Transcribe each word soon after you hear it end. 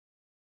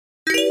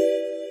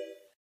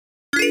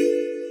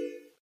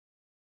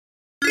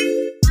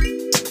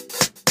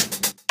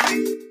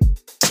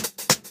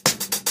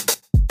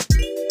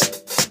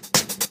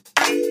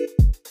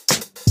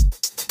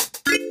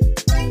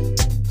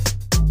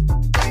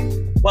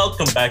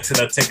Welcome back to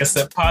the Take a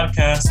Sip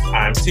podcast.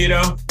 I'm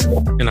Tito.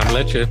 And I'm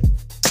Leche.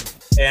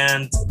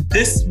 And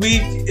this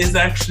week is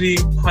actually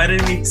quite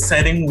an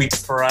exciting week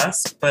for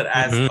us. But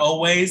as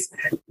always,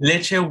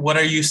 Leche, what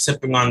are you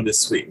sipping on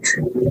this week?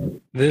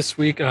 This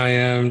week I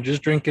am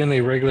just drinking a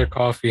regular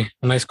coffee,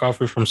 a nice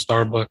coffee from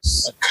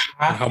Starbucks.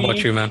 How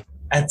about you, man?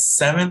 At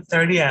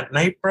 7:30 at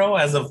night, bro,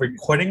 as of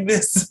recording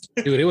this?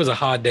 Dude, it was a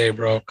hot day,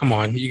 bro. Come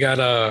on. You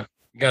gotta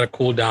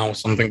cool down with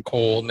something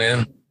cold,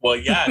 man. Well,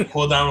 yeah,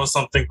 cool down with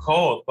something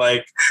cold,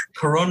 like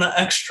Corona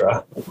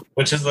Extra,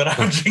 which is what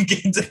I'm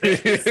drinking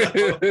today.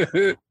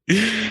 So.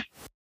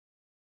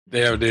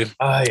 Damn, dude.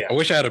 Yeah. I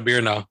wish I had a beer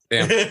now.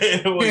 Damn.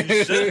 Well,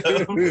 you should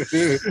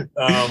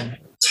have.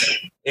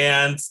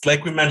 And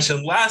like we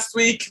mentioned last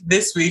week,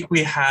 this week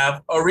we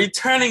have a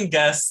returning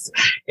guest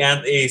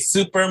and a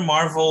super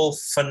Marvel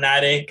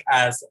fanatic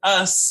as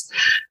us.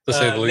 To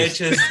say the least.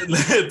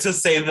 To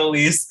say the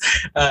least.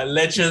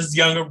 Leche's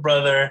younger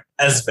brother,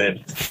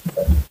 Esvin.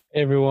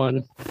 Hey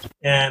everyone.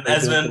 And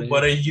Esvin,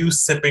 what are you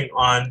sipping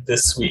on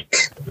this week?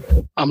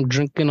 I'm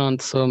drinking on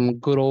some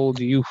good old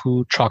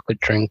Yoo-Hoo chocolate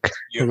drink.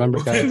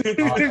 Remember, guys, it's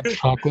not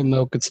chocolate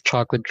milk, it's a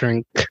chocolate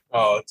drink.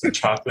 Oh, it's a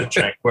chocolate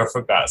drink. We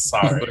forgot.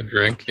 Sorry. Chocolate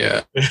drink,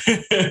 yeah.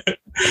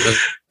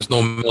 There's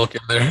no milk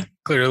in there,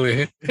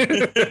 clearly.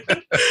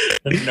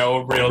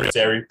 No real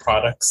dairy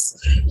products.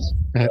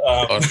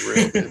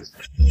 Unreal.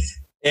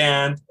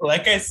 And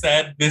like I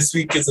said, this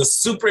week is a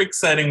super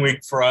exciting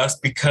week for us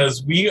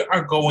because we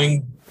are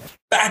going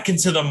back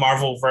into the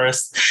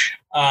Marvelverse.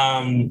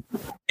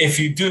 If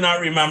you do not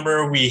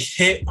remember, we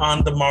hit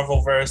on the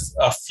Marvelverse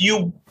a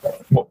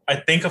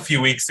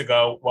few weeks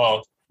ago.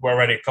 Well, we're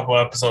already a couple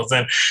episodes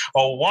in,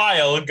 a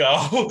while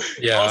ago.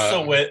 Yeah.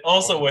 Also with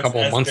a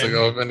couple Esvin. months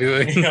ago, if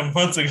anything. Yeah,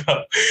 months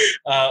ago.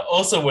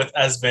 Also with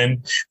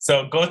Esvin.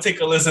 So go take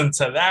a listen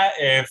to that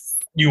if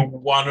you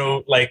want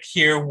to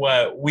hear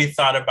what we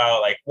thought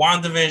about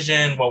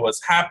WandaVision, what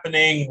was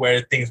happening,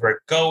 where things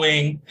were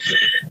going.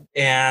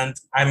 And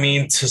I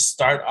mean, to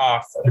start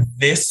off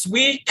this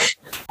week,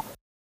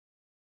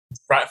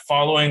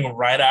 following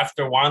right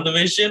after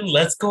WandaVision,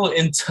 let's go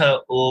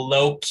into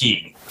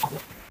Loki.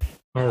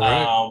 All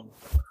right.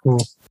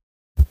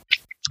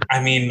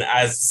 I mean,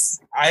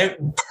 as I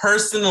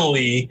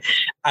personally,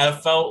 I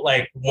felt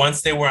like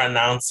once they were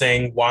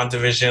announcing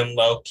WandaVision,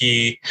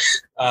 Loki,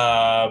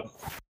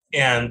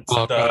 and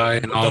Hawkeye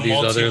and all the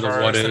these other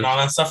multiverse and all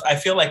that stuff, I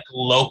feel like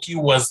Loki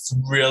was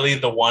really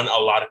the one a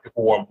lot of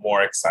people were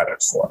more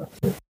excited for.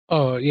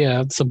 Oh, yeah,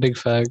 that's a big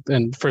fact.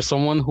 And for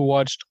someone who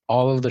watched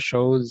all of the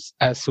shows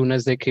as soon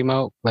as they came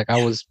out,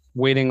 I was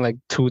waiting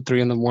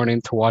 2-3 in the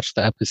morning to watch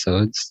the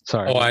episodes.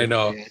 Sorry. Oh, I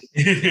know.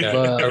 Yeah.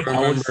 But I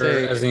remember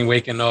as in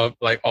waking up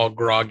all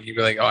groggy,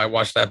 be like, "Oh, I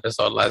watched the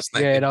episode last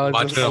night." Yeah, and I was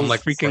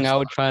freaking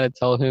out trying to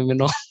tell him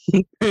and all.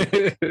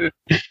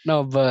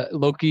 No, but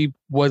Loki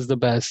was the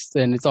best,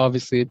 and it's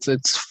obviously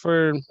it's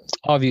for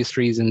obvious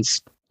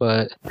reasons.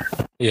 But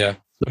yeah.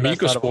 I mean, you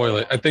could spoil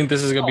it. I think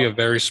this is going to be a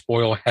very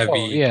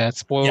spoil-heavy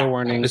spoiler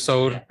warning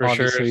episode for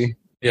obviously. sure.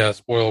 Yeah,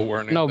 spoiler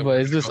warning. No,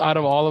 but it's just out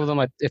of all of them,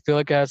 I feel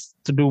like it has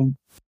to do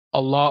a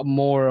lot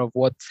more of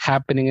what's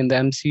happening in the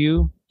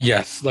MCU.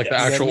 Yes, the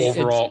actual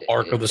overall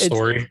arc of the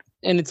story.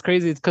 And it's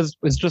crazy. It's because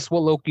it's just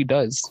what Loki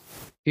does.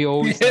 He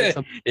always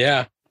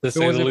yeah. If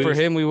it wasn't for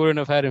him, we wouldn't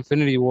have had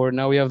Infinity War.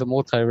 Now we have the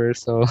multiverse.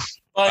 So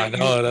I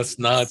know that's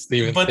nuts to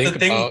even think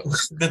about.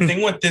 The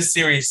thing with this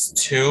series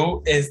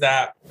too is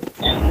that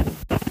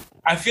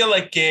I feel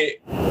like it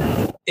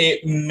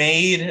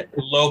made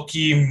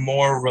Loki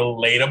more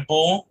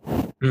relatable.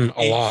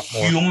 A lot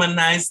more.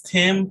 Humanized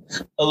him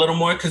a little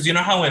more, because you know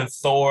how in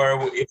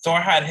Thor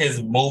had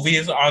his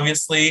movies,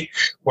 obviously,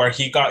 where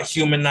he got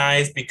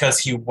humanized because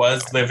he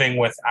was living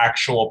with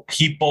actual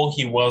people.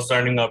 He was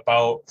learning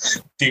about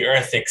the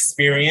Earth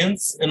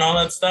experience and all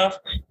that stuff.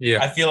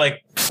 Yeah, I feel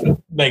like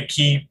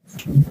he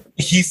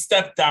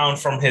stepped down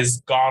from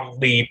his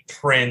godly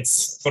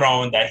prince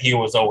throne that he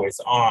was always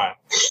on.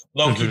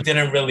 Loki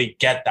didn't really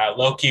get that.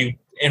 Loki,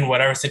 in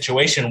whatever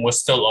situation, was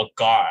still a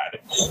god.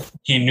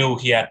 He knew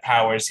he had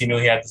powers. He knew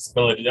he had this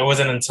ability. It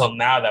wasn't until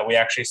now that we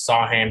actually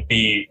saw him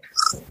be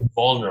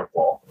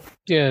vulnerable.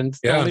 Yeah, and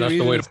that's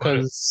the way to put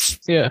it.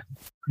 Yeah,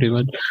 pretty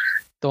much.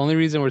 The only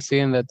reason we're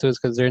seeing that too is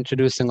because they're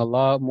introducing a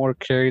lot more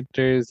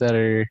characters that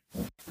are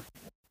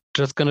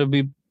just gonna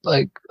be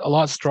a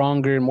lot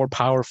stronger and more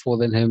powerful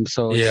than him.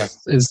 So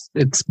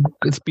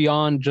it's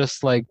beyond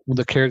just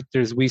the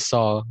characters we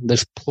saw.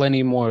 There's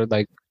plenty more.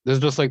 There's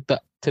just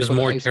there's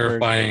more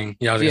terrifying.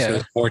 Yeah, I was gonna say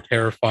there's more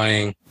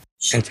terrifying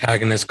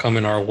antagonists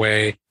coming our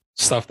way.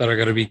 Stuff that are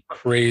gonna be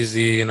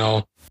crazy,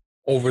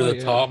 over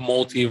the top,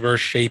 multiverse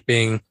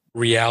shaping,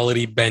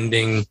 reality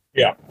bending.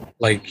 Yeah,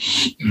 like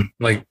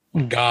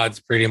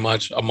gods, pretty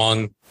much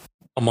among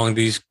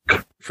these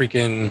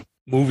freaking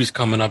movies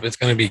coming up. It's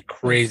gonna be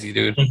crazy,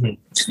 dude.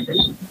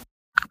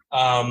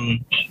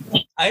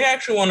 I I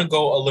actually want to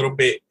go a little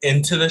bit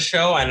into the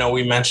show. I know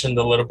we mentioned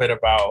a little bit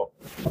about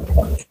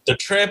the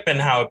trip and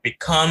how it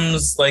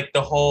becomes like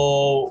the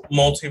whole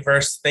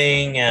multiverse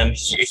thing and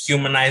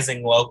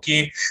humanizing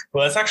Loki.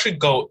 But let's actually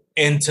go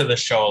into the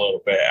show a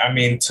little bit. I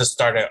mean, to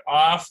start it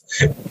off,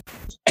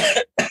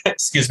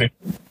 excuse me.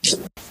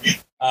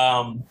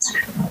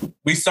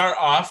 We start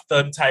off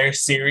the entire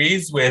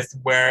series with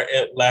where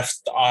it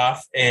left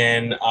off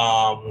in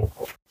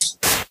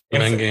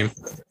Endgame.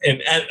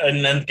 In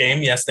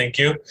Endgame, yes, thank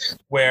you.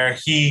 Where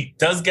he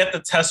does get the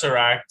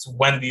Tesseract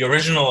when the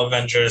original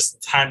Avengers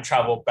time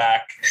travel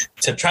back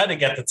to try to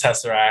get the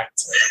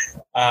Tesseract.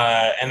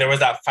 And there was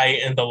that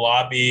fight in the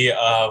lobby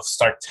of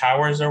Stark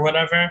Towers or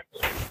whatever.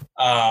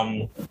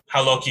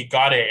 How Loki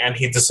got it and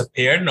he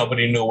disappeared.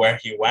 Nobody knew where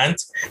he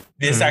went.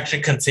 This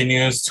actually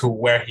continues to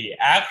where he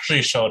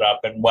actually showed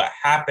up and what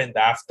happened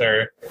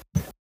after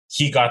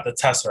he got the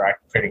Tesseract,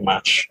 pretty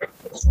much.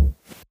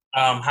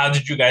 How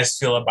did you guys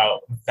feel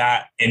about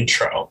that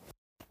intro?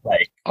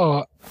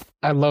 Oh,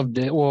 I loved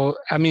it. Well,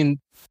 I mean,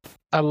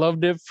 I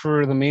loved it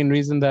for the main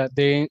reason that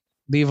they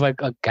leave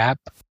like a gap.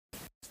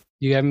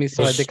 You get me?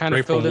 So like, they kind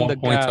of filled in the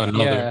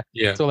gap.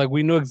 Yeah. So like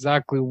we knew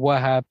exactly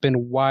what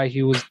happened, why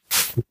he was,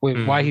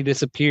 why he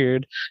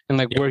disappeared, and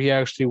like where he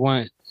actually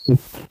went.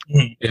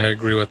 Yeah, I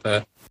agree with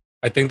that.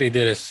 I think they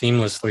did it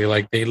seamlessly.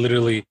 Like they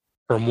literally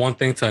from one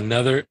thing to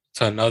another,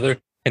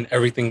 and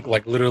everything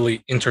like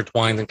literally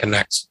intertwines and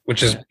connects,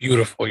 which is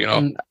beautiful, you know.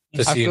 And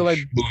I feel like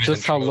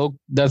just how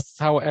that's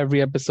how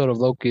every episode of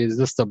Loki is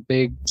just a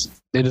big.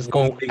 They just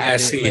go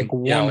at it, like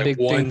one big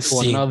thing to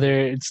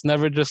another. It's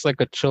never just like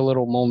a chill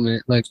little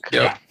moment. Like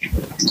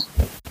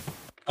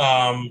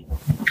and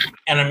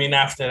I mean,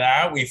 after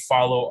that, we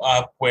follow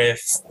up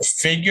with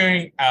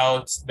figuring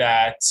out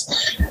that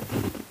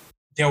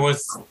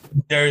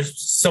there's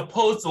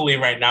supposedly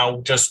right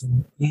now just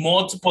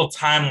multiple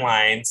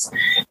timelines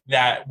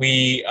that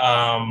we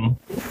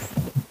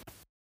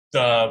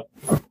the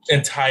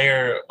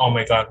entire, oh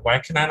my god, why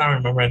can I not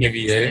remember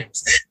any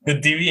names? The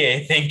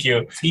TVA, thank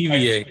you.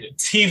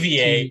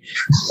 TVA.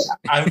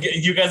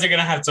 You guys are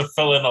gonna have to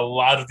fill in a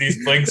lot of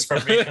these blinks for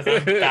me because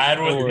I'm bad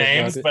with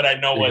names, but I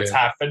know what's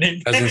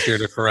happening. I wasn't here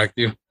to correct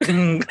you.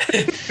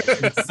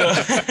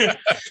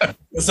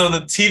 So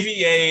the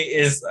TVA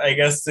is, I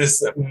guess,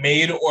 this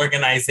made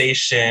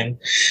organization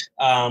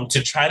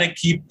to try to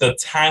keep the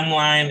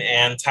timeline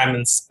and time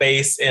and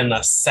space in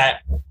a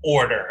set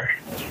order.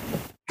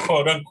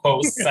 Quote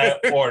unquote set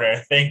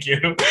order. Thank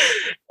you.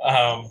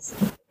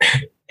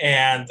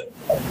 And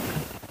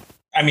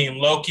I mean,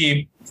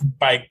 Loki,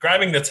 by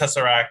grabbing the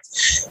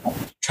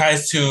Tesseract,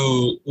 tries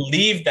to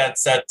leave that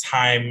set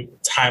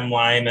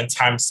timeline and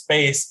time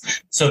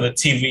space. So the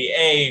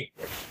TVA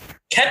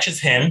catches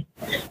him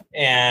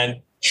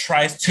and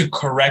tries to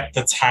correct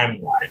the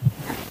timeline.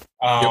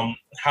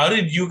 How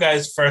did you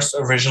guys first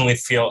originally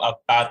feel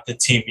about the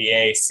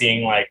TVA,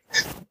 seeing like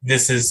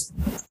this is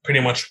pretty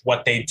much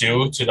what they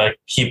do to like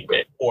keep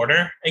it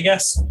order, I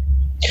guess?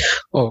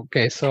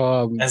 Okay, so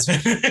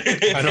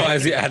I know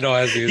as he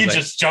like,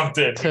 just jumped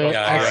in.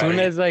 As soon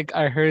as like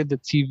I heard the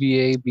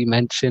TVA be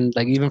mentioned,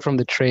 like even from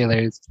the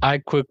trailers, I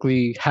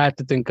quickly had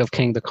to think of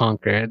King the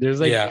Conqueror. There's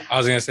like I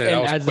was gonna say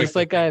that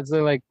as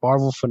a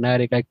Marvel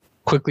fanatic, I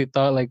quickly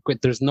thought like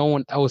there's no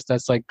one else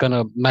that's like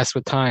gonna mess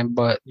with time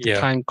but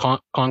time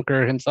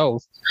conqueror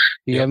himself.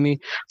 You get me?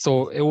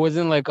 So it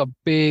wasn't like a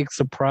big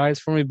surprise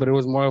for me, but it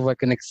was more of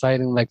like an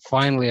exciting like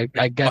finally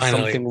I get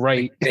something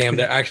right. Damn,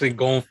 they're actually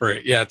going for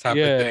it. Type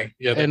of thing.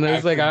 And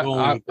it's like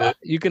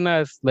you can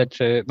ask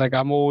Leche, like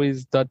I'm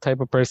always that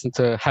type of person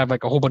to have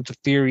like a whole bunch of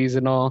theories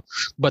and all,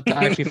 but to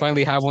actually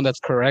finally have one that's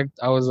correct,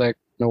 I was like,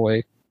 no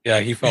way. Yeah,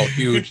 he felt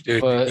huge,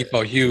 dude. He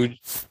felt huge.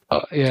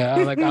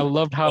 I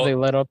loved how they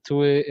led up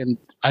to it, and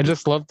I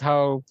just loved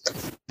how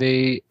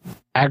they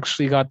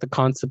actually got the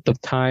concept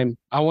of time.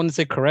 I wouldn't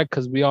say correct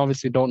because we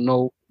obviously don't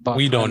know about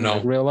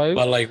real life,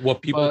 but like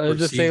what people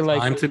perceive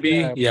time to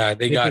be.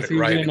 They got it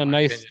right in a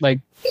nice,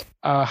 like,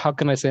 how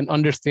can I say, an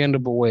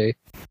understandable way.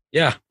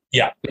 They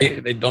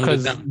don't,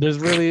 because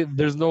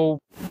there's no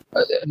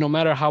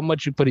matter how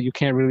much you put it, you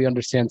can't really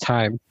understand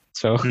time.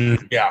 So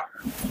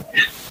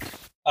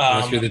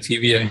unless you're the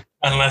TVA.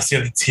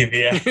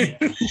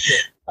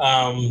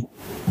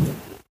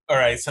 All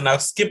right, so now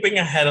skipping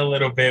ahead a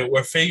little bit,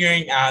 we're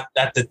figuring out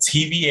that the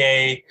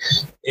TVA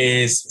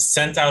is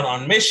sent out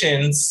on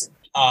missions,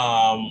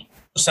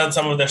 sent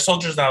some of their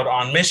soldiers out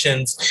on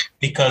missions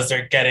because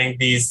they're getting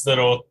these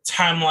little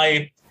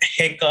timeline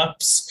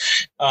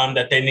hiccups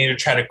that they need to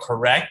try to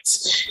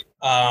correct.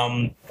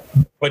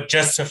 But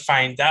just to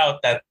find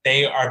out that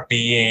they are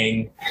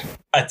being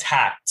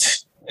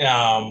attacked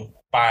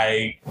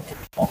by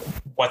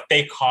what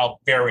they call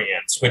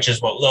variants, which is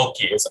what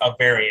Loki is, a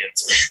variant,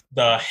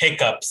 the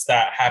hiccups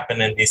that happen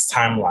in these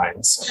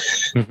timelines.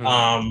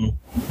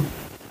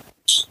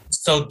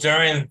 So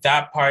during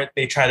that part,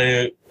 they try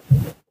to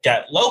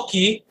get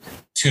Loki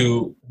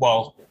to,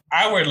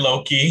 our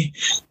Loki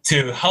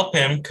to help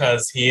him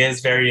because he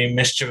is very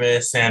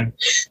mischievous, and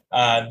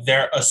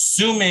they're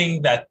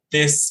assuming that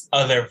this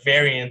other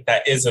variant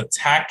that is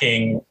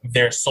attacking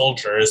their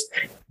soldiers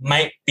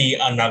might be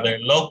another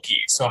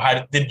Loki. So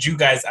how did you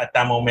guys at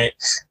that moment,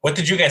 what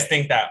did you guys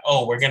think that,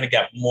 oh, we're going to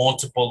get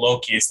multiple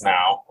Lokis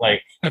now?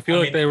 Like, I feel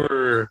like they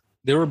were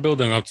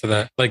building up to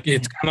that. Like,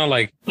 it's kind of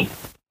like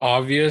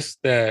obvious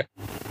that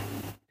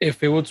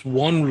if it was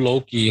one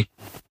Loki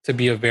to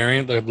be a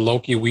variant, like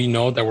Loki we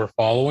know that we're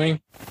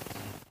following,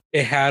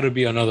 it had to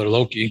be another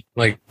Loki.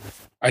 Like,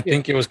 I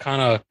think it was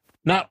kind of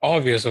not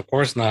obvious, of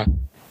course not,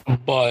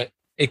 but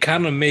it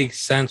kind of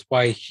makes sense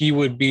why he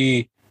would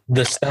be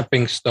the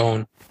stepping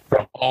stone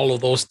for all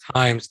of those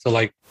times to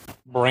like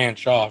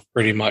branch off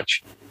pretty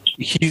much.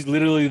 He's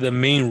literally the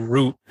main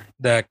root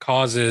that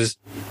causes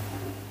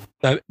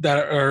that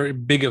are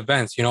big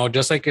events, you know,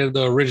 just like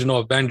the original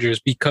Avengers,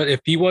 because if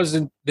he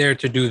wasn't there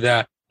to do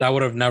that, that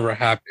would have never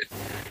happened.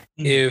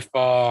 If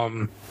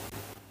for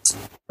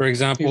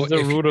example, he's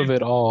the root of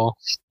it all.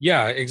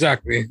 Yeah,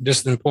 exactly.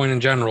 Just in point in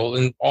general,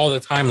 in all the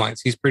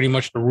timelines, he's pretty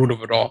much the root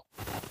of it all.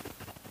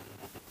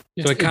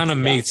 So it kind of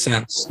made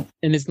sense.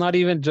 And it's not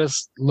even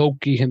just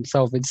Loki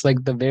himself. It's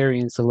like the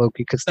variants of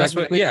Loki. Because that's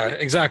what, yeah,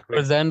 exactly.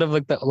 Towards the end of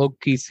like the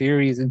Loki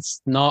series,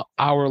 it's not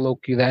our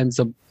Loki that ends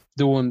up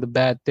doing the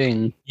bad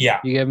thing. Yeah.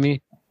 You get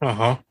me?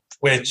 Uh-huh.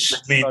 Which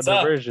leads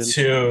up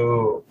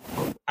to,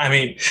 I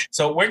mean,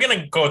 so we're going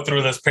to go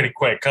through this pretty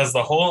quick because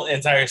the whole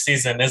entire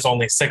season is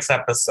only 6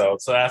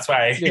 episodes. So that's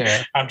why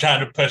I'm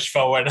trying to push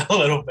forward a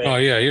little bit. Oh,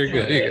 yeah, you're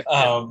good. You're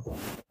good.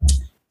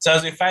 So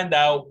as we find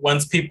out,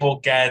 once people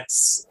get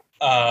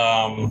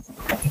the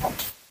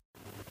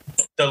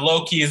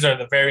Lokis or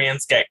the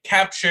variants get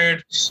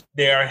captured,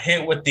 they are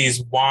hit with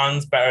these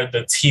wands by the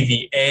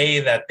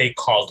TVA that they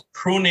called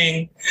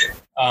pruning.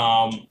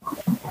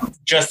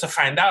 Just to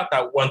find out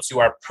that once you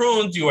are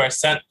pruned, you are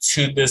sent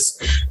to this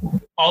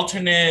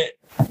alternate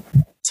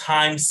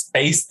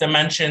time-space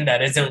dimension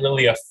that isn't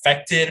really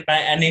affected by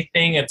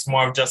anything. It's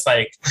more of just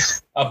like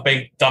a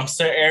big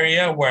dumpster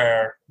area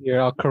where...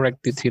 You're all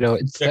correct, Tito.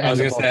 It's the end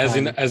of all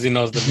time. As he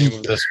knows the name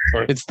of this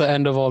part. It's the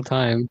end of all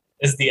time.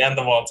 It's the end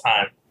of all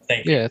time.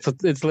 Thank you. Yeah, so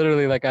it's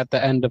literally like at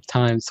the end of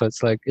time. So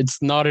it's like,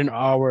 it's not in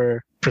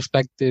our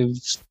perspective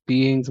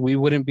beings. We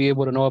wouldn't be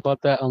able to know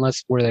about that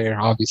unless we're there,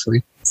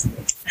 obviously. So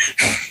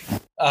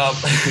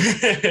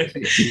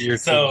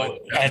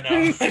I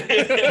know,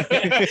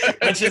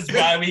 which is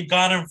why we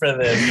got him for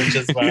this.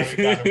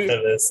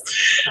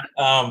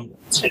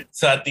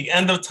 So at the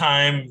end of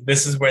time,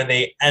 this is where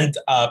they end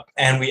up,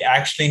 and we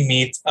actually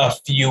meet a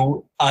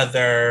few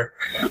other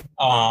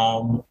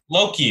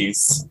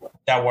Lokis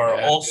that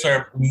were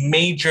also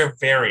major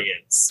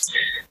variants.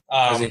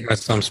 He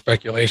has some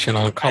speculation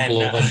on a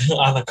couple of them.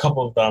 On a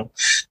couple of them.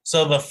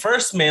 So the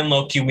first main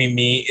Loki we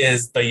meet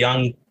is the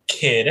young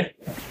kid.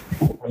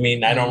 I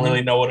mean, I don't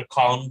really know what to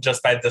call him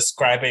just by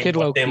describing Kid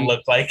what Loki. They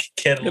look like.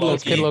 Kid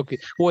Loki.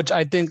 Which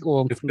I think,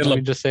 well, let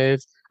me just say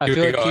it. I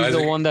feel like he's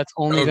the one that's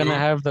only going to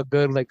have the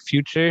good like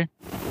future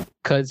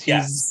because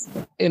he's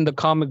in the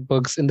comic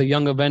books, in the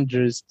Young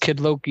Avengers, Kid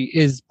Loki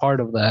is part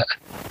of that.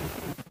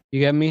 You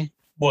get me?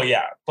 Well,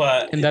 yeah,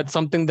 but... And that's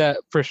something that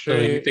for sure...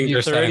 So you think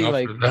they're setting up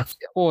for that?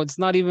 Well, it's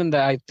not even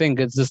that I think,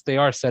 it's just they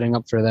are setting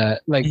up for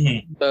that. Like,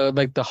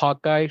 the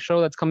Hawkeye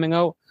show that's coming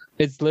out,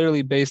 it's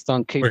literally based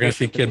on Kate We're going to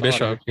see Kid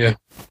Bishop, yeah.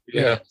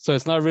 So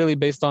it's not really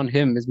based on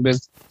him. It's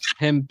based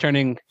him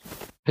turning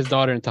his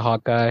daughter into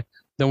Hawkeye.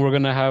 Then we're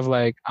going to have,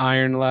 like,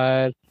 Iron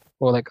Lad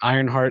or, like,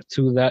 Ironheart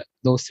too,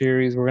 those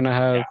series. We're going to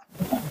have...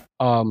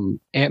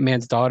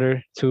 Ant-Man's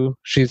daughter too.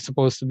 She's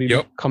supposed to be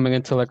coming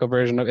into like a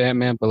version of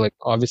Ant-Man, but like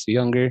obviously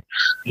younger.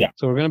 Yeah.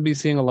 So we're gonna be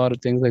seeing a lot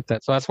of things like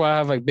that. So that's why I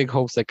have like big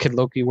hopes that Kid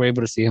Loki, we're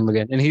able to see him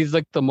again. And he's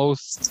like the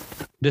most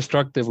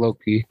destructive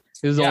Loki.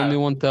 He's the only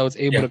one that was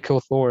able to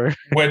kill Thor.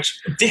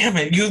 Which, damn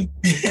it, you...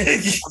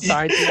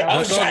 Sorry, I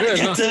was trying to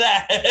get to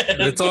that.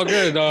 It's all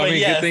good. No, I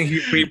mean, good thing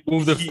he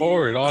moved it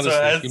forward, honestly.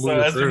 So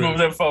as we moved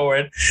it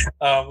forward,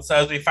 so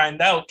as we find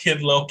out,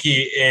 Kid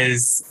Loki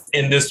is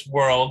in this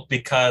world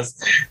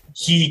because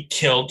he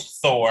killed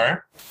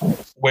Thor,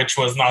 which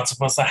was not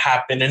supposed to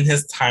happen in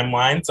his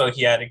timeline, so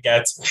he had to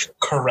get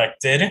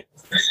corrected.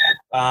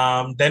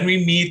 Then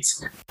we meet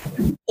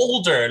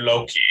older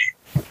Loki,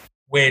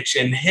 which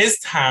in his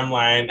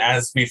timeline,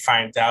 as we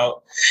find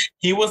out,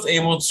 he was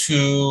able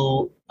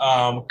to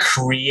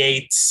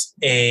create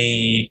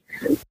a...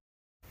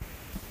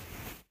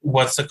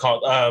 what's it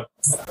called?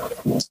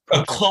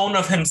 A clone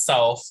of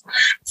himself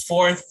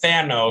for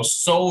Thanos,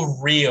 so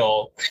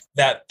real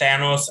that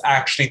Thanos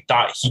actually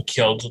thought he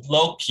killed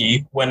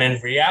Loki, when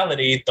in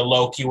reality, the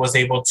Loki was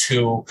able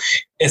to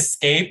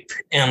escape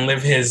and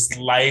live his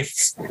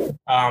life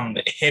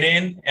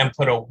hidden and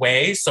put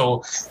away.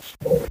 So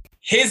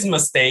his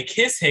mistake,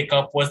 his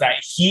hiccup was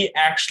that he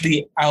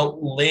actually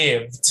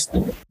outlived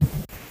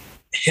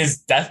his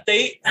death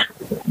date.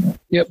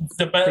 Yep.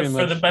 For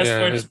the best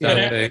word to put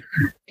it.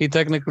 He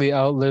technically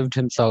outlived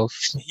himself.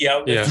 He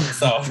outlived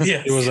himself.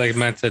 Yes. He was like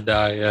meant to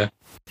die,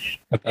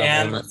 at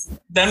that moment.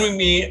 Then we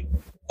meet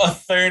a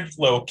third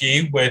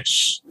Loki,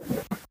 which,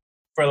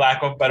 for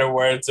lack of better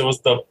words, it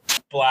was the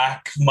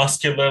black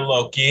muscular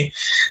Loki,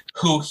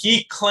 who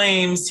he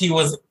claims he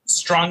was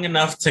strong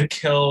enough to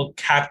kill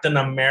Captain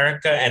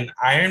America and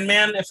Iron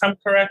Man, if I'm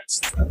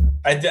correct.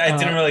 I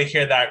didn't really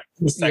hear that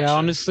section. Yeah, I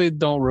honestly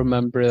don't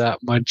remember that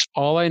much.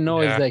 All I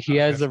know is that he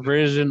has a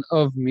version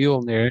of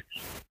Mjolnir,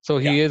 so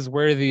he is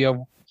worthy of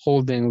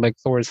holding like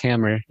Thor's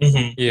hammer.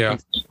 Mm-hmm. Yeah,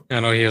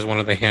 I know he has one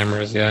of the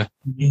hammers. Yeah.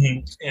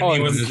 Mm-hmm. And he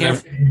was.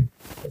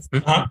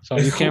 So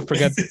you can't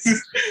forget.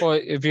 Well,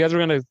 if you guys were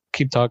gonna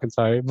keep talking,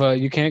 sorry,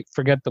 but you can't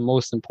forget the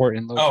most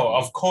important Loki. Oh,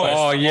 of course.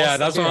 Oh yeah,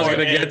 that's what I was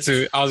gonna get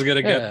to. I was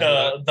gonna get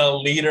the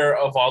leader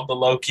of all the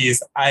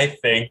Lokis. I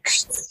think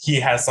he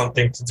has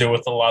something to do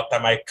with a lot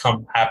that might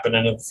happen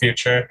in the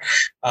future.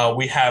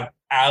 We have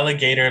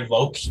Alligator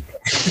Loki.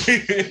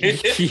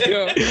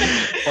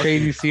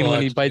 Crazy scene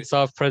when he bites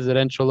off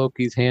presidential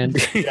Loki's hand.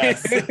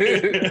 Yes.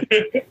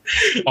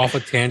 Off a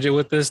tangent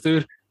with this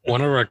dude.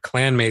 One of our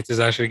clanmates is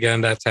actually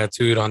getting that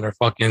tattooed on their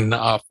fucking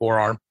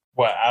forearm.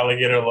 What,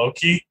 Alligator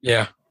Loki?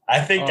 Yeah. I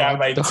think I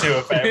might too.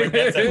 If I ever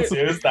get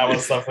tattoos, that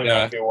was something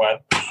that would be one.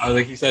 I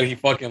think he said he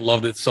fucking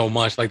loved it so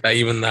much, like that,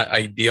 even that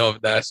idea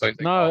of that. So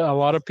a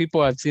lot of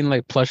people I've seen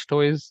like plush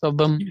toys of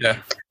them. Yeah.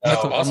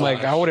 I'm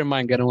like, I wouldn't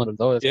mind getting one of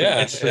those.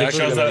 Yeah. It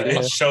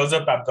shows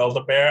up at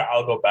Build-A-Bear.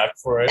 I'll go back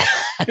for it.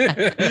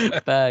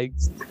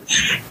 Thanks.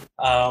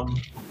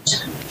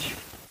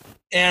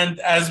 And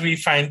as we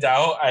find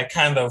out, I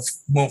kind of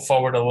move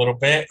forward a little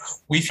bit.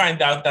 We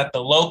find out that the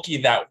Loki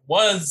that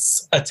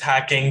was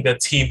attacking the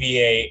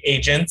TVA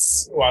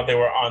agents while they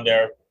were on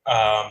their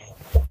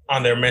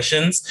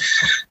missions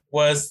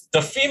was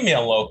the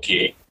female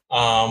Loki,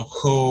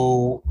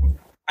 who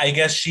I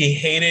guess she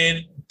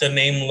hated the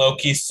name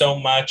Loki so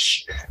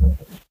much.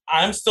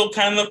 I'm still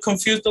kind of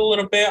confused a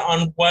little bit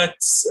on what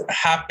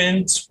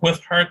happened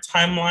with her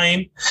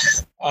timeline,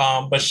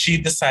 but she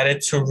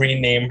decided to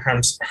rename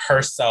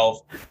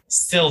herself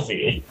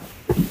Sylvie.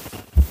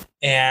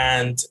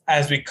 And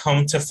as we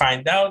come to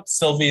find out,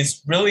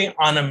 Sylvie's really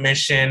on a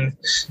mission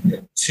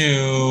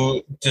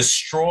to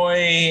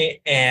destroy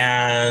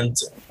and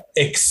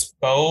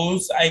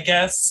expose, I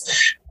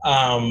guess,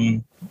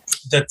 the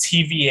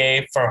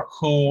TVA for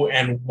who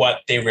and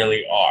what they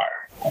really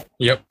are.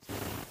 Yep.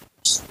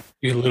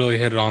 You literally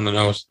hit it on the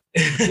nose.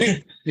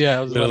 Yeah,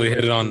 it was literally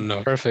hit it on the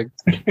nose. Perfect.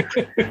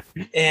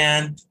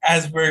 And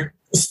as we're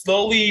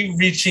slowly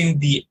reaching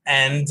the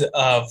end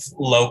of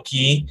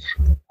Loki,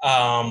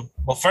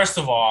 well, first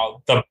of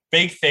all, the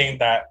big thing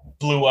that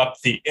blew up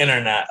the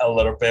internet a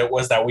little bit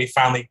was that we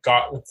finally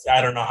got,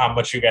 I don't know how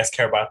much you guys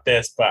care about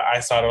this, but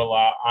I saw it a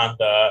lot on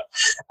the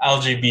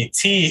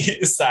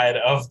LGBT side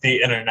of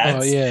the internet.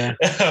 Oh, yeah.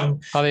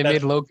 How they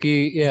made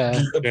Loki,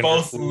 yeah.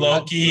 Both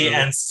Loki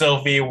and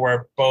Sylvie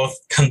were both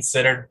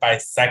considered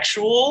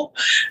bisexual.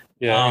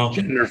 Yeah, and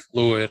gender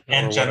fluid.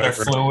 And gender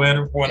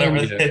fluid,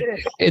 whatever.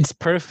 It's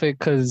perfect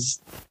because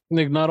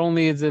like not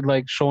only is it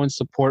like showing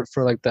support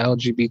for like the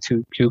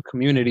LGBTQ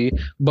community,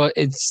 but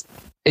it's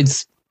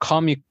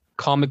comic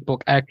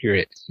book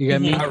accurate. You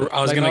get me? I was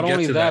like, gonna not get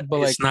only to that,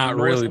 but it's like not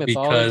Norse really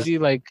mythology,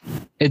 because like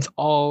it's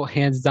all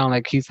hands down.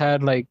 Like he's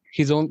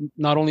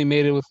not only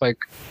made it with like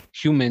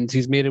humans,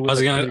 he's made it with. I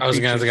was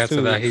gonna get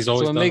to that. He's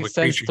always so it done makes with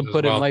sense to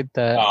put him like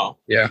that. Oh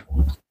yeah.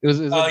 It was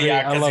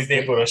yeah, because he's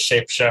able to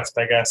shapeshift,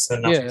 I guess.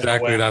 And yeah,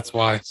 exactly. That's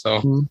why.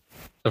 So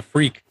the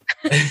freak.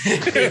 My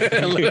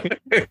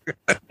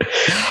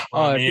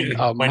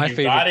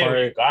favorite part.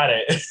 You got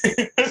it.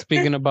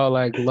 Speaking about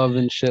like love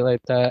and shit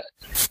like that.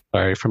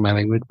 Sorry for my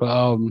language, but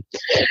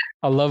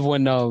I love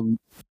when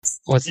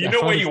what's you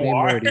know where you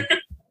are.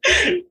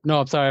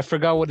 No, I'm sorry, I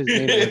forgot what his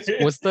name is.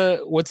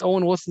 What's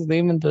Owen Wilson's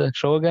name in the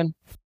show again?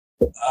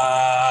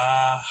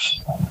 I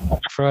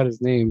forgot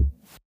his name.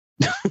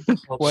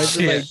 Why is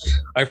it like,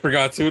 I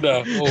forgot too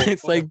now.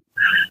 It's like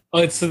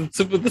it's the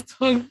tip of the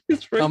tongue.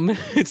 It's right.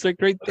 It's like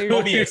right there.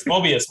 Mobius.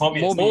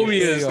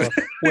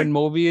 When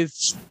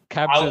Mobius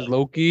captures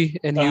Loki,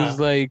 and he was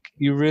like,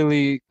 "You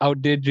really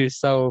outdid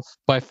yourself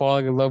by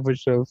falling in love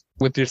with yourself."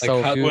 Like,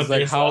 he was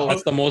like,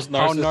 that's the most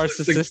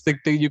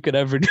narcissistic thing you could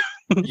ever do."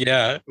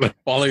 Yeah, like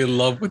falling in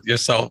love with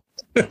yourself.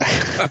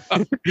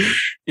 That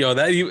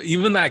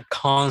even that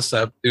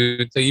concept,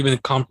 dude, to even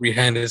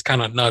comprehend is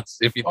kind of nuts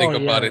if you think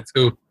about it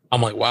too.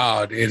 I'm like,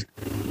 wow, dude.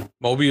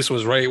 Mobius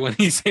was right when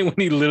he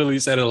literally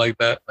said it like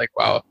that. Like,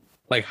 wow,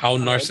 like how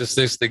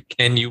narcissistic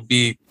can you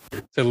be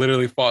to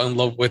literally fall in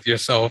love with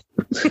yourself?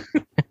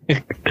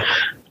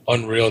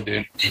 Unreal,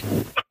 dude.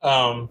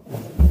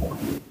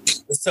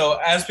 So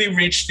as we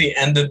reach the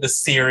end of the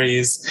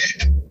series,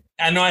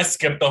 I know I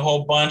skipped a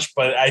whole bunch,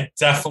 but I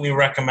definitely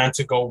recommend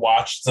to go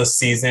watch the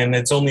season.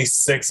 It's only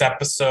 6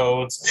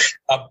 episodes,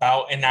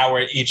 about an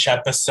hour each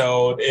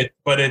episode.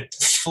 But it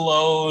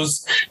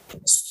flows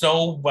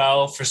so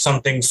well for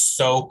something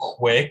so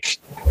quick.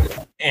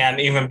 And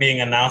even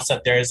being announced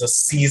that there is a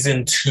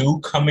season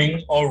 2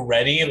 coming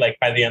already, like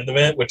by the end of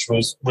it, which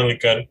was really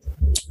good.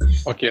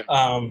 Okay.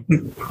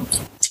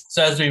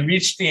 So as we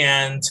reach the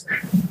end,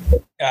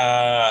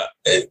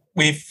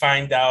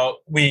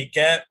 we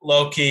get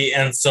Loki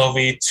and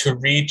Sylvie to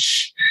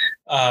reach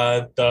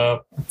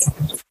the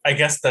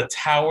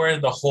tower,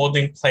 the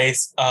holding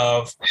place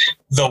of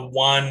the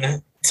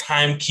one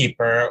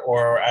timekeeper,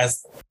 or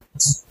as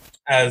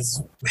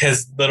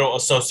his little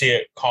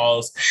associate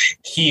calls,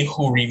 he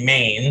who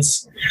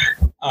remains,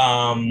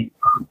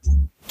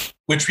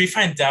 which we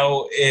find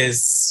out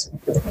is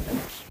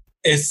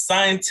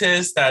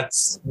scientist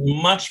that's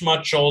much,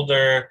 much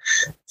older,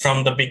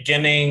 from the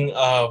beginning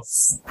of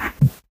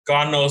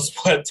God knows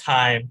what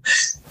time.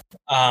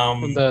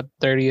 From the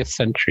 30th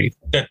century.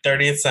 The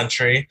 30th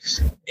century.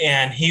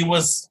 And he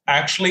was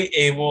actually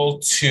able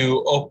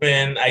to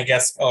open, I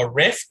guess, a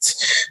rift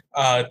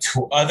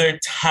to other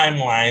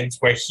timelines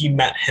where he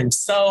met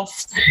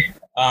himself.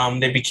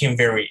 They became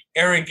very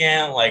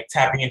arrogant, like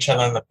tapping each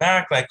other on the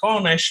back, like, oh,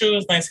 nice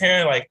shoes, nice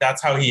hair. Like,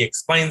 that's how he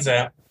explains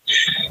it.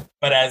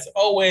 But as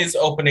always,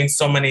 opening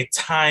so many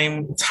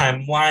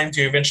timelines,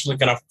 you're eventually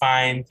going to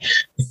find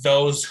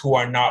those who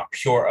are not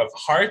pure of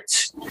heart,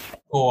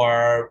 who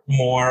are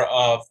more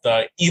of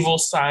the evil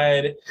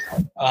side.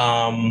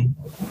 And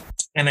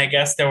I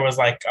guess there was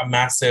like a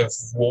massive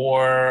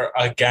war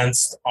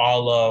against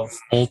all of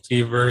the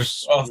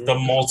multiverse.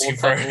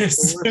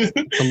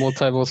 The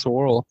multiverse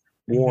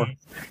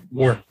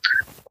war.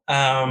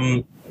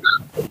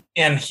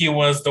 And he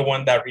was the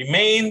one that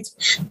remained,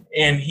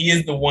 and he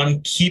is the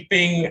one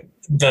keeping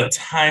the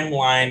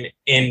timeline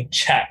in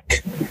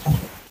check.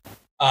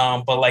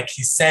 But like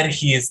he said,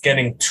 he is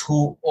getting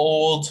too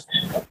old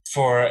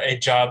for a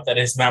job that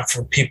is meant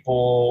for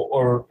people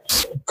or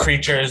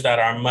creatures that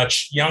are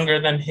much younger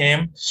than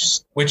him,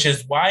 which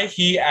is why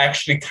he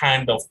actually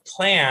kind of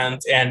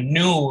planned and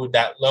knew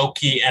that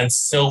Loki and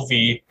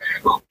Sylvie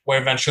were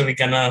eventually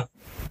gonna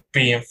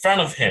be in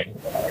front of him.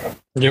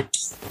 Yep.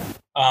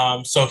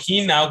 So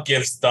he now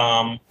gives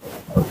them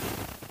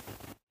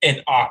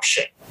an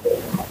option.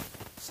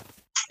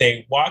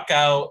 They walk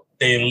out,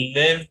 they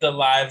live the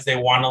lives they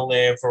want to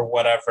live or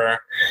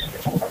whatever,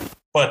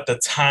 but the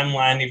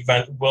timeline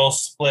event will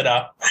split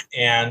up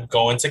and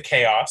go into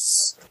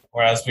chaos,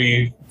 or as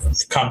we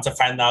come to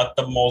find out,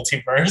 the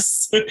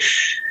multiverse.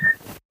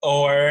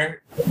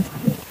 Or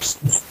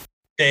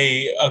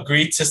they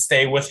agree to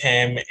stay with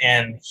him,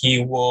 and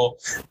he will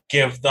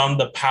give them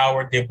the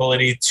power, the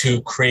ability to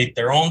create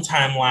their own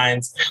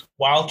timelines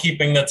while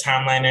keeping the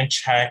timeline in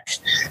check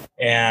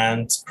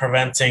and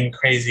preventing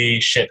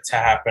crazy shit to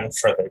happen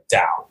further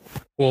down.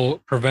 Well,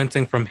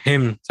 preventing from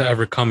him to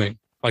ever coming,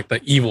 like the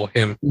evil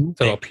him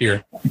to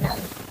appear.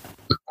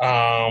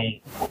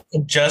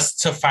 Just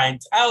to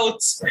find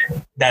out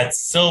that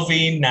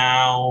Sylvie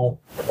now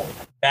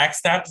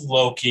backstabs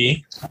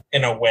Loki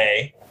in a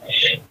way,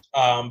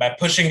 by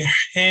pushing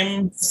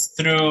him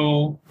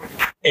through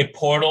a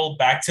portal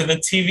back to the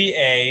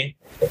TVA,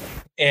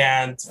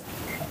 and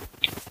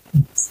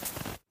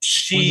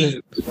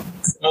she...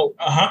 Go.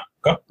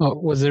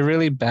 Was it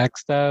really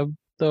backstab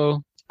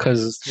though?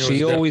 Because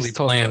she always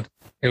told him.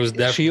 It was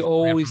definitely. She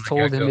always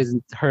told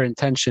him her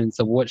intentions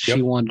of what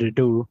she wanted to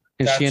do,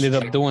 and she ended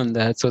up doing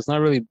that. So it's not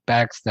really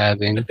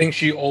backstabbing. I think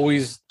she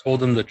always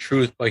told him the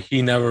truth, but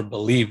he never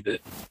believed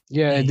it.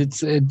 Yeah,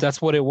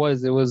 that's what it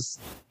was. It was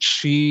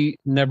she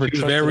never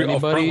trusted very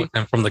anybody. Upfront with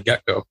him from the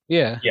get-go.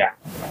 Yeah.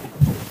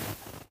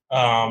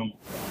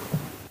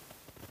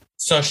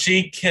 So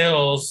she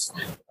kills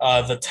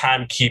the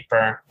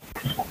timekeeper,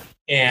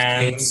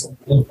 and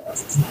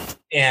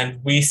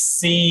we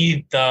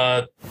see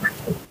the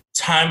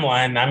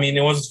timeline. I mean,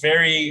 it was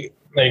very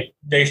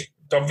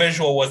the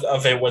visual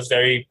was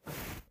very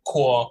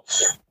cool,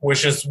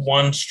 which is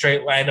one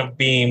straight line of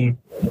beam.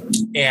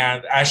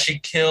 And as she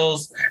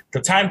kills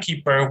the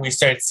timekeeper, we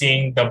start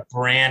seeing the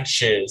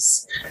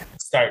branches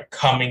start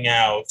coming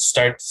out,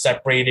 start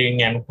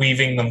separating and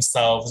weaving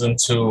themselves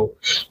into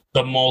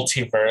the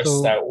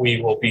multiverse that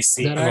we will be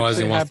seeing. That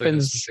actually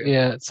happens.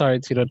 Yeah, sorry,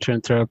 Tito, to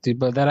interrupt you,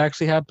 but that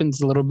actually happens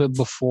a little bit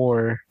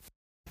before.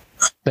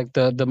 Like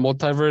the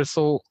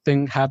multiversal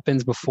thing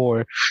happens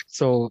before.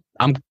 So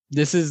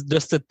this is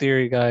just a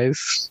theory,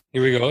 guys.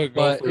 Here we go.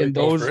 But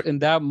in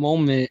that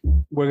moment,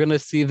 we're gonna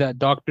see that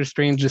Doctor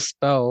Strange's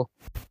spell,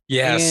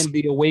 and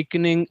the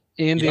awakening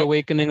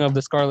of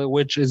the Scarlet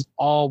Witch is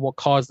all what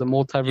caused the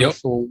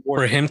multiversal war.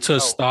 For him to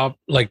stop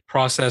like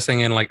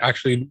processing and like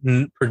actually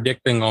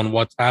predicting on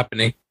what's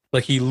happening.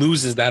 Like he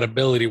loses that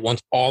ability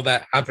once all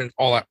that happens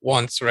all at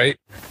once, right?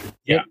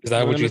 Yeah. Is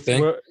that what you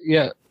think?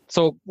 Yeah.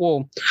 So,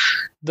 what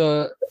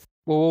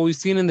we've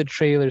seen in the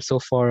trailer so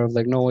far of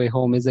like No Way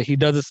Home is that he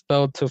does a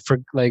spell to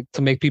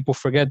make people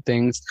forget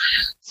things.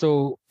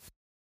 So,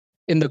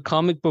 in the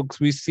comic books,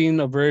 we've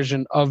seen a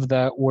version of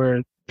that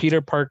where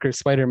Peter Parker,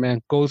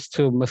 Spider-Man, goes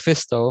to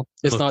Mephisto.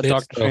 It's not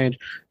Doctor Strange.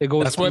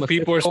 That's what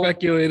people are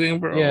speculating,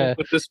 bro. Yeah,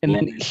 and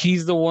then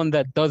he's the one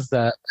that does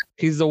that.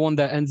 He's the one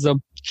that ends up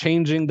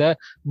changing that.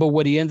 But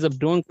what he ends up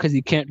doing, because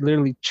he can't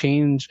literally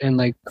change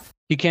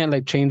he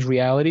can't change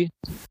reality.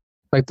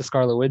 Like the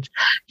Scarlet Witch,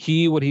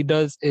 what he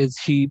does is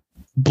he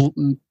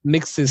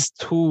mixes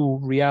two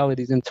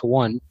realities into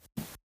one.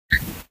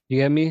 You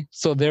get me?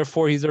 So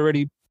therefore, he's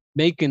already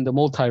making the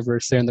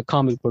multiverse there in the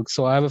comic book.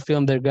 So I have a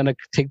feeling they're gonna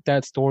take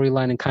that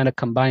storyline and kind of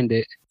combine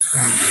it.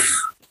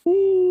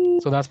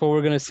 So that's what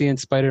we're gonna see in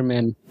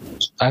Spider-Man.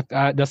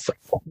 That's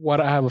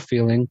what I have a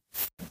feeling.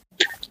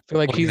 I feel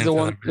like he's the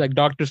one. Like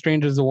Doctor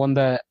Strange is the one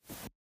that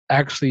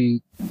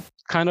actually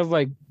kind of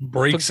like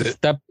breaks it.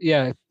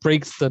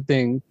 Breaks the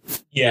thing.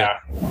 Yeah,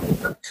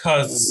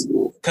 because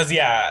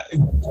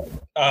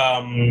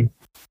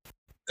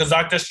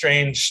Doctor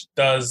Strange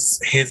does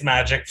his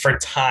magic for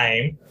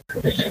time,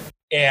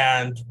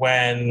 and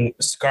when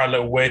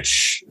Scarlet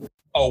Witch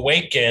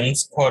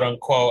awakens, quote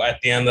unquote,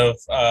 at the end of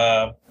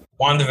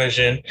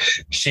WandaVision,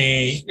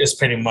 she is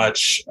pretty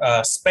much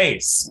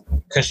space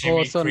because she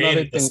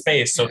recreated the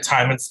space. So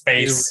time and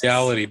space,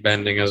 reality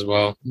bending as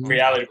well.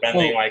 Reality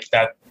bending, like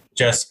that,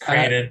 just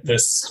created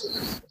this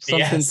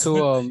something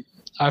to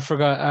I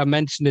forgot. I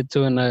mentioned it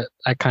too, and I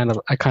kind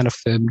of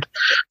fibbed.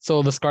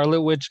 So the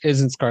Scarlet Witch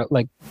isn't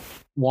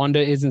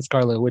Wanda isn't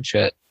Scarlet Witch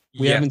yet.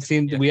 We haven't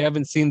seen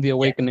the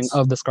awakening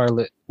of the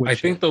Scarlet Witch. I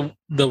think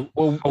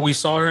what we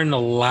saw her in the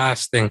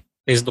last thing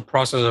is the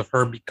process of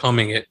her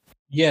becoming it.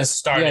 Yes,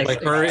 starting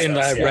like her in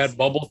that red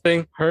bubble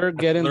thing. Her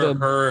getting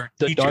the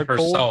dark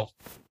herself,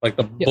 like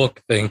the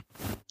book thing.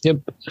 Yep,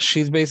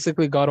 she's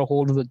basically got a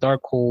hold of the dark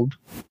hold,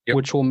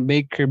 which will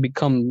make her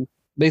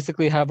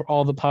basically have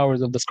all the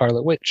powers of the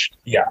Scarlet Witch.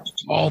 Yeah,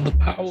 all the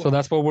powers. So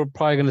that's what we're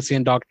probably going to see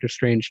in Doctor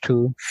Strange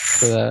too.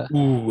 For that.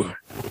 Ooh.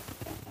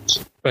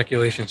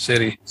 Speculation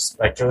City.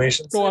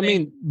 Well, I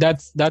mean,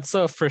 that's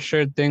a for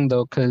sure thing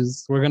though,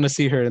 because we're gonna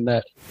see her in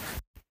that.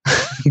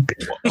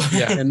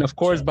 Yeah, and of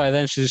course by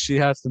then she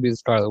has to be the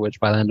Scarlet Witch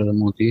by the end of the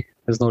movie.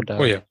 There's no doubt.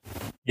 Oh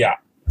yeah.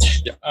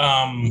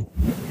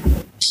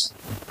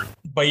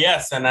 But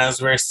yes, and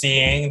as we're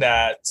seeing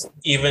that,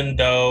 even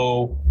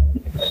though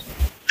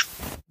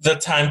the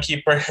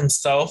Timekeeper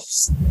himself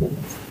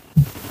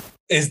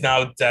is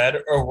now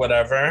dead or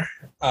whatever,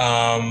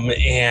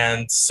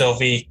 and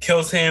Sylvie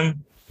kills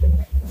him,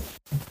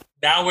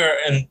 now we're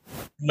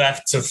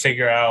left to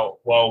figure out,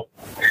 well,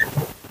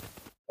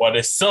 what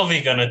is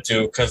Sylvie gonna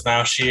do? Because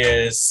now she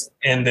is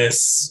in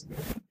this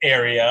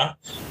area.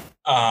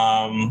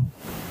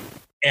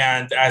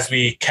 And as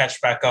we catch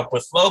back up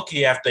with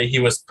Loki after he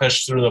was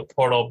pushed through the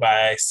portal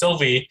by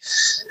Sylvie,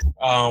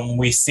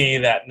 we see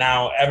that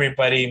now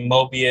everybody,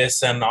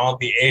 Mobius and all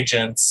the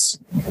agents,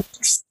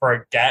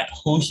 forget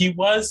who he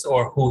was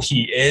or who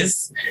he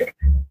is.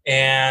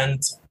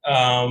 And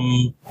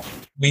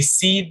we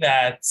see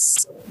that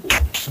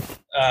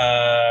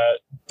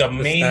the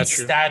main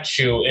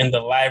statue in the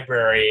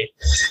library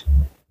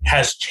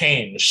has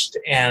changed,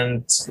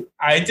 and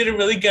I didn't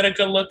really get a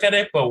good look at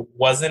it, but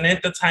wasn't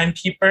it the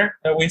Timekeeper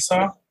that we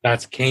saw?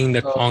 That's King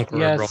the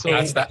Conqueror, bro.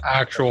 That's the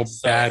actual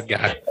bad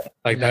guy.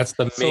 Like that's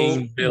the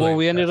main villain. What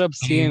we ended up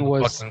seeing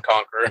was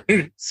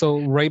Conqueror. So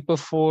right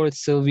before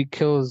Sylvie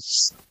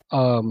kills,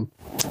 I'm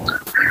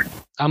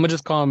gonna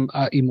just call him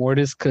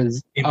Immortus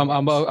because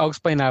I'll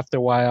explain after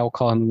why I'll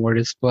call him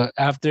Immortus. But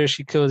after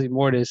she kills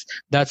Immortus,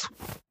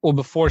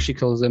 before she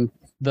kills him,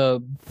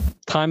 the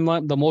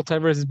timeline, the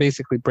multiverse is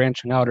basically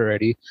branching out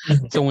already.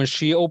 Mm-hmm. So when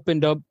she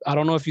opened up, I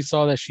don't know if you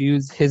saw that she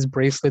used his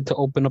bracelet to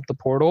open up the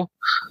portal.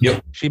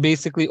 Yep. She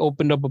basically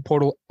opened up a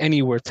portal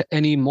anywhere, to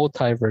any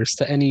multiverse,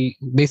 to any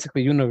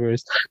basically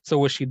universe. So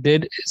what she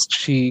did is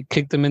she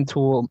kicked him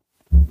into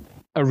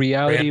a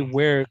reality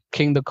where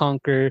King the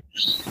Conqueror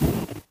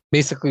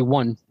basically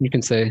won, you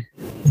can say.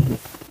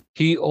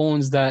 He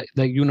owns that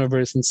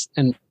universe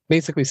and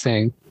basically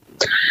saying.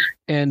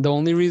 And the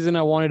only reason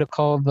I wanted to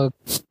call the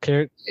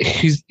character,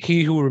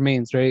 He Who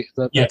Remains, right?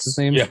 That's his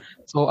name? Yeah.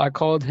 So I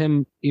called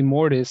him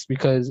Immortus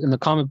because in the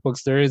comic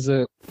books, there is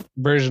a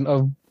version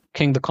of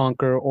King the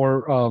Conqueror,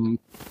 or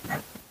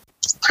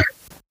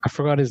I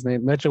forgot his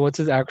name. Metro, what's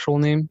his actual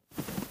name?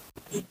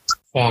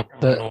 I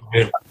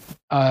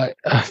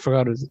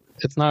forgot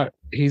it's not,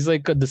 he's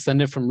like a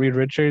descendant from Reed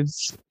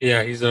Richards.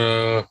 Yeah, he's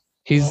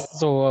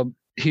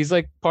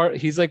like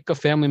a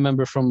family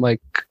member from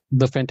like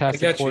the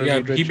Fantastic Four.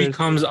 Yeah, he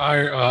becomes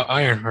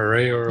Ironheart,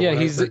 right? Or yeah,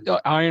 he's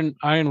Iron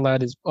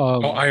Lad is.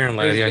 Iron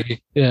Lad.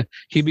 Yeah,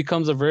 he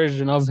becomes a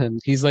version of him.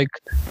 He's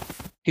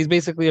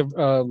basically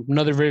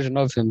another version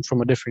of him from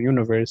a different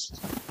universe.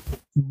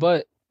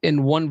 But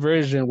in one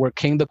version where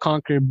King the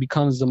Conqueror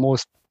becomes the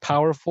most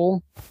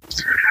powerful,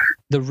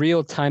 the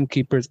real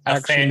Timekeepers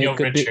actually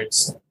make a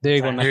Richards. There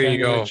you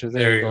go.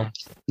 There you go.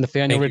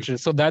 Nathaniel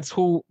Richards. So that's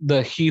who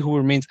the He Who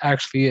Remains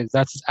actually is.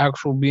 That's his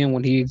actual being.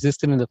 When he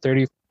existed in the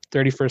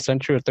 31st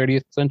century or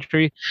 30th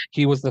century,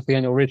 he was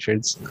Nathaniel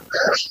Richards.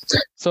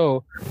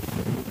 So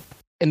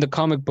in the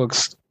comic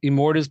books,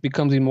 Immortus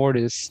becomes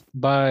Immortus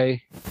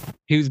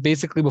he was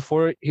basically,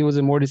 before he was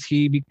Immortus,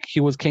 he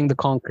was King the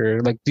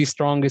Conqueror, like the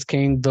strongest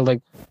king,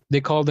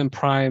 they called him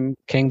Prime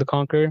King the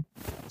Conqueror.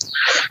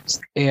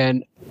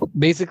 And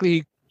basically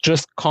he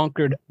just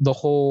conquered the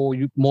whole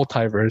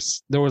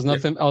multiverse. There was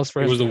nothing else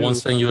for him. He was the one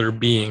singular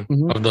being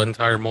of the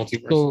entire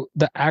multiverse. So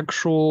the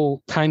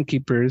actual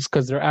Timekeepers,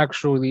 because there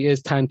actually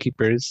is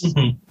Timekeepers,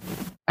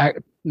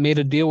 made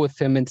a deal with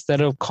him.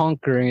 Instead of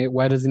conquering it,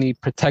 why doesn't he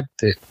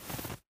protect it?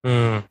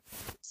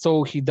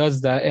 so he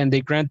does that, and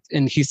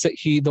he said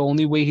the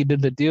only way he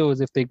did the deal is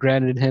if they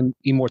granted him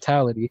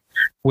immortality,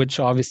 which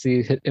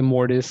obviously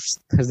Immortus,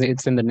 because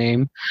it's in the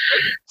name.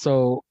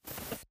 So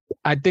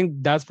I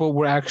think that's what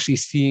we're actually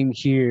seeing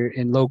here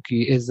in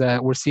Loki, is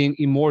that we're seeing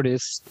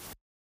Immortus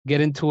get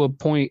into a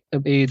point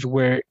of age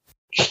where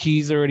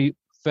he's already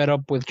fed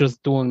up with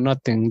just doing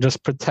nothing,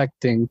 just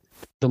protecting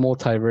the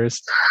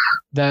multiverse.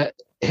 That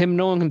him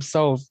knowing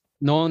himself,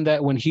 knowing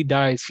that when he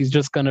dies, he's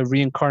just going to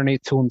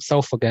reincarnate to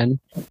himself again.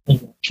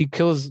 He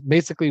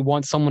basically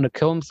wants someone to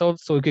kill himself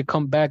so he could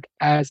come back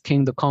as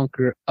King the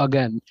Conqueror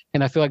again.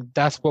 And I feel like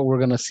that's what we're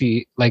going to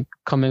see, like,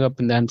 coming up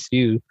in the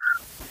MCU.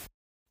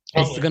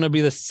 It's going to be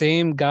the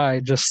same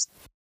guy, just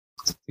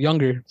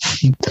younger.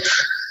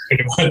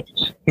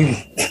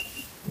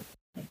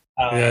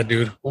 Yeah,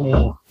 dude.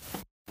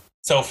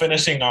 So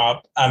finishing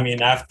up, I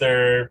mean,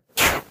 after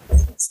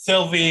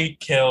Sylvie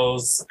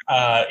kills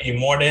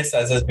Immortus,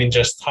 as has been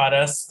just taught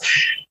us.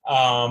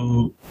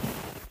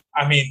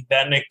 I mean,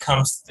 then it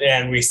comes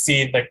and we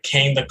see the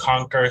King the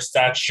Conqueror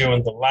statue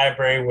in the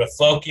library with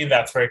Loki.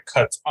 That's where it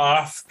cuts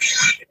off.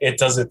 It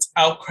does its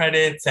out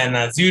credits, and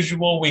as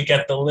usual, we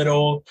get the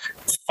little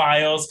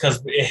files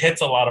because it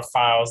hits a lot of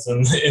files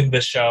in the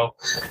show.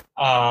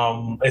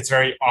 It's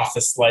very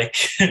Office-like.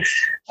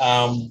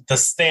 The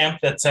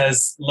stamp that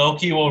says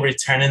Loki will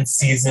return in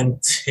season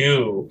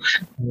 2.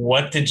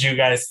 What did you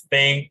guys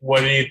think?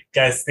 What do you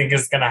guys think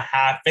is gonna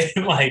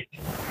happen? Like,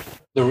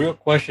 the real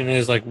question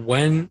is, like,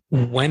 when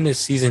is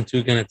season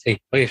 2 going to take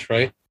place,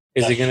 right?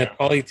 Is it going to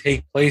probably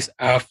take place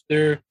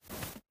after?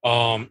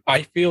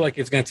 I feel like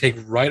it's going to take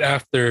right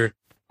after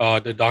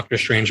the Doctor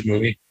Strange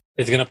movie.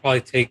 It's going to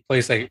probably take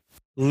place, like,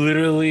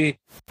 literally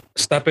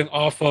stepping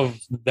off of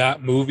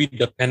that movie,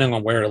 depending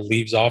on where it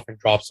leaves off and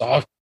drops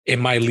off. It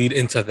might lead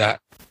into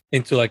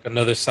like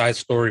another side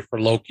story for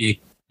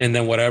Loki. And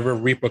then whatever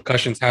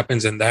repercussions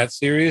happens in that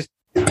series,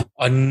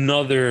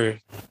 another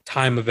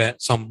time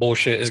event, some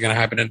bullshit is going to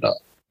happen in the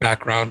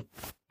background,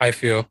 I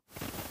feel.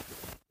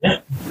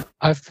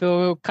 I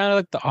feel kind of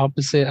like the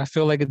opposite. I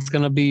feel like it's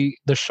going to be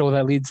the show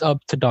that leads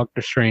up to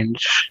Doctor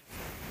Strange.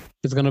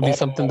 It's going to be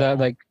something that,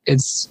 like,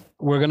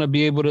 we're going to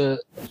be able to,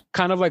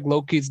 kind of like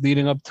Loki's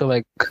leading up to,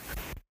 like,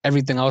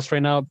 everything else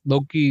right now.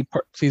 Loki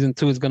season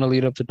 2 is going to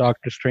lead up to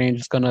Doctor Strange.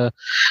 It's going to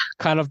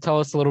kind of tell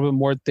us a little bit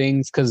more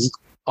things, because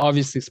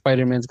obviously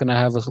Spider-Man's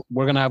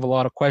we're going to have a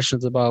lot of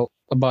questions about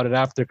it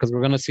after, because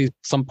we're going to see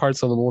some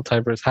parts of the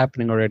multiverse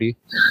happening already.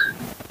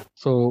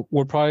 So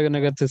we're probably going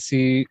to get to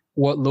see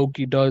what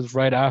Loki does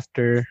right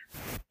after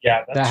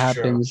that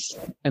happens.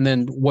 True. And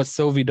then what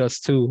Sylvie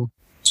does too.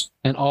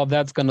 And all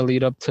that's going to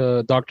lead up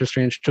to Doctor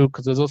Strange too,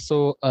 because I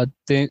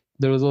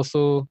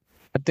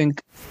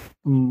think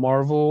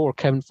Marvel or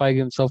Kevin Feige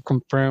himself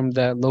confirmed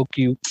that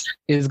Loki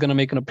is going to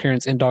make an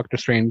appearance in Doctor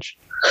Strange.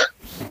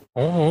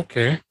 Oh,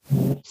 okay.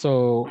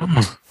 So,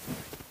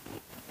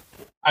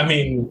 I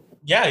mean,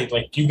 yeah,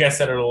 like you guys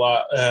said it a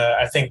lot.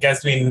 I think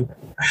Gasmin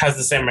has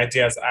the same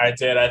idea as I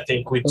did. I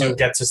think we do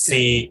get to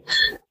see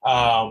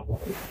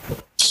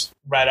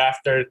right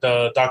after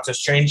the Doctor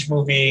Strange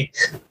movie,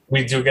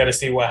 we do get to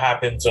see what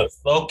happens with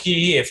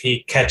Loki, if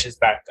he catches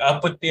back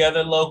up with the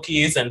other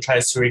Lokis and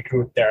tries to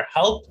recruit their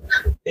help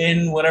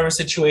in whatever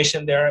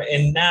situation they're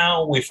in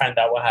now. We find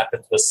out what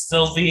happens with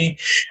Sylvie.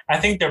 I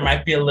think there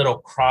might be a little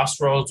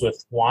crossroads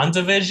with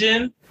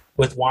WandaVision,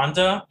 with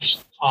Wanda,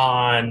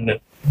 on,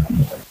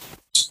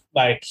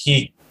 like,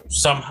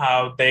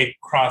 they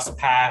cross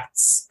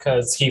paths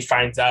because he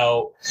finds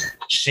out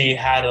she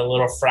had a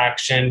little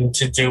fraction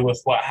to do with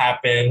what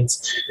happened,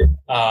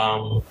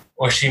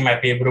 or she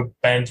might be able to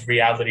bend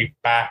reality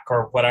back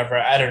or whatever.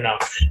 I don't know.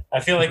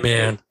 I feel like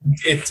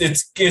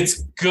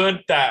it's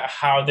good that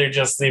how they're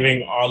just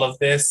leaving all of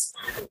this.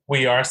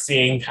 We are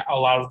seeing a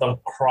lot of them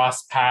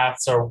cross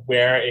paths, or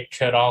where it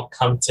could all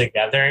come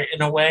together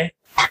in a way.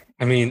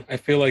 I mean, I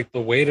feel like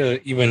the way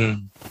to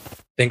even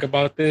think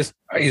about this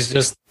is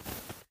just,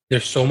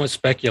 there's so much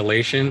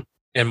speculation,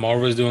 and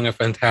Marvel's doing a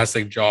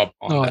fantastic job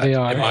on that,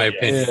 in my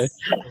opinion.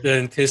 Yeah. The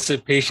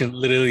anticipation,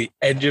 literally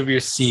edge of your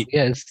seat,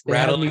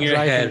 rattling your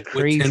head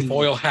crazy. With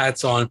tinfoil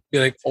hats on. Be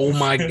like, oh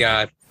my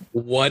God,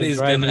 what is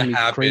going to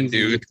happen,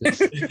 dude?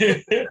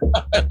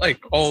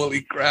 Like,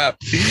 holy crap.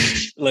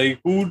 Like,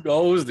 who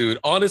knows, dude?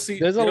 Honestly,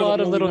 there's a lot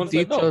of little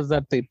details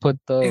that they put,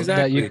 though.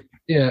 Exactly.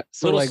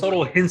 So little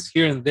subtle hints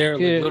here and there,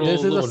 like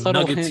little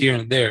nuggets here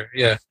and there.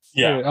 Yeah.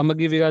 Yeah, I'm gonna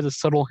give you guys a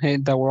subtle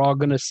hint that we're all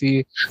gonna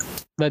see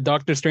that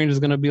Doctor Strange is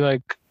gonna be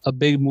like a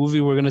big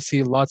movie. We're gonna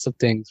see lots of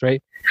things,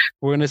 right?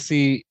 We're gonna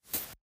see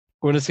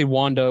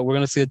Wanda. We're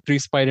gonna see the 3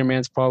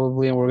 Spider-Mans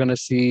probably, and we're gonna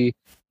see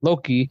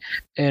Loki.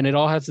 And it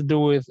all has to do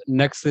with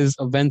Nexus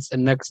events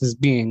and Nexus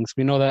beings.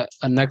 We know that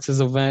a Nexus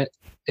event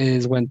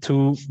is when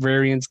 2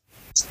 variants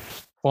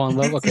fall in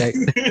love. Okay,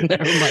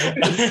 never mind.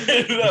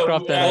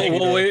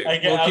 I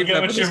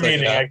get what you're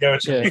meaning. I get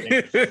what you're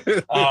meaning.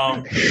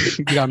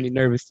 You got me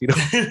nervous, you know.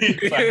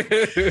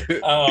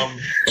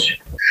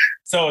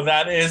 So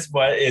that is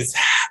what is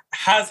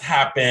has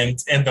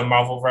happened in the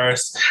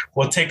Marvelverse.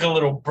 We'll take a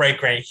little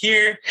break right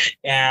here,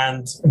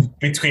 and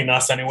between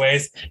us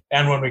anyways.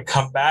 And when we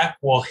come back,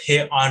 we'll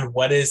hit on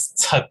what is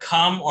to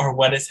come or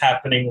what is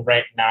happening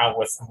right now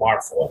with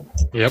Marvel.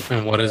 Yep,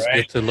 and what is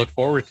it to look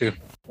forward to.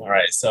 All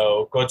right,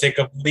 so go take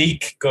a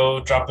leak,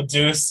 go drop a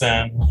deuce,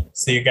 and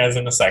see you guys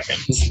in a second.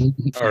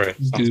 All right.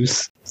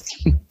 Deuce.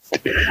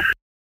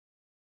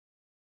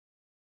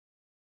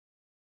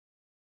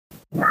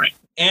 All right,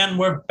 and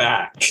we're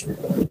back.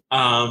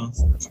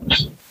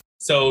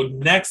 So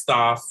next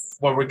off,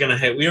 what we're gonna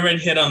hit, we already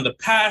hit on the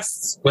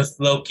past with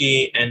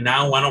Loki, and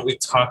now why don't we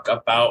talk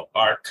about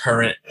our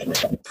current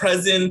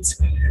present,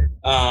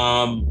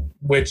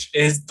 which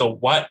is the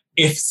What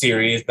If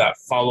series that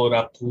followed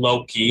up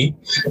Loki.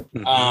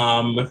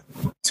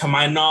 To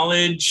my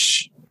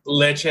knowledge,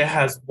 Leche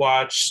has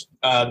watched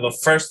the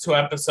first 2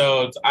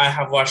 episodes. I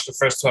have watched the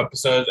first 2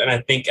 episodes, and I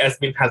think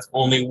Esmin has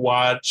only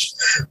watched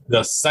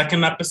the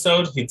second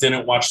episode. He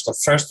didn't watch the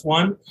first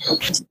one.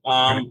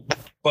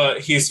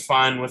 But he's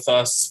fine with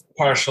us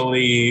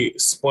partially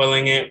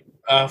spoiling it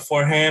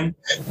for him.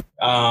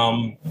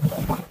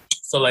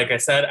 So like I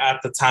said,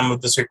 at the time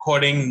of this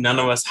recording, none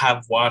of us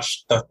have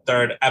watched the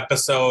 3rd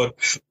episode,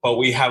 but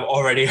we have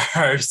already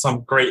heard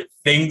some great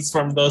things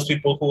from those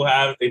people who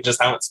have. They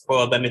just haven't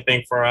spoiled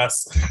anything for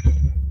us.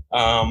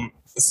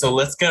 So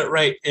let's get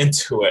right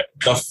into it.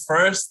 The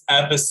first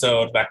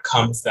episode that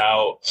comes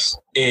out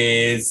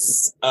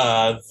is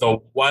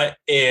the What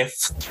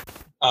If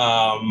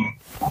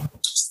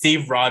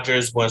Steve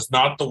Rogers was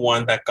not the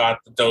one that got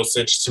the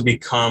dosage to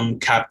become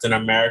Captain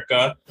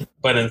America,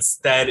 but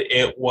instead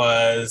it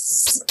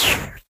was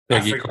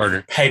Peggy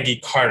Carter. Peggy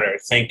Carter,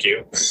 thank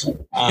you.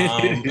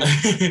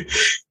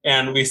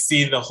 And we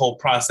see the whole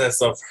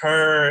process of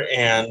her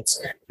and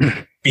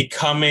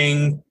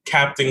becoming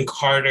Captain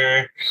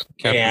Carter.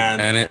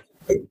 Captain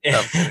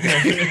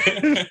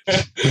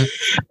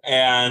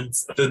and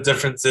the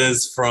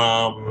differences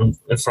from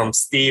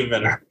Steve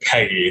and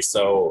Peggy.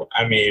 So,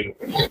 I mean,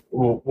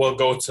 we'll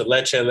go to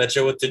Leche. Leche,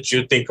 what did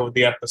you think of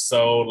the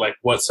episode? Like,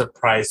 what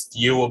surprised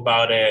you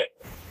about it?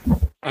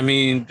 I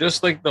mean,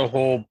 just like the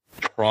whole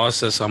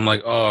process, I'm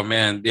like, oh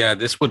man, yeah,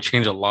 this would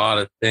change a lot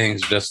of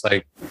things. Just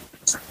like,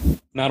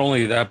 not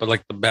only that, but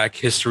like the back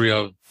history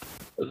of,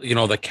 you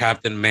know, the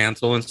Captain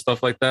Mantle and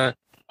stuff like that.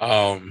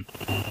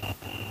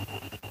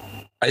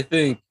 I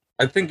think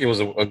it was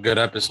a good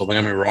episode. Don't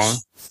get me wrong,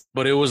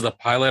 but it was the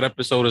pilot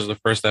episode is the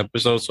first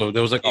episode, so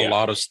there was like a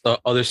lot of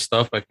other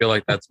stuff. I feel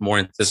like that's more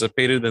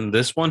anticipated than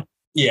this one.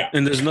 Yeah,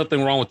 and there's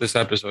nothing wrong with this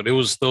episode. It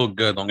was still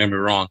good. Don't get me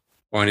wrong,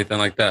 or anything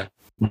like that.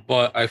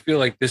 But I feel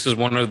like this is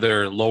one of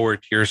their lower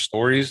tier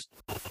stories,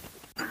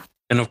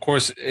 and of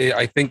course,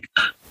 I think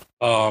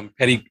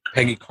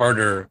Peggy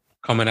Carter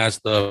coming as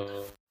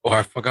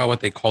I forgot what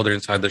they called her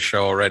inside the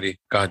show already.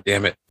 God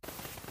damn it.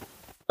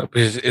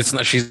 It's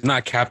not. She's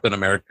not Captain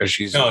America.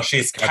 She's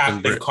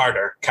Captain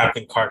Carter.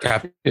 Captain Carter.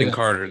 Captain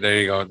Carter. There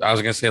you go. I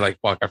was gonna say like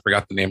fuck. I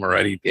forgot the name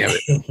already. Damn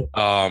it.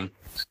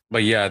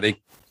 But yeah,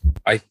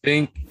 I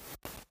think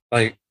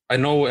like I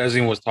know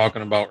Ezine was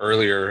talking about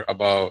earlier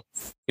about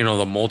the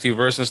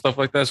multiverse and stuff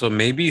like that. So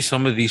maybe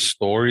some of these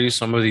stories,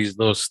 some of these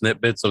little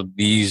snippets of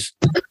these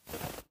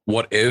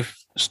what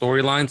if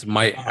storylines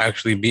might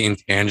actually be in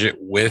tangent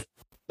with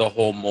the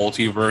whole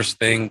multiverse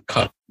thing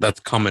that's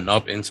coming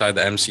up inside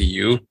the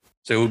MCU.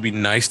 So it would be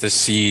nice to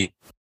see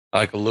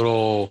like a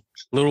little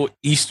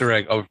Easter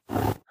egg of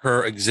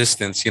her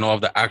existence,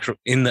 of the actual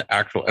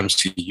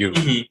MCU.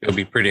 Mm-hmm. It would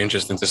be pretty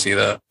interesting to see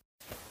that.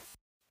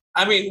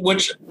 I mean,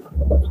 what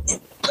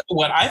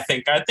I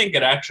think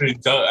it actually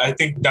does. I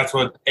think that's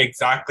what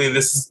exactly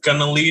this is going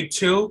to lead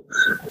to.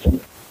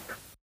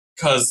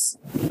 Because,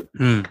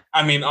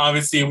 I mean,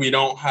 obviously we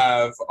don't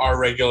have our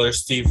regular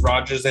Steve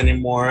Rogers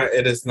anymore.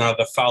 It is now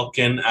the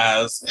Falcon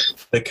as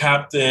the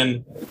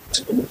captain.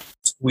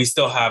 We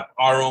still have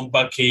our own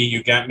Bucky,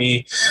 you get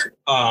me? So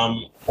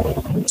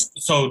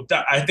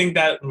I think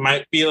that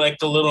might be like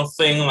a little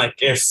thing,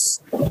 like if,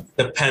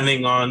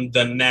 depending on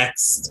the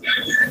next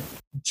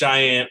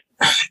giant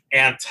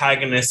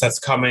antagonist that's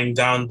coming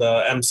down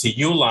the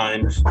MCU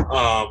line,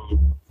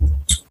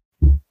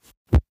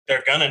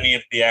 they're gonna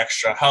need the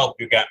extra help,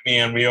 you get me?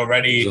 And we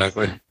already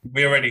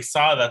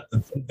saw that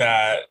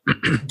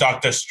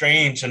Doctor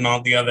Strange and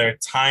all the other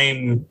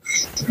time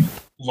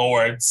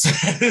lords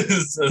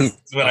is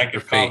what I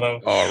could call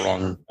them. Oh,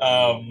 wrong.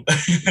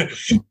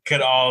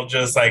 Could all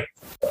just like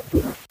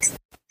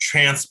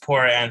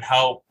transport and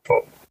help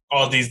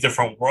all these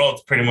different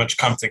worlds pretty much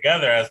come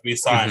together, as we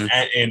saw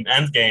in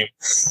Endgame.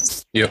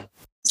 Yeah.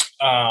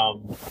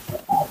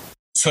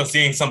 So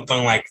seeing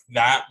something like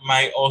that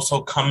might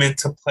also come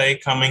into play,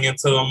 coming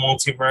into the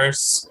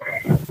multiverse.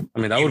 I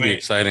mean, that would be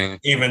exciting.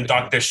 Even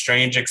Doctor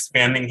Strange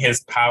expanding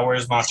his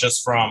powers, not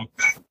just from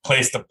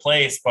place to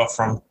place, but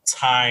from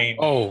time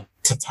to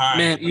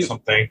time or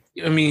something.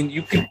 I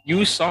mean,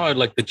 you saw it,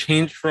 like the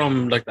change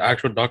from like the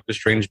actual Doctor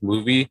Strange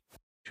movie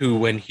to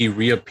when he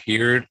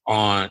reappeared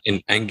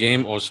in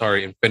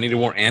Infinity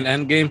War and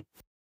Endgame.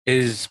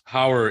 his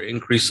power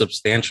increased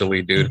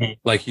substantially, dude. Mhm.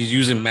 Like he's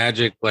using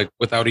magic like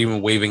without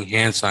even waving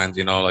hand signs,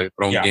 you know, like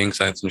throwing gang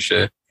signs and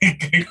shit.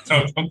 Gang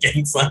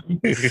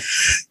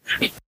signs.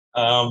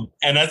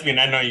 And Esmeen,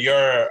 I know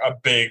you're a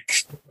big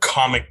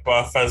comic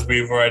buff, as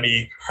we've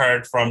already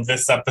heard from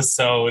this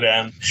episode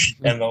and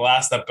the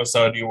last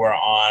episode you were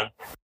on.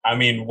 I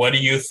mean, what do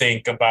you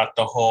think about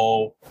the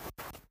whole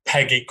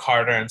Peggy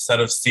Carter instead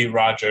of Steve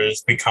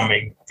Rogers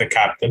becoming the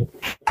captain?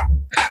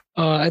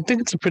 I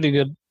think it's a pretty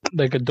good,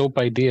 like a dope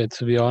idea,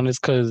 to be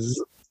honest,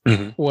 because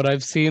what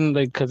I've seen,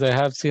 like, because I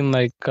have seen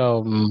like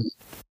how do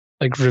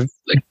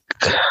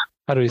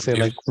we say,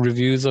 like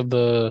reviews of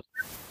the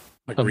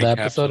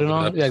episode and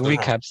all, like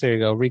recaps. There you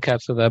go,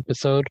 recaps of the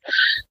episode,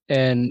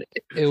 and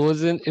it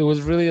was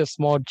really a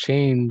small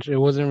change. It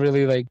wasn't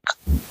really like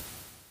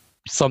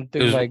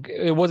something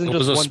it wasn't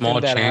just a one small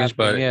thing that change, happened.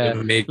 but yeah,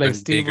 it made like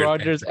Steve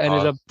Rogers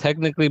ended up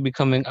technically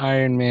becoming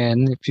Iron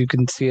Man, if you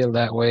can see it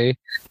that way.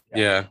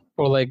 Yeah.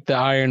 Or like the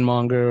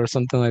Ironmonger or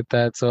something like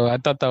that. So I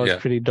thought that was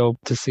pretty dope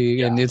to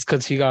see, and it's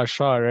because he got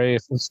shot,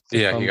 right? He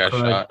got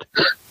shot.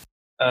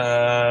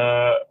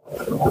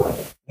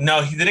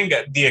 No, he didn't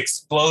get. The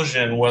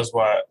explosion was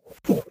what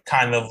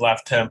kind of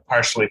left him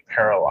partially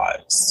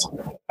paralyzed.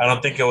 I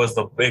don't think it was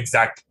the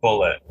exact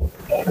bullet.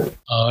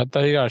 I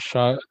thought he got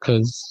shot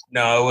because...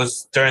 No, it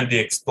was during the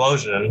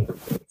explosion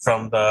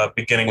from the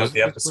beginning of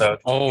the episode.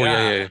 Oh,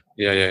 yeah.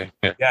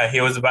 Yeah,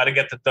 he was about to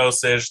get the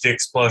dosage. The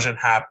explosion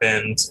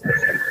happened.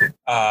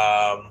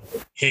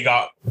 He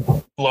got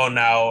blown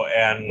out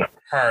and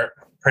hurt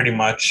pretty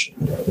much.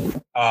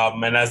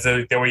 And as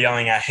they were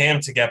yelling at him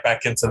to get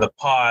back into the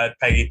pod,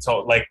 Peggy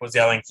was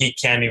yelling, he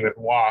can't even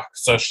walk.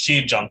 So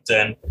she jumped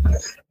in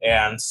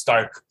and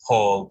Stark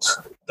pulled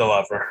the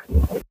lever.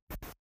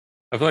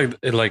 I feel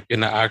like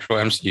in the actual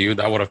MCU,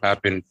 that would have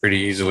happened pretty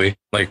easily,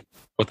 like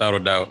without a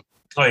doubt.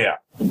 Oh, yeah.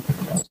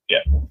 Yeah.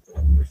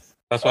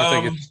 That's why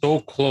I think it's so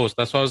close.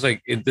 That's why I was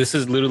like, this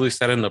is literally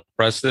setting the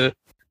precedent,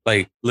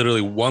 like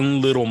literally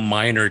one little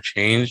minor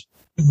change.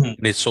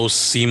 And it's so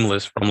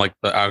seamless from like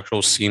the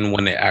actual scene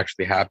when it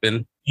actually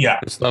happened. Yeah.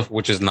 And stuff,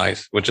 which is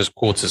nice, which is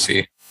cool to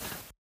see.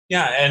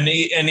 Yeah. And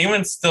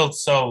even still,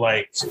 so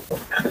like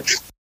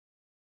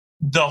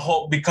the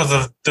whole, because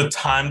of the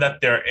time that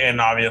they're in,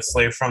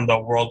 obviously from the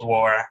World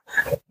War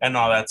and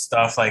all that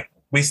stuff, like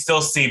we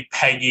still see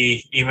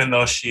Peggy, even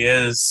though she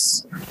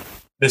is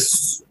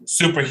this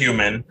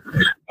superhuman,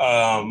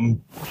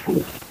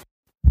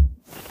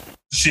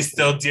 she's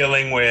still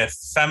dealing with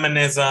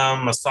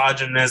feminism,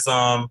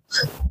 misogynism,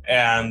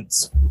 and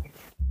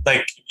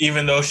like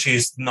even though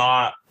she's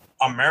not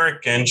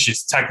American,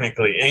 she's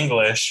technically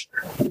English.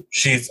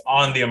 She's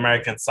on the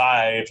American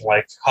side,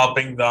 like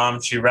helping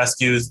them. She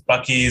rescues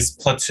Bucky's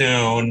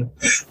platoon,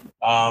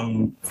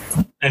 and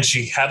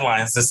she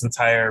headlines this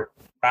entire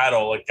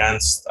battle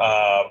against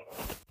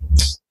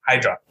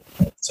Hydra.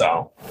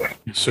 So,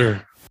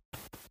 sure.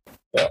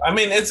 I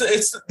mean, it's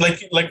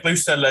like you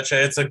said, Leche,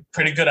 it's a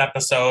pretty good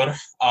episode.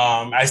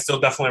 I still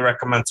definitely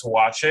recommend to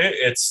watch it.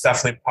 It's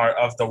definitely part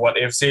of the What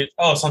If series.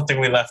 Oh, something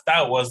we left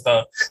out was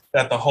that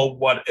the whole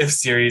What If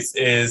series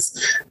is,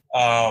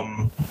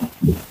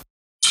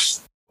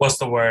 what's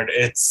the word?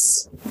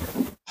 It's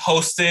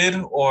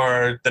hosted,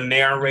 or the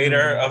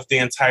narrator of the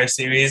entire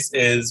series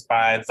is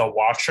by The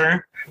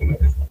Watcher.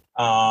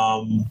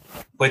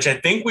 Which I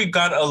think we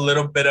got a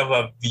little bit of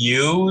a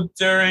view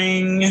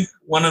during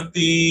one of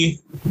the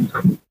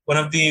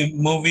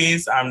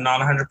movies. I'm not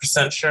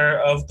 100% sure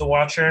of The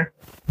Watcher.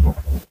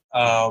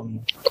 I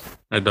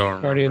don't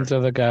remember. Guardians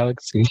of the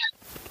Galaxy.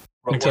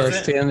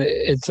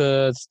 It's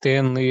a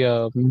Stanley.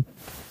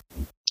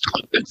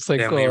 It's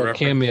like a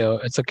cameo.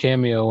 It's a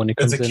cameo when he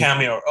comes in. It's a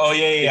cameo. Oh,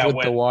 yeah.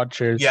 With the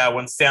Watchers. Yeah,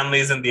 when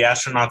Stanley's in the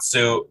astronaut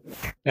suit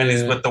and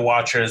he's with the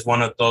Watchers,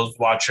 one of those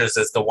Watchers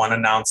is the one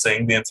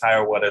announcing the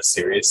entire What If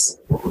series.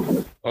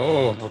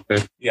 Oh,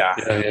 okay. Yeah.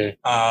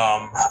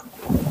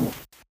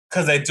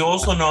 Because I do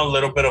also know a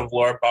little bit of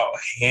lore about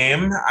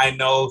him. I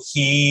know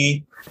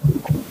it's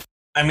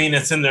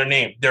in their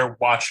name. They're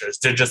Watchers.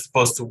 They're just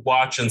supposed to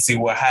watch and see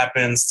what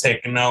happens,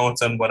 take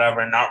notes and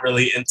whatever, not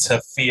really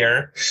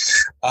interfere.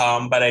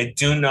 But I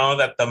do know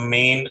that the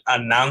main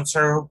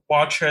announcer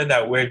Watcher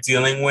that we're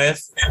dealing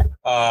with,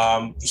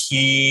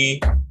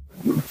 he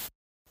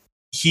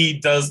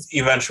does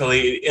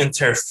eventually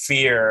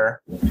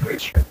interfere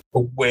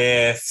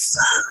with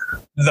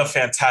the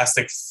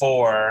Fantastic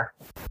Four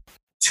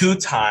 2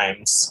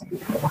 times.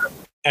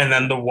 And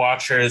then the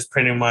Watchers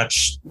pretty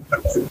much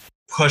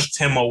pushed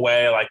him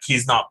away, like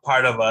he's not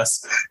part of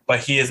us, but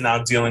he is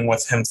now dealing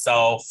with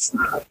himself,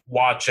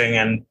 watching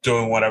and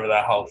doing whatever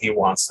the hell he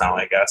wants now,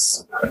 I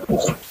guess.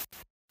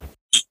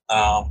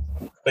 But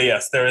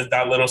yes, there is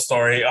that little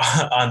story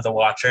on The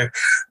Watcher.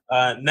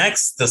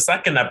 Next, the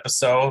second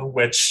episode,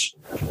 which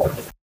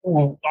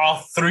all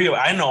three of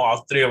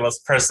us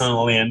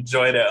personally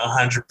enjoyed it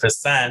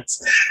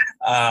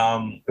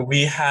 100%.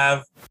 We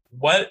have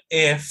What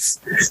If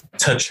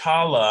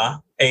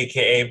T'Challa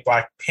aka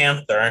Black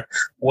Panther,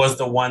 was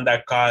the one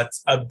that got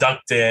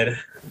abducted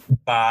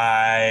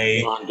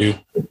by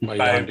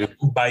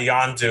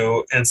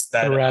Yondu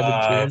instead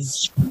of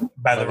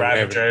by the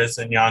Ravagers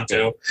in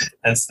Yondu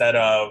instead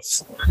of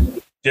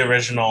the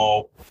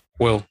original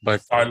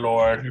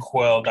Star-Lord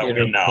Quill that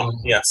we know.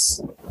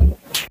 Yes.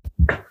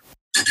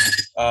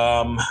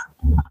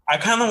 I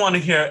kind of want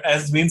to hear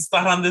Esmeen's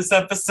thought on this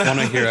episode. I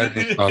want to hear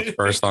Esmeen's thoughts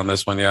first on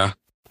this one, yeah.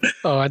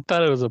 Oh, I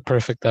thought it was a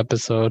perfect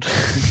episode.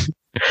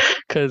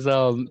 Because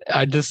I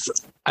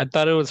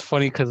thought it was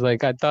funny because I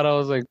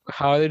was like,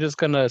 how are they just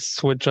gonna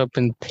switch up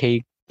and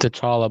take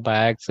T'Challa by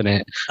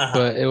accident?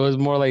 But it was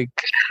more like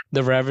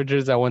the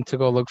Ravagers that went to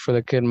go look for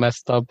the kid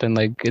messed up, and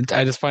I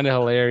just find it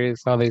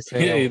hilarious how they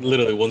say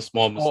literally one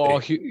small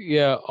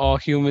mistake. All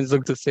humans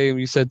look the same.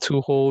 You said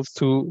two holes,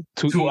 two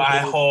eye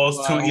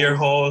holes, two ear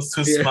holes,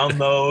 two smell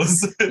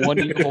nose, one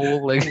ear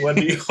hole, one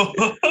ear hole.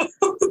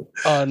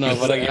 Oh no!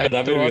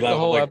 But throughout the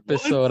whole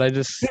episode, I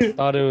just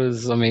thought it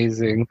was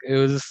amazing. It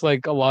was just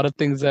like a lot of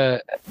things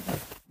that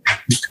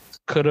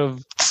could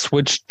have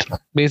switched,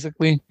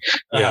 basically.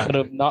 Yeah, could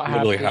have not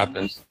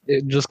happened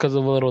just because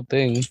of a little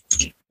thing.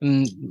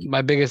 And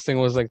my biggest thing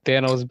was like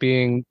Thanos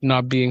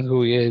not being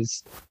who he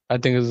is. I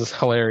think it was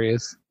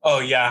hilarious. Oh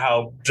yeah,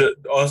 how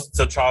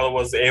T'Challa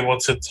was able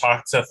to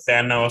talk to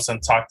Thanos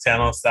and talk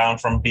Thanos down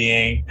from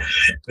being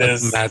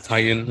this Mad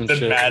Titan.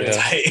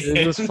 Titan.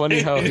 It was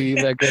funny how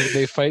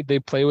they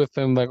play with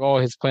him like, oh,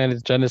 his plan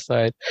is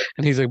genocide,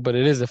 and he's like, but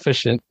it is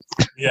efficient.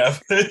 Yeah,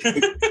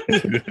 and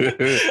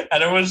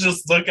everyone's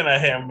just looking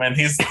at him, and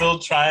he's still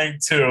trying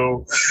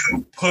to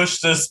push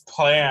this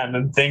plan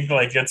and think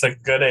like it's a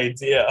good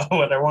idea.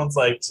 When everyone's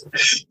like,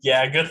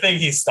 yeah, good thing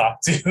he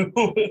stopped you.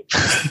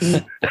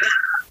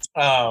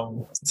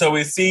 So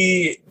we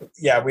see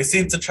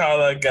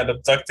T'Challa get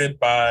abducted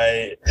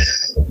by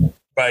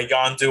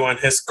Yondu and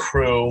his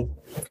crew,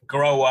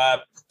 grow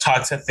up,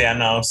 talk to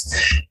Thanos,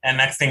 and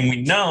next thing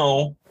we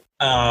know,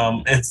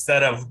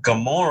 instead of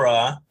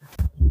Gamora,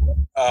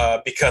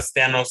 because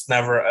Thanos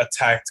never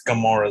attacked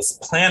Gamora's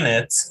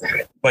planet,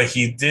 but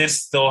he did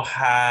still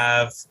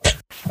have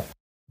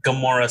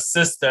Gamora's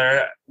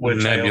sister,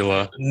 which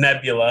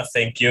Nebula,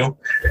 thank you,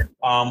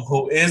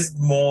 who is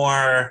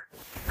more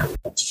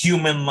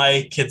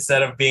human-like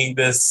instead of being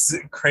this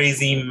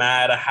crazy,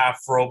 mad,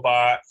 half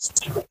robot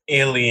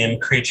alien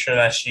creature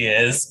that she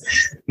is.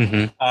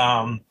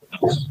 Mm-hmm.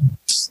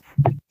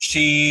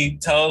 She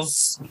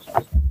tells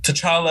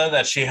T'Challa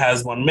that she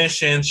has one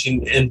mission.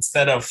 She,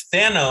 instead of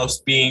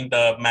Thanos being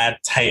the mad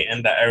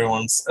titan that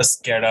everyone's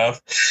scared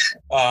of,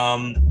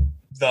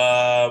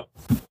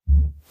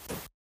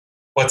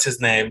 what's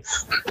his name?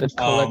 The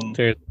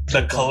Collector.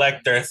 The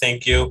Collector,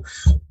 thank you,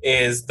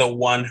 is the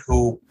one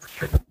who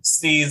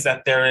sees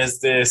that there is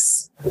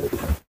this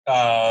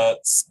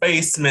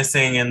space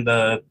missing in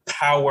the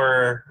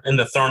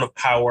throne of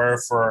power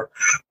for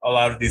a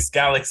lot of these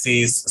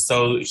galaxies.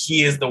 So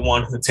he is the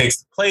one who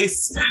takes the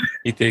place.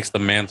 He takes the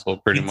mantle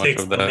pretty much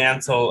of that. The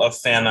mantle of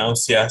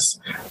Thanos, yes.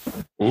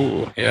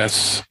 Ooh,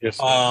 yes.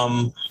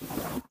 And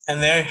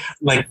they're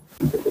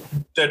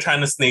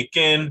trying to sneak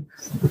in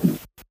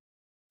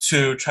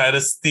to try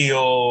to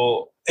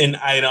steal an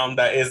item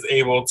that is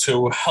able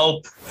to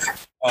help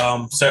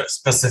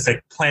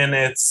specific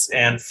planets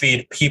and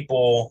feed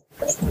people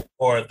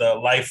or the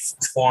life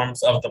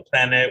forms of the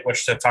planet,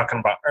 which they're talking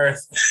about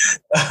Earth,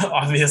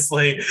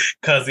 obviously,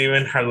 because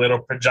even her little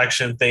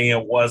projection thing,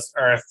 it was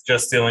Earth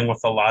just dealing with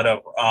a lot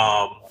of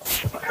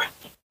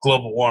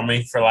global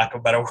warming, for lack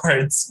of better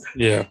words.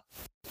 Yeah.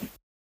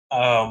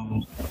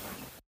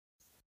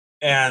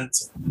 And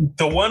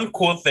the one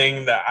cool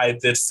thing that I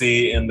did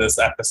see in this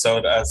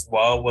episode as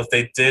well was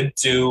they did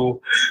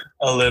do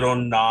a little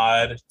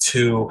nod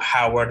to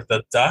Howard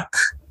the Duck.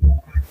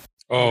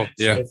 Oh,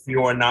 yeah. If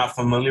you are not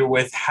familiar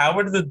with,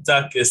 Howard the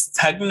Duck is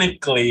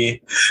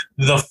technically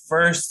the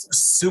first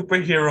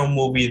superhero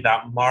movie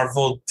that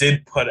Marvel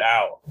did put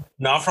out.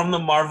 Not from the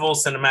Marvel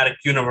Cinematic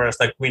Universe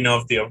like we know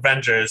of the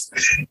Avengers,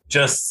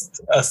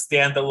 just a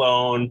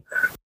standalone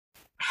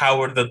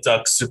Howard the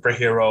Duck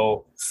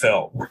superhero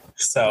film.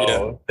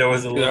 So there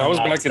was a little. That was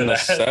back in the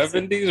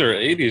 70s or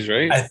 80s,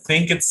 right? I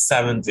think it's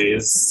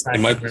 70s.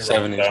 It might be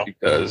 70s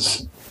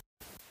because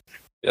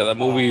that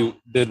movie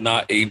did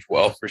not age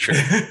well for sure,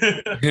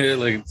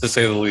 like to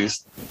say the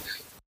least.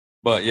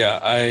 But yeah,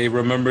 I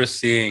remember not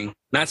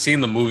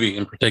seeing the movie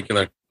in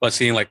particular, but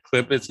seeing like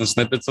clips and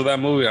snippets of that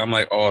movie. I'm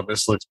like, oh,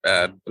 this looks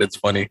bad, but it's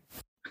funny.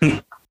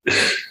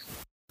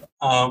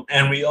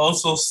 And we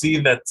also see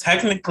that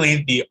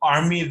technically the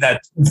army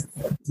that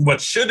what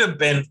should have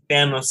been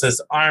Thanos'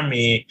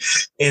 army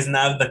is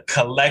now the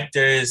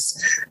Collector's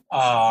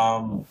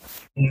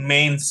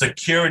main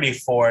security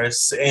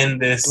force in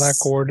this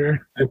Black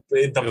Order.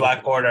 The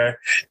Black Order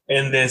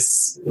in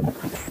this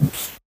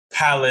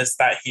palace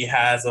that he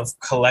has of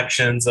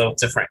collections of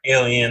different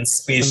alien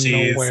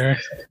species.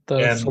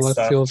 The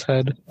Celestial's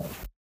head.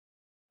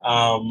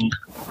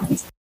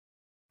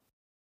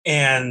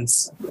 And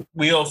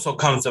we also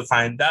come to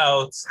find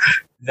out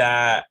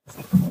that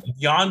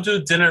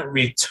Yondu didn't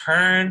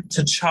return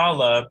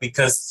T'Challa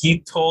because he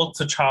told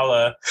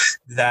T'Challa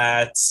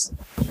that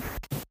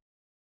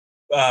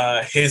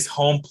his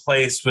home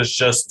place was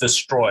just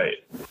destroyed.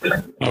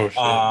 Oh,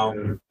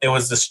 shit. It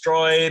was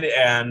destroyed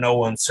and no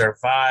one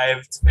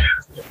survived.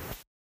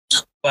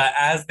 But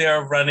as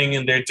they're running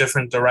in their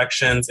different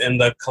directions in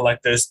the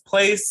collector's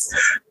place,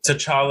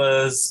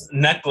 T'Challa's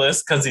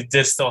necklace, because he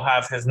did still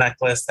have his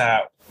necklace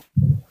that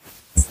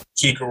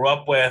he grew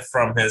up with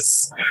from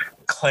his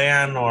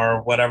clan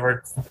or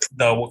whatever,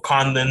 the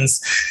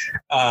Wakandans,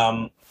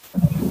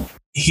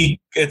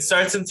 it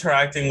starts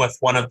interacting with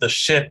one of the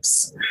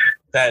ships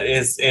that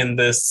is in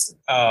this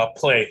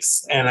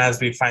place. And as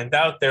we find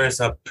out,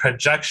 there's a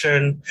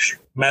projection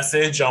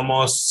message,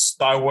 almost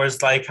Star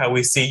Wars like, how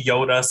we see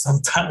Yoda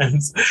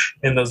sometimes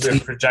in those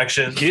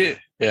projections.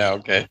 Yeah,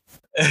 okay.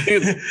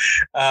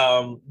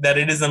 That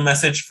it is a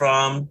message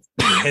from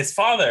his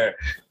father,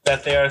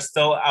 that they are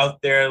still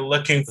out there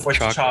looking for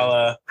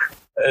T'Challa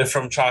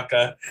from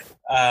Chaka.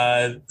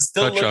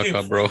 Still T'Chaka,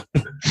 looking bro.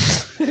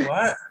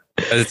 What?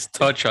 It's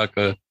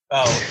T'Chaka.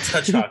 Oh,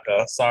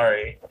 T'Chaka.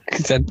 Sorry. I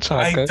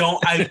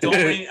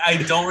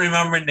don't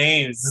remember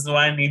names. This is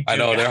why I need. I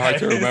know they're hard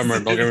to remember.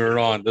 Don't get me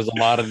wrong. There's a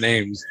lot of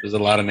names.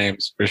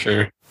 For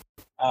sure.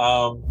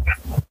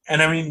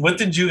 And I mean, what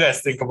did you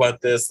guys think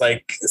about this?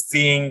 Like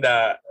seeing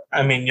that.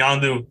 I mean,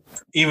 Yondu,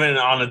 even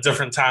on a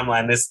different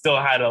timeline, they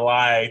still had to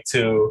lie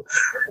to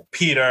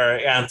Peter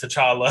and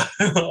T'Challa.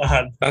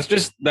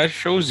 That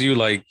shows you,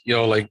 like, you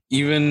know, like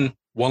even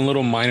one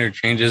little minor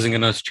change isn't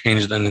going to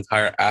change an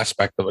entire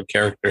aspect of a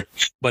character.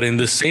 But in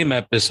the same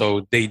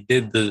episode, they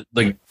did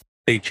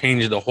they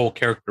changed the whole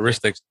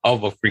characteristics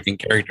of a freaking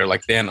character,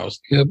 like Thanos.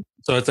 Yep.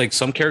 So it's like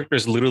some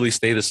characters literally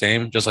stay the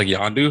same, just like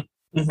Yondu.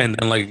 Mm-hmm. And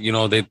then, like, you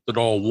know, they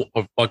throw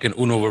a fucking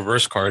Uno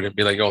reverse card and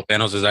be like, "Yo,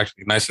 Thanos is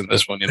actually nice in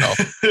this one," you know.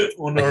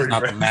 Like, he's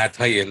not the Mad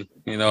Titan,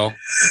 you know.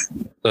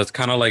 So it's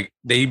kind of like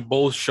they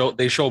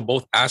show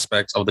both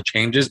aspects of the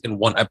changes in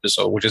one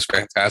episode, which is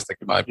fantastic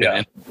in my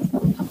opinion.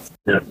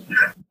 Yeah.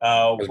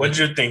 What did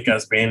you think,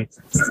 Asbeen?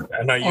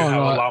 I know you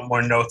have a lot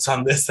more notes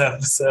on this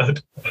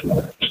episode.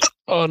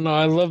 Oh no,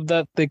 I love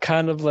that they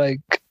kind of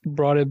like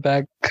brought it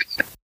back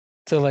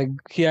to like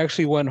he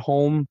actually went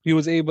home. He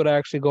was able to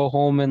actually go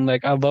home, and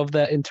like I love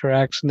that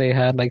interaction they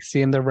had, like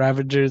seeing the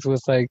Ravagers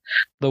with like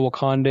the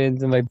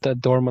Wakandans and like the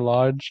Dora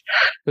Milaje.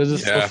 It was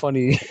just so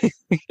funny.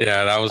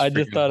 Yeah, that was. I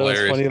just thought hilarious.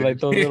 It was funny, like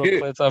those little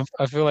clips.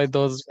 I feel like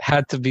those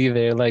had to be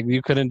there. Like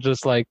you couldn't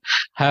just like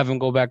have him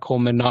go back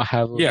home and not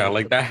have. Yeah,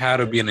 like that had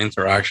to be an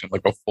interaction,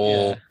 like a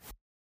full.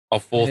 A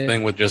full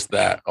thing with just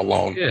that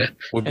alone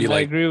would be. And like,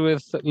 I agree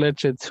with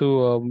Leche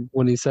too.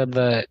 When he said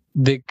that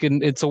they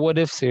can, it's a what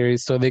if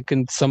series, so they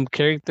can. Some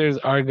characters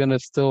are gonna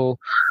still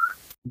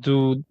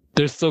do.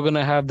 They're still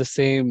gonna have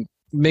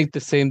make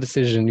the same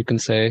decision. You can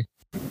say,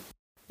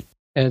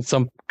 and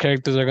some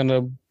characters are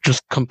gonna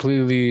just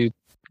completely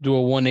do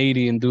a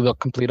 180 and do the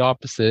complete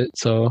opposite.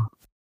 So,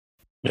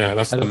 yeah,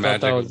 that's the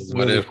magic of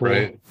what if, cool.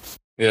 Right?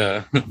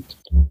 Yeah, which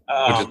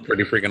is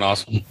pretty freaking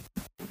awesome.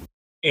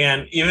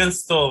 And even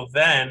still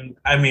then,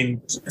 I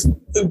mean,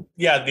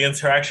 yeah, the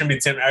interaction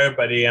between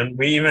everybody, and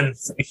we even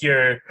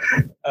hear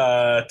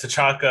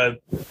T'Chaka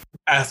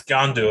ask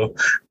Yondu,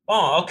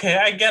 "Oh, okay,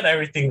 I get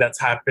everything that's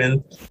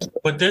happened,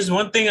 but there's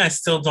one thing I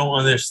still don't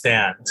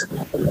understand.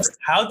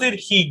 How did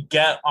he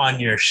get on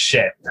your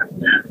ship?"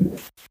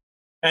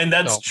 And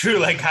that's true.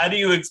 Like, how do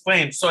you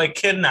explain? So I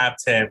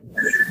kidnapped him,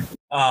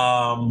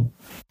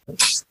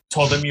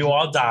 told him you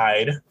all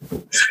died,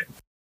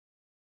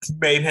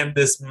 made him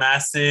this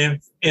massive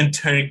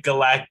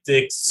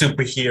intergalactic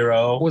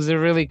superhero. Was it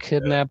really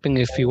kidnapping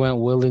if you went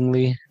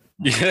willingly?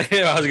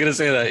 Yeah, I was gonna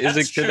say that. Is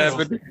it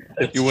kidnapping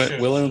if you went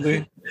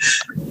willingly?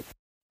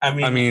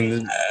 I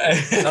mean,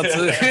 that's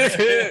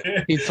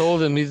it. He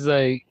told him, he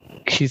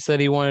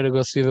said he wanted to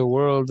go see the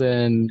world,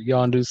 and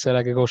Yondu said,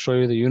 "I could go show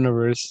you the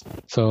universe."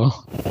 So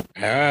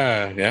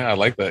yeah, I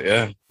like that.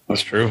 Yeah,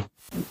 that's true.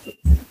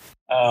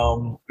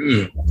 And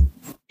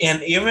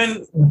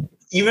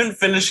even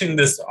finishing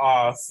this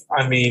off,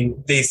 I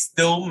mean, they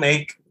still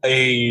make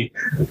a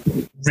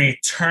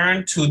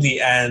return to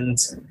the end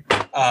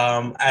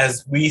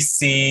as we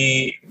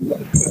see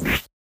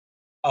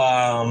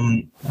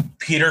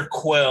Peter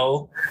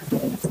Quill,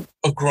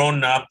 a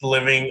grown up,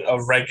 living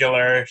a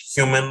regular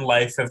human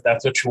life, if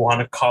that's what you want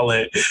to call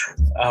it,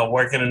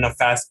 working in a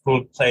fast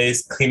food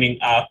place, cleaning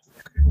up.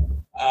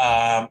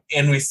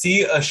 And we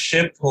see a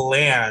ship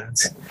land.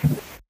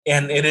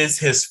 And it is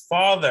his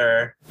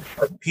father,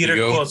 Peter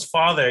Quill's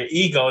father,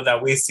 Ego,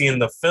 that we see in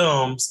the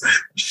films,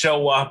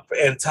 show up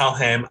and tell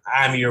him,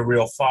 "I'm your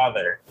real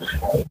father,"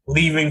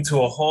 leaving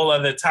to a whole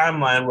other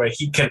timeline where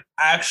he can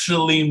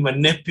actually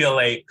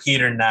manipulate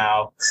Peter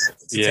now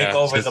to take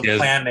over the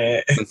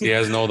planet. Since he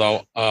has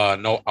no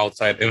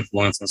outside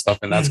influence and stuff,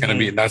 and that's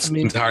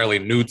entirely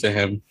new to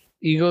him.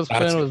 Ego's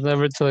plan was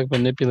never to like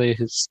manipulate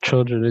his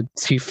children.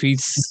 He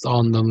feeds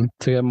on them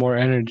to get more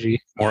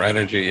energy. More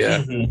energy, yeah.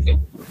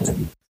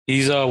 Mm-hmm.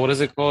 He's what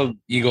is it called?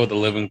 Ego, the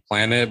Living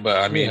Planet.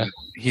 But I mean,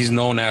 he's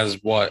known as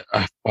what?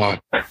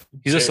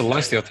 He's a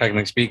celestial,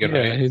 technically speaking,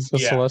 right? Yeah, he's a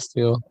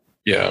celestial.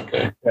 Yeah.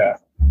 Okay.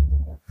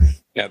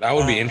 Yeah, that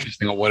would be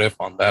interesting. A what if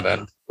on that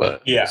end,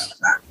 but yeah.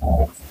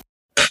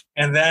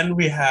 And then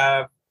we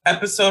have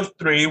episode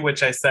 3,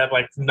 which I said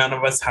like none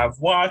of us have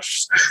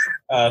watched.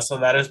 So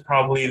that is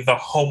probably the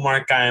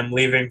homework I am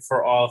leaving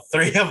for all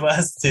 3 of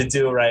us to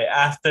do right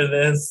after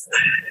this.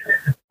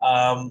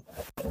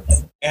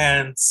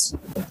 And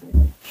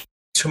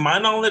to my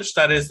knowledge,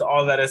 that is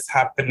all that is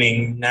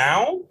happening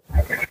now.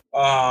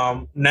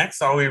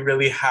 Next, all we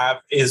really have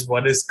is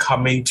what is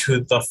coming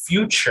to the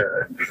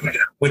future,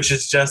 which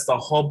is just a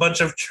whole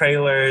bunch of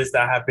trailers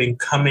that have been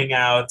coming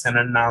out and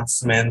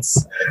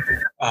announcements.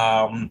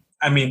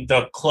 I mean,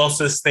 the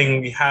closest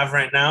thing we have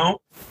right now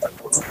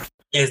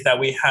is that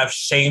we have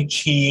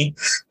Shang-Chi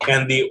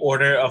and the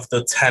Order of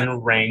the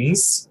Ten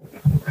Rings,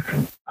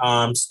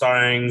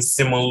 starring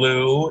Simu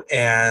Liu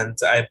and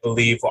I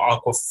believe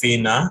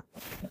Awkwafina.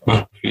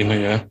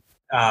 Yeah.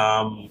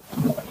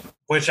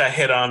 Which I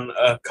hit on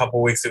a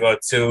couple weeks ago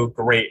too.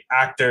 Great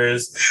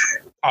actors.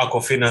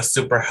 Awkwafina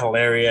super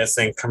hilarious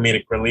and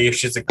comedic relief.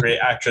 She's a great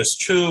actress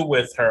too,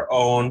 with her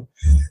own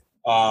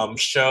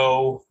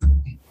show.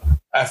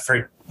 My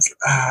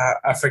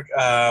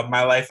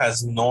Life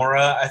as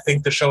Nora, I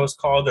think the show is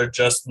called, or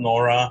just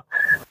Nora.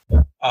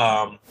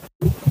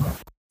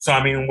 So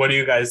I mean, what do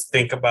you guys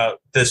think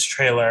about this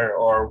trailer,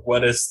 or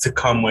what is to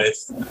come with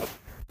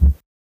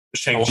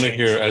Shang-Chi? I want to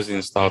hear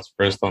Ezzy's thoughts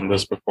first on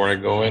this before I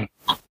go in.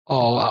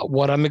 Oh,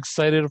 what I'm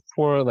excited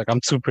for, like,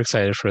 I'm super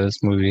excited for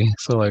this movie.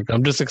 So, like,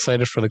 I'm just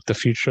excited for, like, the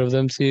future of the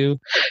MCU.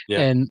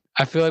 Yeah. And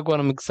I feel like what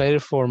I'm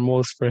excited for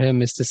most for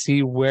him is to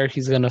see where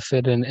he's going to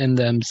fit in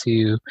the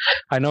MCU.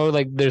 I know,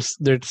 like,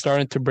 they're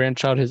starting to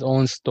branch out his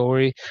own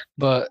story,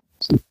 but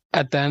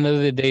at the end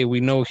of the day,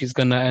 we know he's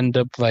going to end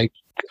up, like,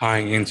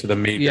 tying into the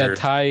major. Yeah,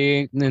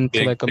 tying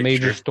into, like, a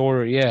major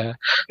story. Yeah.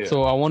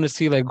 So I want to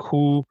see, like,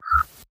 who...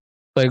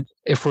 Like,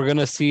 if we're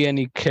gonna see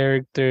any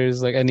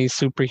characters, like any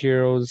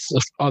superheroes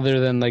other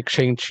than like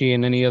Shang-Chi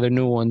and any other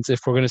new ones, if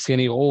we're gonna see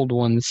any old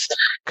ones,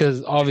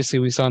 because obviously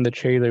we saw in the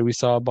trailer, we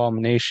saw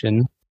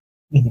Abomination,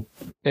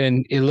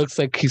 and it looks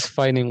like he's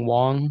fighting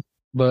Wong,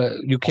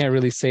 but you can't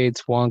really say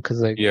it's Wong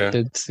because like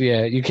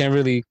you can't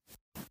really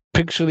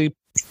picturally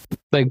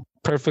like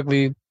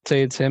perfectly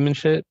say it's him and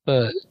shit,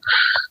 but.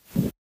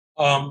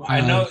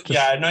 I know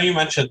you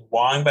mentioned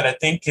Wong, but I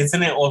think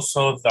isn't it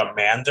also the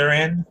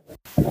Mandarin?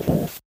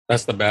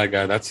 That's the bad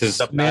guy. That's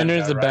his.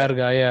 Mandarin's the bad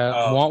guy. Yeah,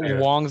 Oh, okay.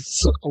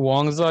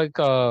 Wong's like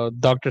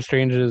Doctor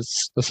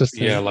Strange's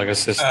assistant. Yeah, like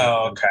assistant.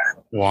 Oh, okay.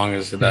 Wong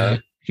is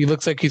that. He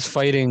looks like he's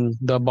fighting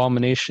the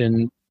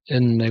Abomination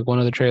in like one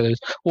of the trailers.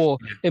 Well,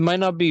 it might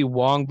not be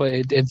Wong, but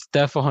it's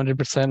def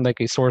 100% like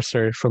a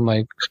sorcerer from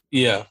like.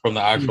 Yeah, from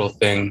the actual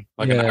thing.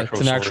 Like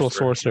it's an actual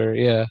sorcerer.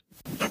 Yeah.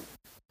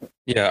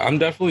 Yeah, I'm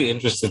definitely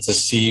interested to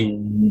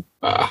see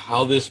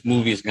how this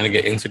movie is going to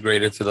get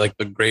integrated to like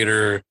the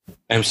greater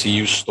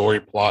MCU story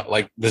plot.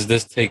 Like, does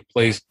this take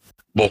place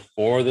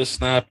before the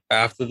snap,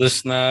 after the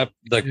snap?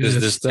 Like,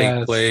 does this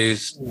take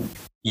place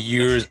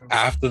years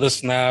after the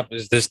snap?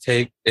 Does this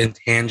take in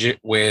tangent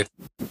with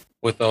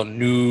a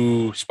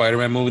new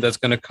Spider-Man movie that's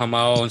going to come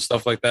out and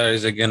stuff like that?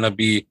 Is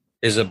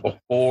it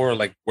before?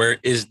 Like, where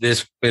is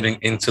this fitting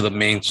into the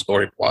main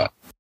story plot?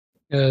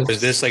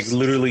 Is this like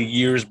literally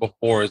years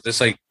before? Is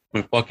this like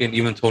when fucking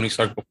even Tony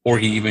Stark, before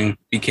he even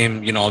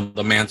became,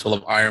 the mantle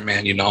of Iron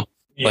Man,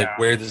 like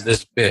where does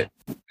this fit?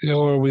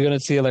 Or are we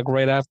gonna see it like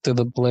right after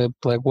the blip,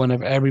 like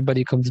whenever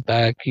everybody comes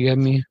back? You get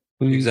me?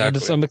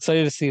 Exactly. I'm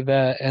excited to see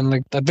that, and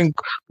like I think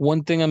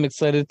one thing I'm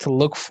excited to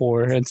look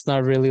for. It's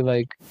not really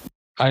like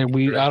I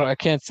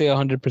can't say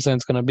 100%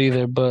 it's gonna be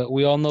there, but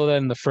we all know that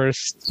in the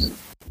first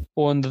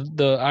one,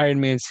 the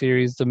Iron Man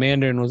series, the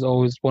Mandarin was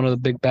always one of the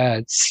big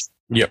bads.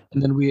 Yep.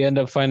 And then we end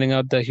up finding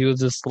out that he was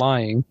just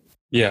lying.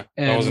 Yeah.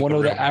 And one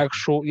of the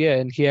actual,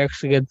 and he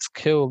actually gets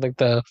killed, like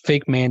the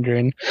fake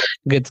Mandarin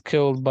gets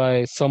killed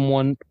by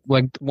someone,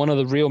 like one of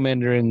the real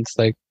Mandarins,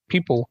 like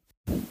people.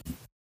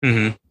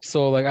 Mm-hmm.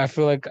 So like I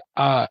feel like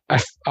I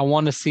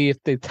want to see if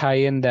they tie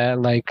in that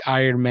like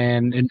Iron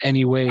Man in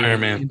any way.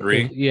 Iron Man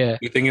 3. Yeah.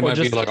 You think it might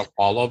be like a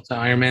follow up to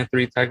Iron Man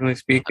 3, technically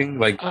speaking?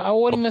 Like I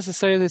wouldn't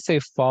necessarily say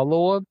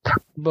follow up,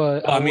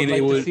 but I mean, would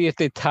like to see if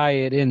they tie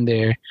it in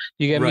there.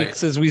 You get me?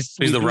 Because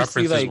the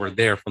references were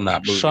there from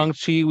that movie.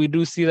 Shang-Chi, we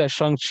do see that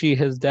Shang-Chi,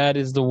 his dad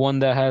is the one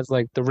that has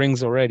like the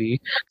rings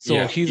already,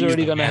 so he's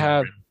already gonna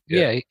have.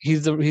 Yeah,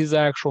 he's the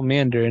actual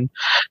Mandarin.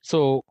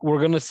 So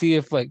we're gonna see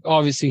if like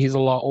obviously he's a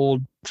lot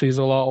old, so he's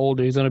a lot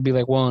older. He's gonna be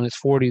like well in his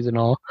 40s and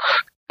all.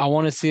 I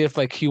want to see if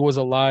like he was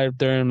alive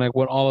during like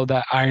when all of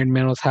that Iron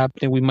Man was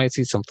happening. We might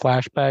see some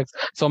flashbacks.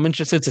 So I'm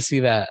interested to see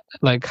that,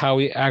 like how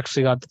he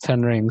actually got the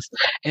 10 rings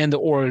and the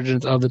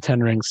origins of the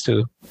 10 rings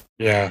too.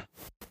 Yeah.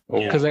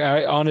 Because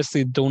I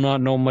honestly do not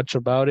know much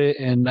about it,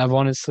 and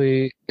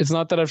it's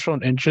not that I've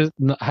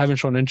haven't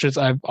shown interest.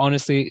 I've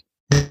honestly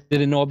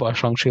didn't know about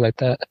Shang-Chi like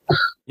that.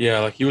 Yeah,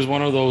 like he was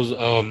one of those,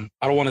 I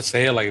don't want to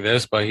say it like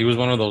this, but he was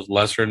one of those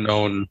lesser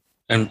known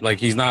and like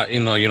he's not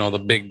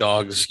the big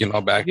dogs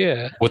back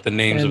with the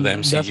names of the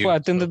MCU. That's why I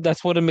think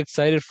that's what I'm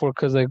excited for,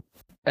 because like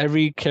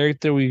every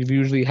character we've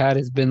usually had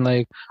has been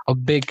like a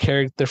big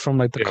character from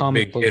like the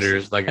comic books,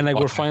 hitters, and like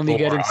we're finally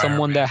getting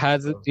someone that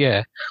hasn't.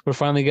 Yeah, we're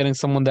finally getting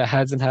someone that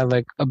hasn't had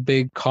like a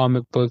big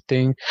comic book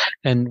thing,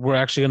 and we're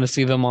actually gonna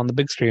see them on the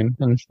big screen.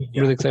 And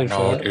really excited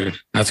for that. Dude,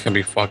 that's gonna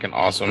be fucking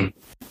awesome.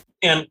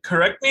 And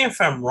correct me if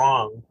I'm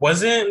wrong,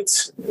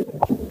 wasn't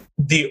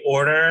the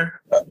Order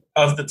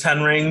of the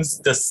Ten Rings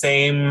the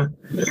same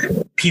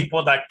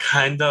people that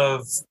kind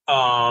of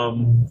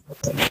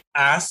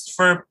asked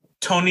for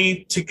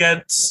Tony to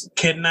get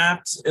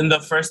kidnapped in the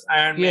first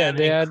Iron Man?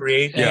 They had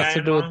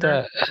to do with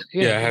that.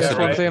 That's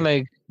what I'm saying.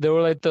 Like they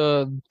were like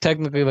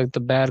technically like the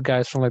bad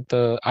guys from like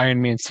the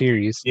Iron Man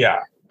series.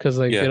 Yeah. Because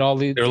like it all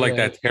they're like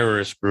that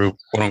terrorist group,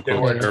 quote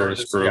unquote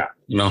terrorist group.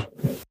 Yeah.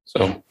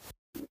 So.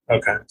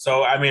 Okay,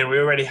 so I mean, we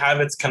already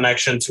have its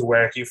connection to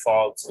where he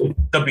falls,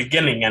 the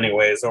beginning,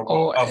 anyways, of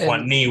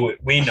what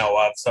we know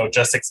of. So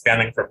just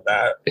expanding from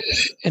that.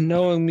 And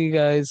knowing me,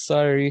 guys,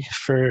 sorry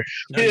for.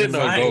 Go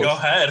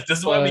ahead. This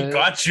is why we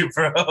got you,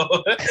 bro.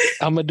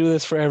 I'm gonna do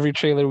this for every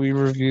trailer we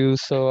review,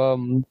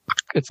 so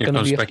it's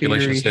gonna be a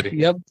speculation theory. City.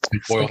 Yep,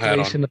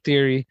 speculation, a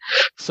theory.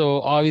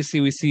 So obviously,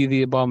 we see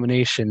the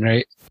Abomination,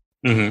 right?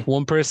 Mm-hmm.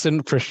 One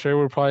person for sure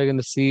we're probably going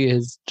to see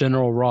is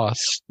General Ross.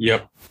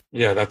 Yep.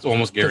 Yeah, that's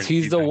almost guaranteed. Because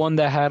he's the one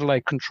that had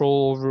like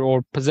control over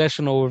or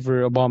possession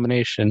over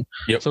Abomination.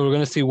 Yep. So we're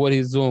going to see what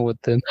he's doing with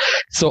him.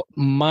 So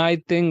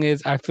my thing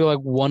is, I feel like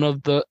one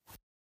of the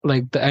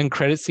end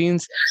credit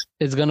scenes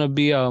is going to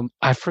be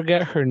I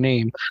forget her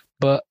name,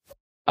 but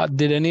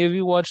did any of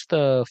you watch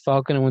the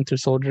Falcon and Winter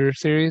Soldier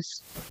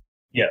series?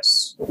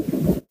 Yes.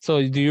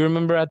 So do you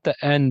remember at the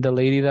end the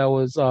lady that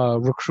was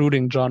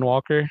recruiting John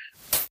Walker?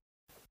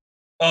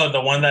 Oh,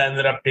 the one that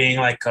ended up being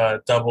like a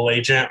double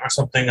agent or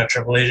something, a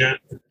triple agent?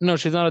 No,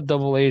 she's not a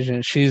double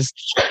agent. She's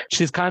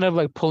kind of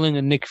like pulling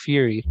a Nick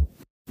Fury.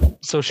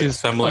 So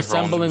she's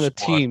assembling a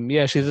team.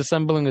 Yeah, she's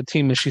assembling a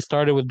team, and she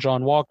started with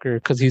John Walker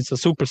because he's a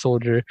super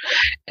soldier.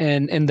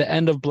 And in the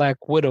end of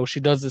Black Widow, she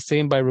does the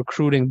same by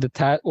recruiting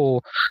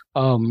Natasha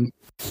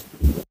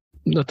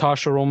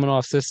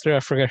Romanoff's sister.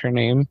 I forget her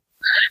name.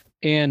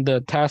 And the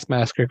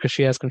Taskmaster, because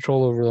she has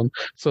control over them.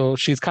 So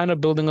she's kind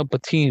of building up a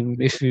team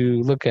if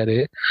you look at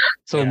it.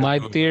 So my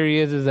theory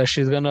is that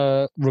she's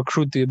gonna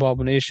recruit the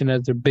Abomination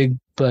as their big,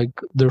 like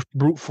their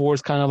brute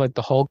force, kind of like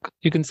the Hulk,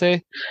 you can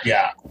say.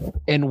 Yeah.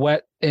 And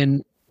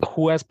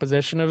who has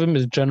possession of him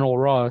is General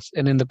Ross.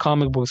 And in the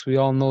comic books, we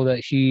all know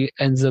that he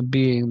ends up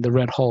being the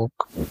Red Hulk.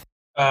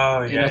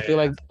 Oh, and I feel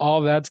like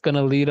all that's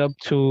gonna lead up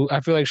to. I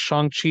feel like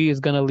Shang-Chi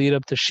is gonna lead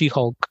up to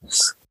She-Hulk.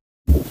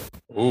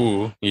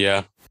 Ooh,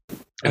 yeah.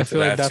 I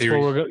feel like that's what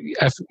we're.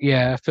 I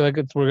feel like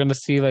we're gonna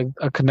see like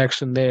a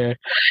connection there,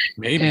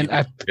 maybe, and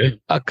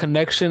a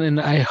connection.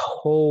 And I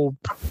hope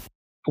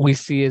we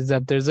see is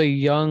that there's a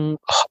young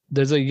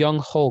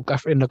Hulk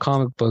in the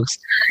comic books,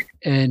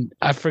 and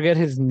I forget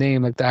his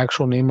name, like the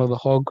actual name of the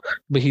Hulk,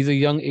 but he's a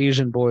young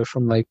Asian boy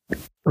from like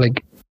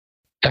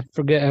I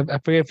forget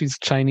if he's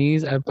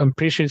Chinese. I'm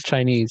pretty sure he's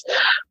Chinese,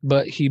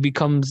 but he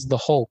becomes the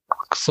Hulk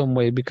some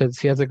way because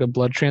he has like a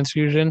blood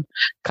transfusion,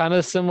 kind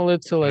of similar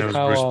to like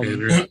how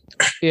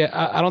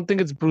I don't think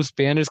it's Bruce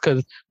Banner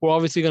because we're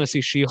obviously gonna see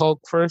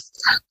She-Hulk first,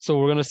 so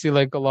we're gonna see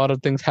like a lot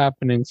of things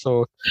happening.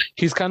 So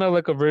he's kind of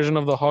like a version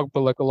of the Hulk,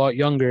 but like a lot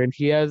younger, and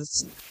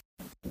he's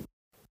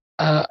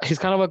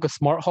kind of like a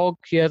smart Hulk.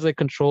 He has like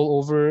control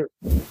over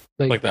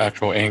like the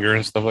actual anger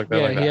and stuff like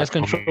that. Yeah, like he has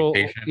control.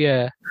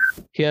 Yeah,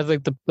 he has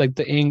like the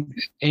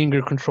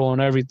anger control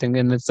and everything,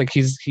 and it's like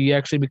he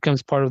actually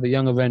becomes part of the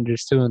Young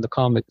Avengers too in the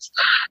comics.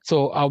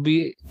 So I'll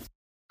be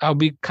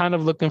kind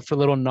of looking for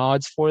little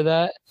nods for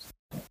that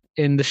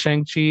in the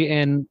Shang-Chi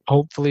and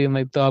hopefully in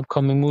like the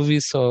upcoming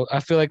movies. So I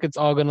feel like it's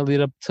all gonna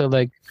lead up to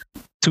like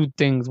two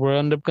things. We're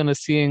end up gonna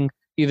seeing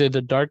either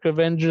the Dark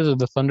Avengers or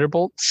the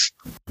Thunderbolts.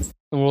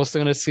 And we're also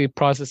going to see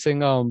processing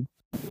them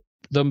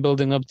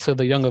building up to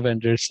the Young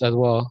Avengers as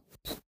well.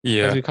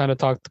 Yeah. As we kind of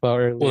talked about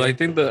earlier. Well, I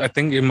think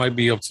it might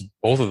be up to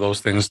both of those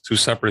things, two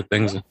separate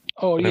things.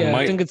 Oh, yeah.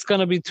 I think it's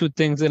going to be two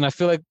things. And I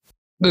feel like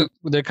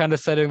they're kind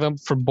of setting them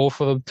for both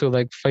of them to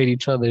like fight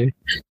each other.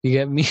 You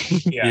get me?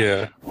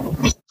 Yeah.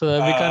 So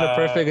that'd be kind of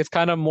perfect. It's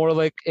kind of more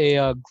like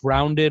a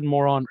grounded,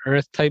 more on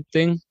Earth type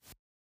thing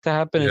to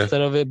happen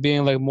instead of it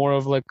being like more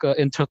of like an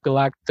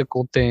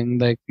intergalactical thing,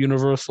 like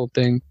universal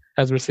thing.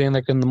 As we're seeing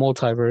like in the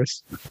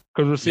multiverse,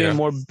 because we're seeing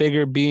more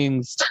bigger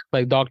beings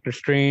like Doctor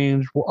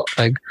Strange,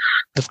 like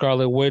the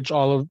Scarlet Witch,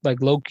 all of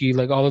like Loki,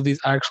 like all of these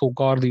actual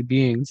godly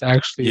beings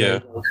actually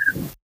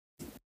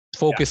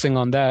focusing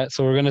on that.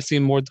 So we're gonna see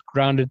more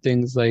grounded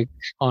things like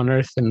on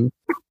Earth and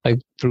like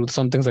through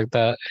some things like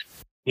that.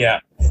 Yeah,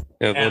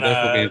 that'll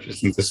definitely be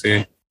interesting to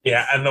see.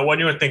 Yeah, and the one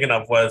you were thinking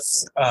of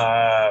was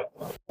fuck,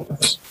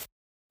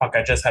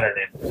 I just had her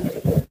name.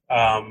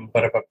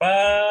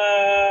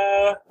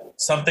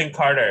 Something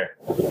Carter.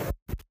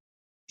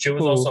 She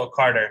was also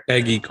Carter.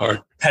 Peggy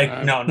Carter.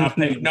 No, not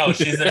Peggy. No,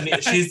 she's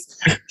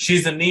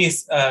a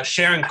niece.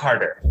 Sharon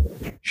Carter.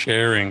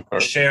 Sharon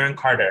Carter. Sharon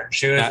Carter.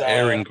 She was not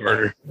Aaron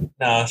Carter.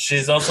 No,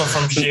 she's also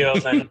from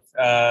Shield, and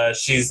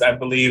she's, I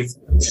believe,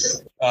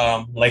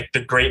 like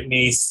the great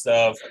niece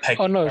of Peggy.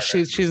 Oh no,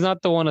 Carter. she's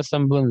not the one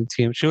assembling the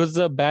team. She was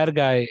the bad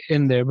guy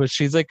in there, but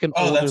she's like an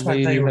older that's why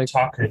lady. you were like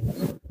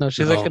talking. No,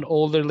 she's like an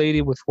older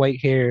lady with white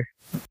hair.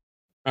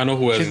 I know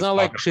who. She's not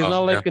like an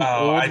old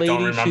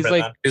lady.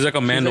 She's like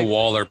Amanda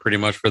Waller, pretty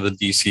much, for the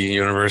DC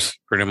universe,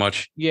 pretty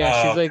much.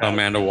 Yeah, she's like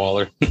Amanda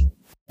Waller.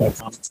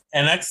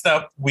 And next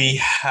up, we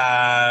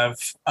have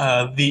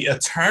the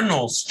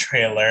Eternals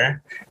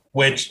trailer,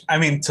 which, I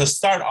mean, to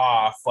start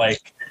off,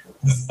 like,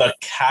 the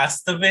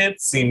cast of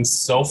it seems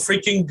so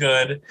freaking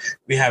good.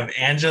 We have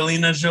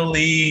Angelina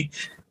Jolie.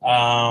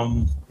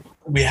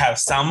 We have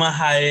Salma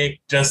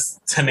Hayek,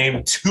 just to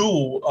name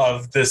two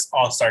of this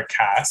all-star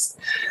cast.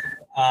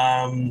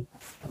 And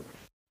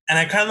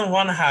I kind of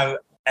want to have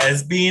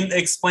Esbeen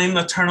explain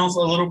the Eternals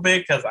a little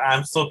bit, because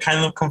I'm still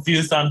kind of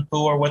confused on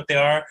who or what they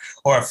are.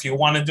 Or if you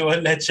want to do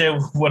it, Leche,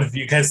 what if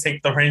you guys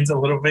take the reins a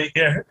little bit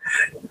here?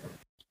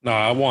 No,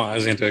 I want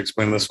Esbeen to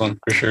explain this one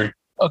for sure.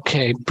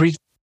 Okay, brief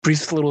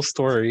little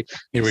story.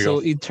 Here we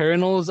go.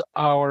 Eternals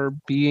are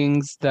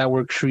beings that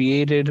were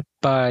created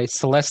by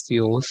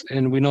Celestials,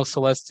 and we know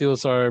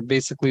Celestials are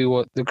basically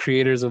what the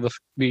creators of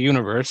the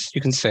universe,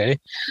 you can say.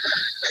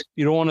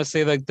 You don't want to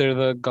say like they're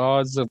the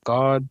gods of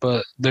God,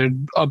 but they're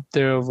up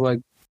there of like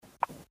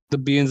the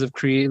beings of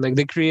like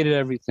they created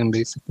everything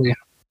basically.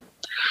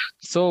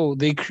 So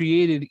they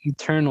created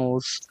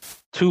Eternals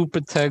to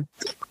protect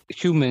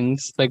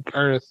humans like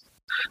Earth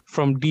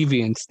from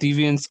deviants.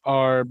 Deviants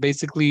are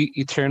basically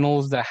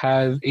Eternals that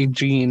have a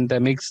gene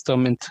that makes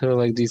them into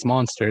like these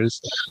monsters,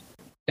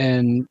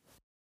 and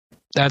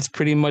that's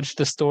pretty much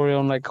the story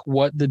on like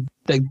what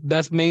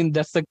that's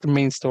like the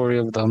main story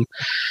of them.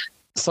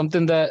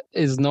 Something that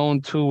is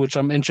known too, which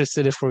I'm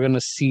interested if we're gonna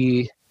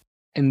see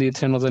in the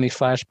Eternals any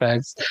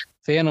flashbacks.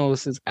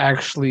 Thanos is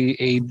actually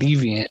a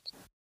deviant.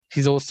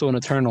 He's also an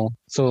Eternal.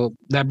 So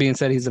that being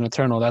said, he's an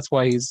Eternal. That's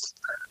why he's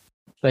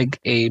like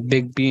a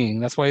big being.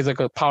 That's why he's like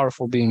a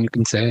powerful being, you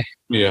can say.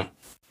 Yeah.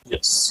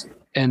 Yes.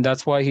 And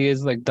that's why he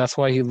is like, that's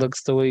why he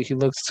looks the way he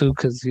looks too,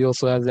 because he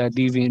also has that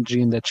deviant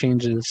gene that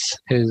changes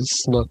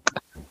his look.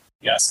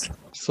 Yes.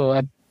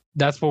 So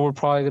that's what we're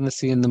probably going to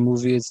see in the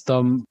movie. It's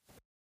the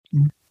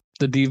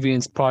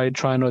deviants probably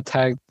trying to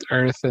attack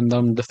Earth and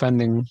them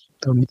defending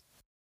them.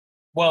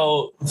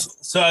 Well,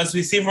 so as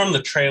we see from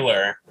the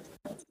trailer,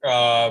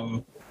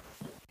 the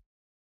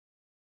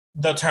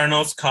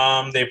Eternals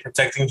come, they're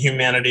protecting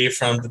humanity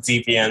from the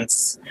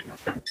deviants.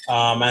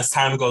 As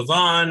time goes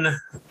on,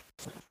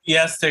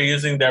 yes, they're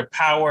using their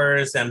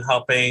powers and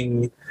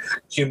helping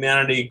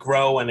humanity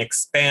grow and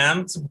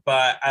expand.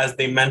 But as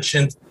they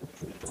mentioned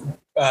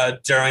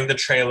during the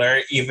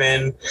trailer,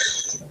 even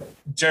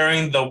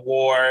during the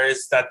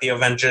wars that the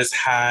Avengers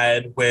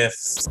had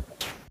with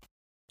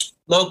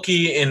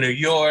Loki in New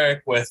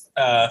York, with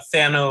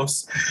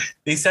Thanos,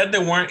 they said they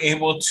weren't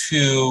able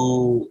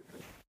to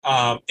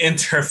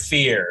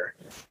interfere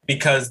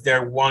because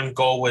their one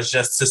goal was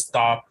just to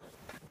stop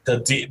the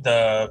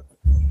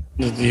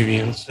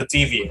deviants. The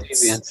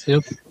deviants.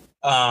 Yep.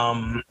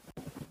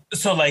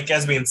 So, like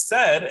as being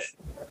said,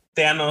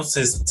 Thanos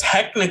is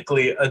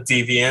technically a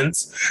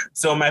deviant,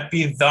 so it might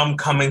be them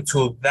coming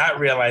to that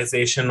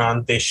realization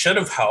on they should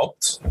have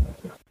helped,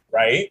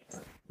 right?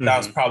 Mm-hmm. That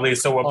was probably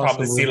so. We'll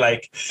probably see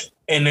like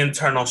an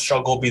internal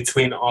struggle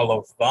between all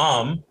of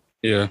them.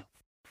 Yeah.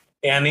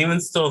 And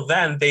even still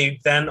then, they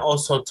then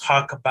also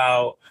talk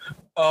about,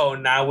 oh,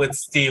 now with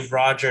Steve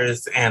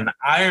Rogers and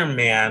Iron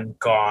Man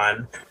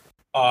gone,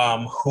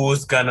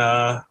 who's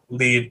gonna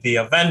lead the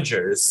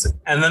Avengers?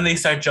 And then they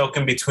start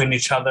joking between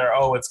each other,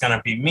 oh, it's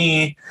gonna be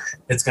me.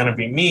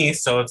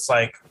 So it's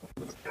like,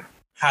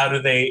 how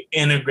do they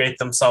integrate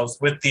themselves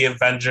with the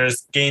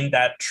Avengers, gain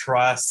that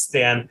trust?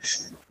 And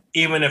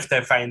even if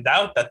they find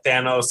out that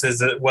Thanos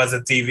was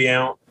a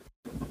deviant,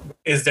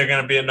 is there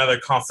going to be another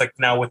conflict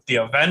now with the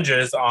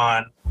Avengers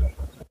on,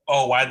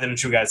 oh, why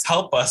didn't you guys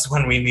help us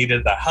when we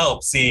needed the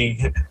help,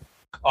 seeing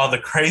all the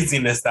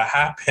craziness that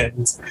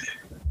happened?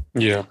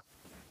 Yeah.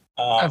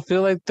 I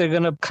feel like they're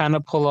going to kind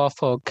of pull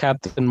off a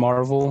Captain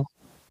Marvel,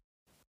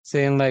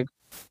 saying like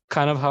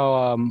kind of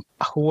how,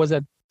 who was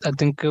that? I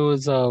think it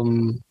was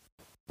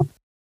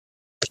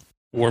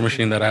War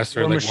Machine that asked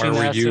her, like, where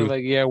were you?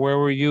 Like, yeah, where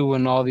were you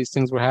when all these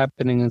things were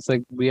happening? It's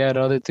like, we had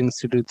other things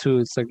to do too.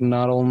 It's like,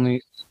 not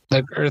only,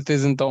 like, Earth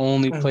isn't the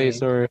only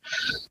place, or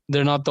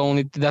they're not the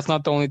only, that's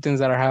not the only things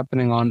that are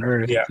happening on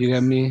Earth. Yeah. You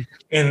get me?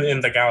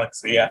 In the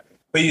galaxy, yeah.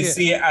 But you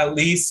see, at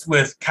least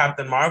with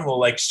Captain Marvel,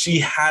 like,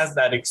 she has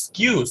that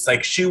excuse.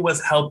 Like, she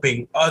was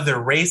helping other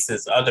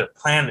races, other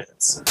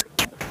planets.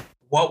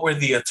 What were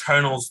the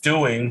Eternals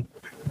doing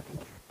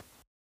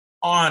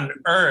on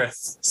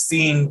Earth,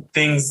 seeing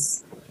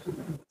things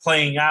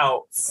playing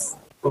out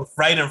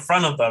right in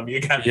front of them?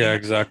 Yeah,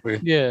 exactly.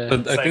 Yeah,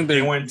 but I think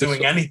they weren't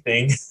doing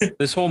anything.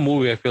 This whole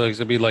movie, I feel like, it's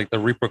gonna be like the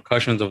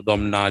repercussions of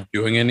them not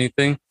doing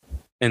anything,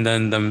 and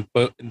then them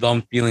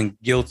feeling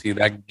guilty.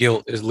 That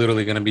guilt is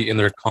literally going to be in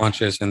their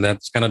conscious, and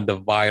that's going to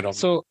divide them.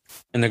 So,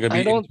 and they're going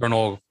to be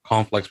internal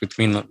conflicts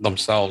between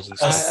themselves. And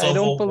stuff.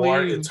 Civil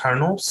War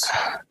Eternals.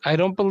 I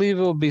don't believe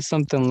it will be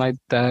something like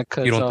that.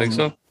 You don't think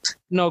so?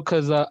 No,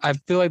 because I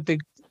feel like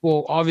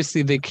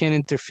obviously they can't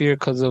interfere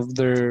because of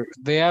they're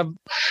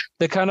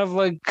kind of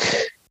like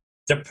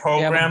they're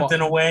programmed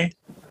in a way.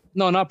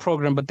 No, not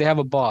programmed, but they have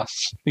a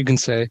boss, you can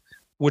say,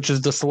 which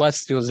is the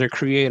Celestials, their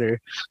creator.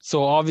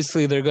 So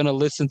obviously they're gonna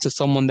listen to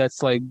someone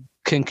that's like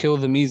can kill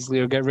them easily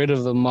or get rid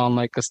of them on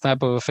like a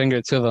snap of a finger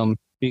to them.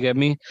 You get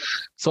me?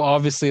 So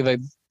obviously,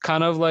 like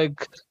kind of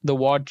like the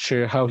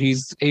Watcher, how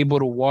he's able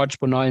to watch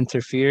but not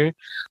interfere.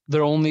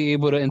 They're only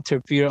able to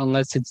interfere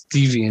unless it's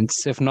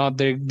deviants. If not,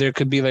 there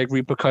could be like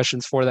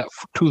repercussions for that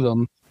to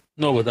them.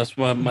 No, but that's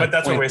what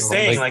that's what we're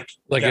saying. Like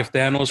if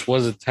Thanos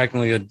was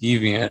technically a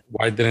deviant,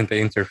 why didn't they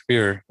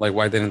interfere? Like,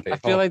 why didn't they? I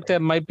feel like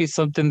that might be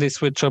something they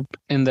switch up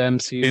in the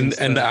MCU.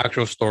 In the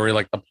actual story,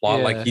 like the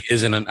plot, like he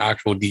isn't an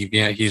actual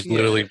deviant. He's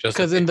literally just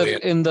because in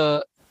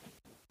the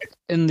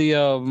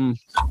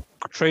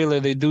trailer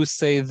they do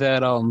say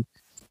that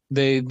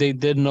they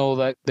did know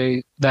that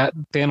that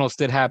Thanos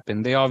did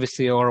happen. They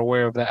obviously are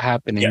aware of that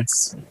happening.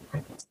 Yes.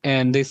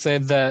 And they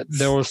said that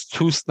there was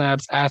 2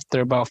 snaps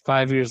after about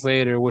 5 years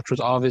later, which was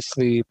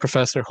obviously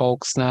Professor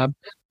Hulk's snap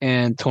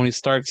and Tony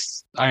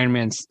Stark's Iron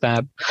Man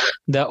snap,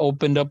 that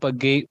opened up a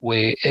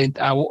gateway.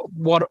 I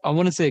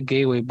wouldn't say a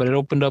gateway, but it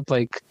opened up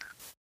like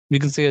you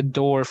can say a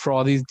door for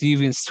all these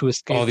deviants to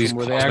escape all these from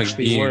where cosmic they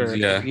actually beings, were.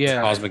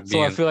 Yeah, cosmic so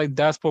beings. I feel like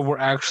that's what we're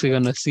actually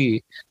gonna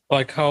see.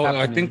 Like how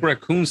happening. I think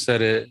Raccoon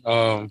said it.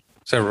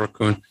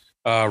 Raccoon.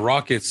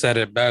 Rocket said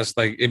it best.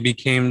 Like it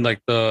became like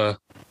the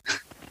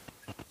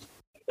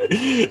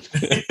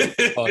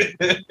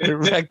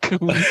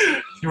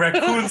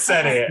Raccoon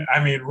said it.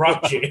 I mean,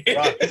 Rocket.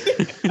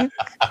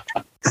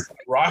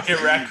 Rocket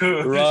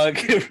Raccoon.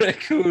 Rocket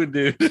Raccoon,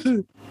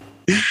 dude.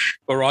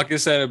 But Rocket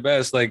said it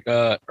best. Like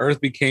Earth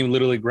became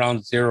literally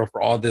ground zero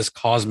for all these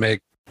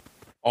cosmic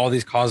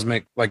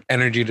like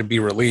energy to be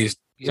released.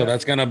 Yeah. So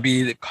that's gonna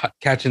be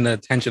catching the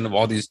attention of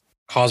all these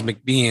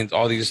cosmic beings,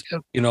 all these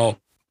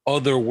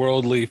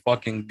otherworldly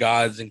fucking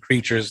gods and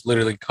creatures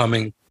literally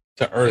coming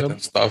to Earth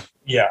and stuff.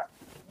 Yeah.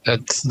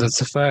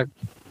 That's a fact.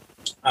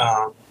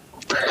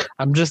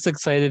 I'm just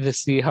excited to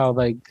see how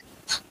like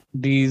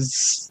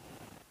these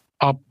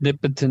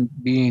omnipotent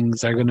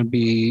beings are going to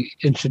be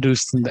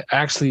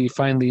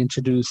finally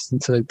introduced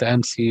into like the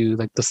MCU,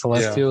 like the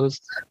Celestials.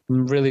 Yeah.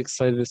 I'm really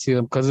excited to see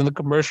them because in the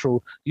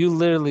commercial, you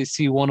literally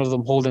see one of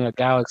them holding a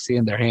galaxy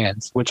in their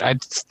hands, which I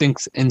just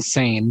think's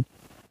insane.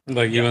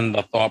 Like even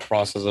the thought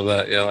process of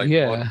that, what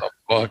the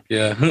fuck,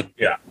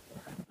 yeah.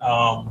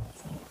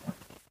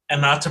 And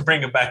not to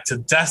bring it back to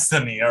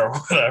Destiny or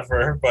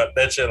whatever, but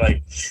that you're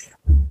like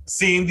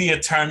seeing the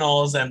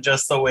Eternals and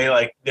just the way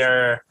like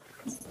their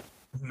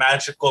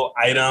magical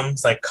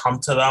items like come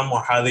to them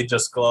or how they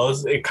just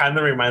glows. It kind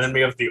of reminded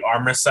me of the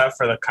armor set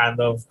for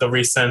the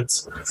recent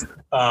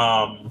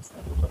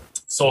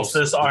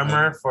Solstice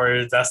armor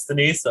for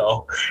Destiny.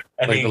 So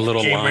I like think the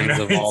little lines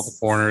of all the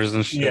corners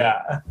and shit.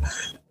 Yeah.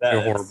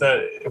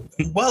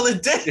 Well,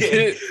 it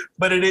did,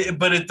 but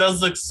it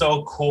does look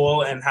so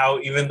cool, and how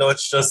even though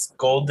it's just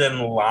golden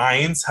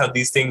lines, how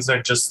these things are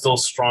just still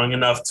strong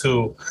enough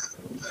to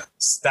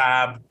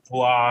stab,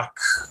 block,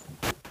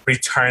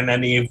 return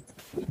any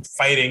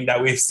fighting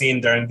that we've seen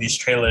during these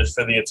trailers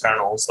for the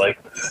Eternals. Like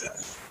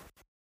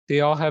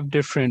they all have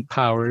different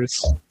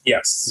powers.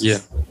 Yes. Yeah.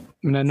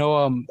 And I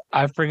know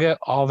I forget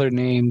all their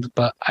names,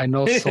 but I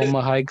know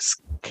Salma Hayek's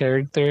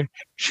character.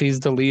 She's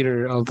the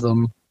leader of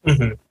them.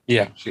 Mm-hmm.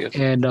 Yeah, she is.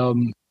 And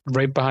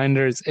right behind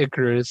her is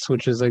Icarus,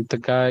 which is like the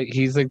guy.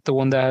 He's like the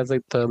one that has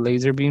like the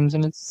laser beams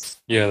in it.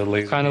 Yeah, the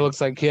laser. Kind of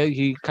looks like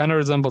he kind of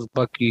resembles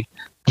Bucky.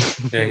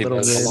 Yeah, he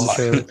does a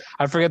lot.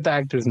 I forget the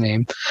actor's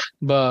name,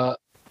 but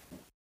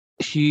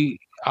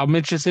I'm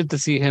interested to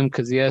see him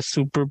because he has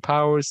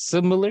superpowers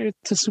similar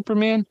to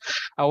Superman.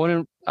 I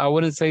wouldn't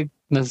say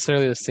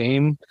necessarily the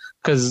same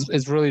because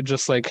it's really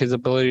just like his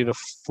ability to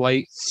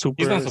flight super.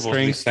 He's not supposed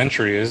to be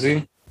Sentry, is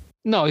he?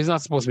 No, he's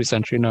not supposed to be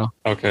Sentry. No.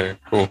 Okay,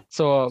 cool.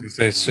 So,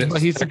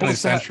 but he's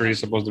Sentry is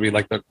supposed to be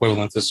like the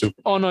equivalent to Super.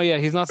 Oh no, yeah,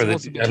 he's not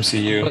supposed to be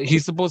MCU. But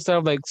he's supposed to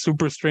have like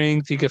super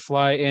strength. He could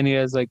fly, and he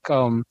has like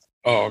Oh,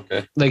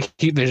 okay. Like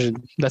heat vision.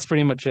 That's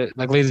pretty much it.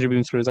 Like laser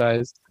beams for his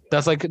eyes.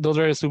 That's like those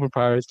are his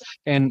superpowers.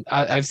 And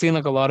I've seen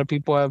like a lot of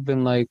people have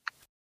been like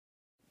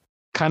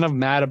kind of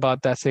mad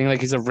about that, saying like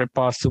he's a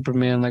rip-off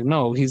Superman. Like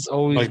no, he's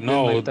always like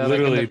no, like that.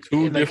 Literally like,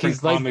 two different.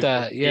 He's like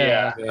that.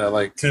 Yeah,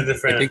 like two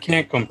different. Like, they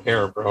can't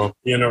compare, bro.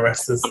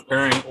 Universes.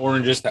 Comparing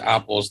oranges to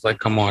apples. Like,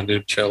 come on,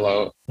 dude, chill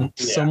out. Yeah.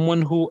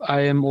 Someone who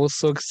I am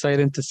also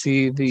excited to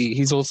see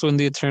he's also in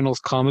the Eternals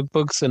comic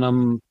books,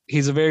 and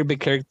he's a very big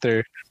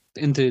character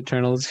in the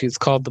Eternals. He's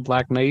called the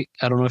Black Knight.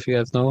 I don't know if you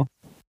guys know.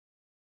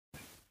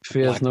 If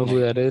you guys know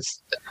who that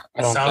is.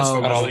 It sounds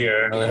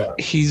familiar.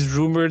 He's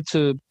rumored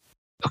to.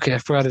 Okay, I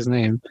forgot his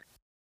name.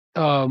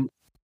 Any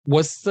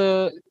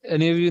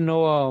of you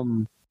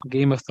know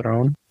Game of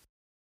Thrones?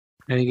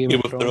 Any Game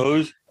of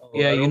Thrones?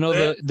 Yeah, you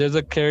know there's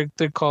a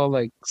character called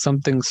like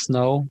something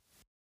Snow.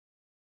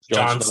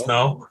 Jon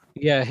Snow.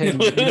 Yeah,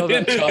 him. You know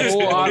that.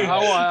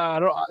 I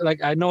don't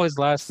like. I know his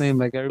last name.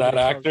 Like everybody.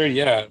 That actor,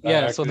 yeah.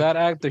 Actor. So that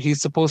actor,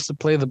 he's supposed to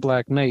play the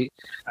Black Knight,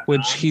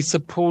 which he's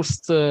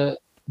supposed to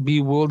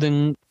be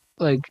wielding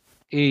like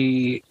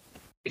a.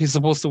 He's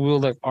supposed to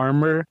wield like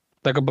armor,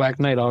 like a Black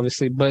Knight,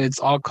 obviously, but it's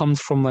all comes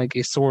from like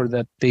a sword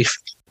that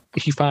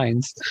he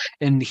finds,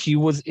 and he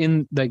was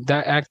in like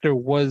that actor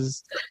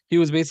was he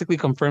was basically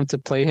confirmed to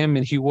play him,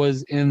 and he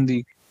was in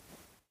the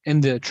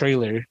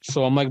trailer.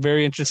 So I'm like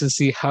very interested to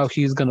see how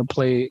he's gonna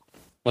play.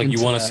 Like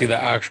you want to see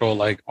the actual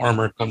like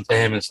armor come to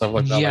him and stuff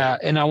like that. Yeah,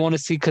 and I want to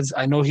see because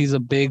I know he's a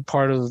big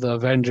part of the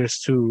Avengers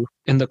too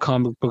in the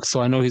comic book.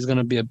 So I know he's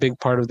gonna be a big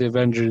part of the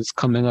Avengers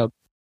coming up.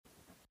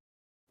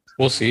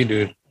 We'll see,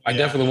 dude. I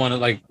definitely want to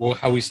like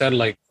how we said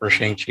like for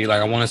Shang-Chi.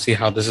 Like I want to see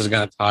how this is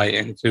gonna tie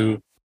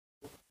into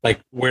like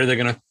where they're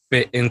gonna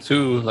fit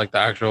into like the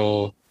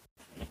actual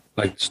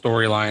like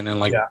storyline and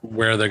like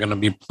where they're gonna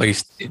be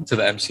placed into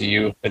the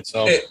MCU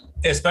itself.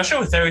 Especially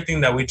with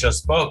everything that we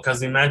just spoke,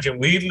 because imagine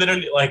we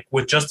literally like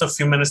with just a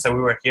few minutes that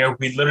we were here,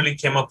 we literally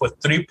came up with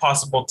 3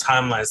 possible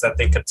timelines that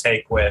they could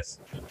take with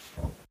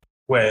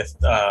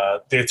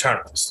the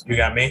Eternals. You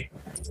got me?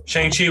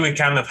 Shang-Chi, we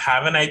kind of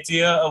have an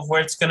idea of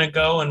where it's gonna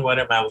go and what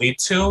it might lead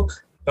to,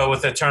 but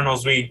with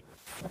Eternals, we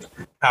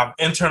have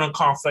internal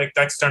conflict,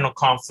 external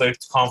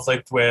conflict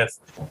with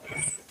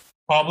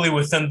probably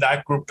within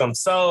that group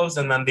themselves,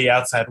 and then the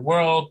outside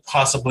world,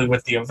 possibly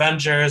with the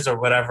Avengers or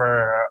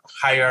whatever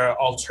higher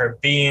altered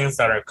beings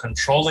that are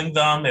controlling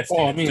them. If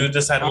they do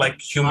decide to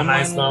like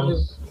humanize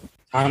them.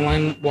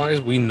 Timeline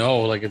wise, we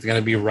know like it's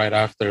gonna be right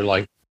after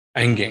like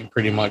Endgame,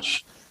 pretty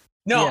much.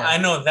 No, I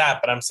know that,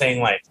 but I'm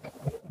saying like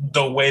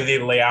the way they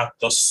lay out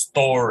the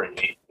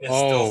story is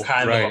still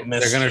kind of a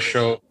mystery. They're gonna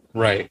show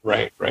right.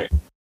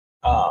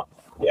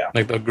 Yeah.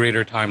 Like the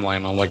greater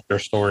timeline on like their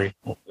story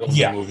of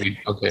the movie.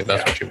 Okay,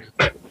 that's what you mean.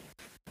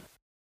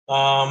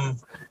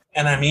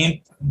 And I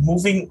mean,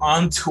 moving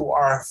on to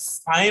our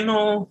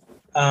final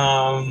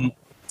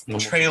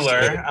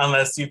trailer,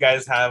 unless you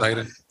guys have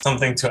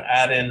something to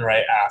add in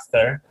right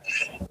after.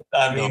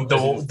 I mean,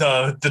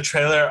 the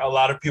trailer, a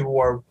lot of people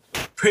were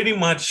pretty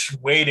much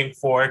waiting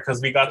for because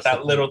we got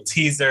that little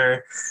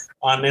teaser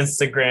on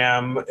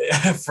Instagram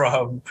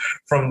from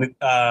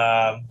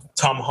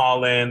Tom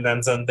Holland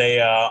and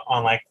Zendaya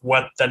on like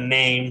what the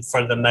name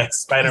for the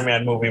next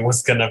Spider-Man movie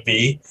was gonna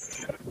be.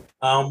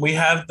 We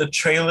have the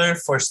trailer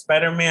for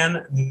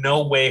Spider-Man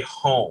No Way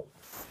Home,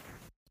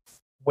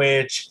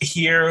 which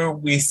here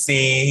we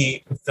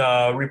see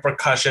the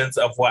repercussions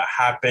of what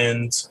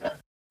happened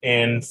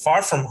in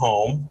Far From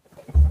Home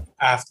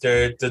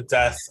after the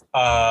death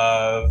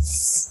of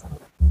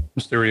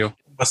Mysterio,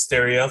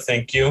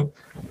 thank you.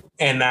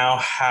 And now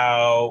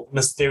how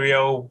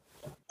Mysterio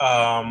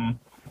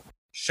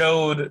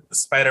showed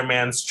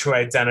Spider-Man's true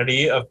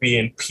identity of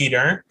being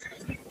Peter.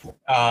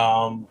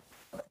 The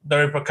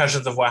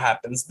repercussions of what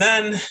happens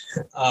then.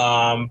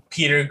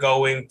 Peter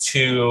going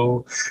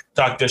to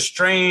Doctor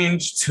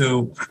Strange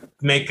to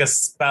make a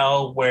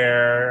spell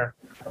where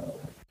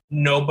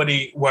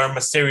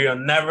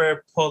Mysterio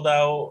never pulled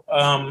out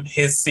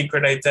his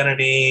secret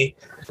identity,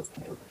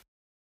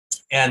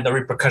 and the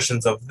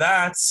repercussions of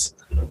that.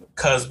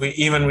 Because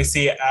we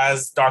see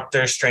as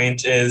Doctor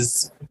Strange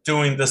is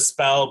doing the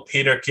spell,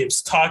 Peter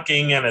keeps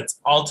talking and it's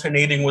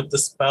alternating with the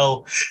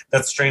spell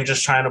that Strange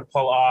is trying to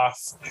pull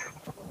off.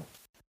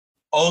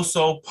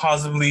 Also,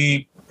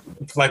 possibly,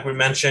 like we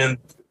mentioned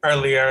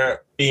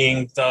earlier,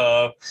 being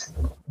the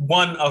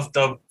one of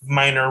the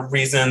minor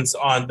reasons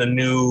on the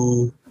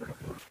new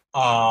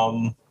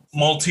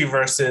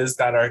multiverses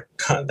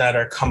that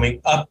are coming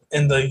up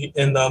in the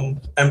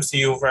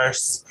MCU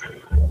verse.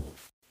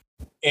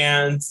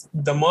 And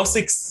the most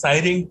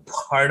exciting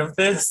part of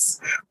this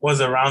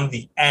was around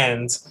the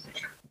end,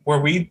 where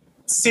we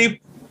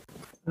see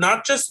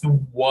not just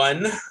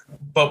one,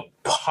 but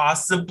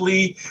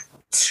possibly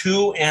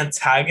 2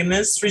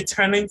 antagonists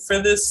returning for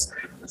this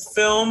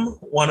film.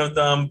 One of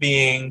them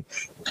being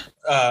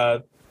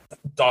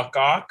Doc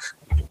Ock,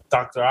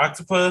 Dr.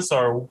 Octopus,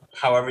 or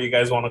however you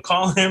guys want to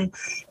call him,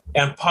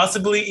 and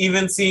possibly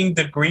even seeing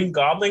the Green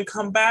Goblin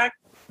come back,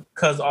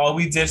 because all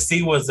we did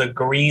see was a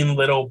green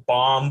little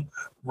bomb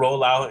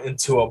roll out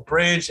into a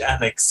bridge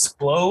and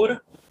explode.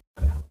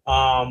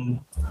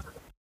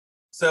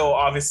 So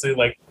obviously,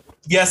 like,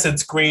 yes,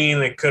 it's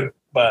green.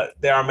 But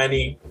there are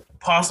many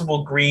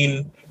possible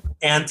green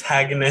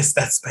antagonists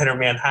that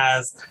Spider-Man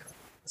has.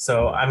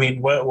 So, I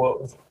mean,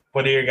 what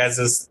are your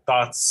guys'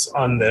 thoughts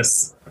on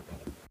this?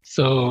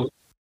 So,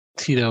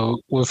 Tito,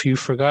 what you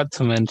forgot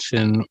to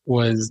mention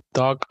was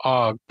Doc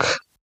Ock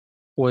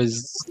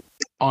was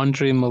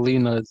Andre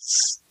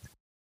Molina's.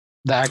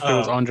 The actor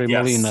was Andre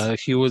Molina.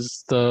 He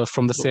was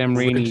from the Sam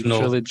Raimi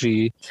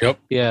trilogy. Yep.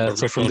 Yeah,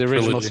 so from the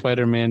original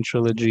Spider-Man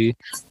trilogy.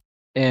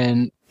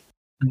 And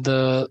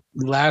the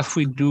laugh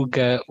we do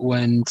get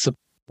when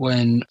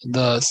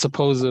the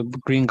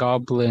supposed Green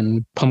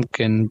Goblin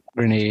pumpkin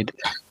grenade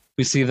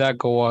we see that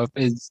go up.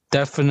 It's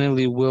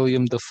definitely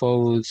William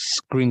Dafoe's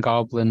Green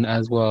Goblin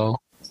as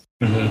well.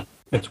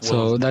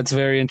 So that's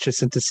very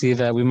interesting to see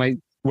that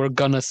we're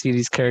gonna see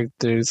these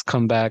characters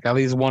come back. At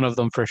least one of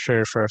them for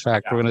sure, for a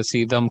fact. Yeah. We're gonna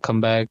see them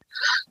come back,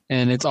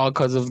 and it's all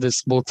because of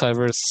this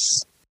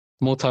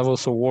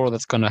multiversal war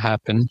that's gonna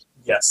happen.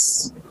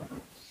 Yes.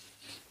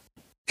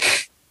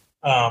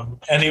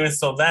 And even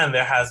so, then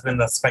there has been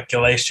the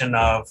speculation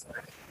of,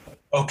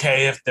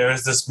 okay, if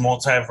there's this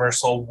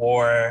multiversal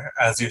war,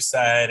 as you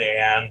said,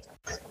 and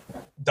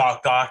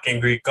Doc Ock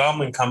and Green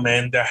Goblin come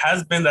in, there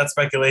has been that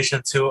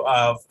speculation too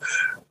of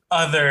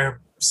other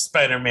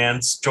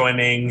Spider-Mans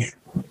joining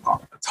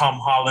Tom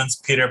Holland's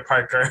Peter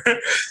Parker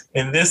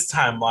in this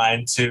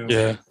timeline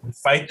to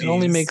fight these. It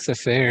only makes it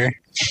fair.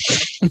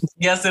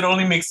 Yes, it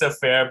only makes it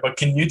fair, but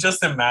can you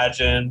just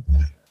imagine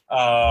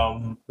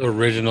the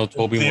original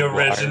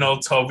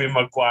Tobey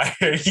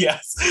Maguire,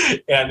 yes,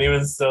 and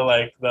even still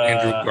like the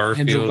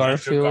Andrew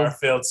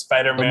Garfield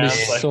Spider-Man,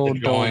 like so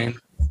dope.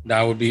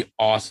 That would be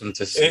awesome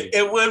to see.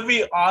 It would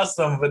be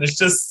awesome, but it's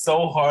just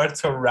so hard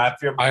to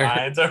wrap your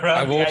mind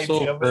around the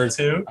idea of it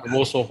too. I've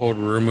also heard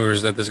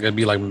rumors that there's gonna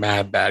be like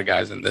mad bad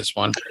guys in this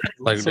one.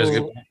 Like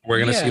we're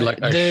gonna see like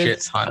a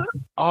shit ton.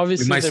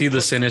 Obviously, we might see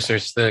the Sinister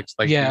Six.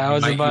 Like I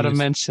was about to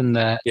mention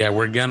that. Yeah,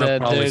 we're gonna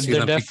probably see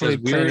them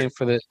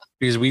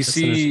because we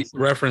see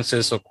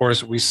references. Of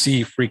course, we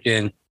see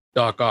freaking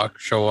Doc Ock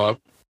show up.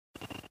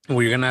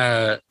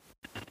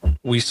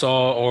 We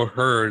saw or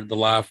heard the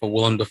laugh of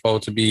Willem Dafoe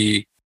to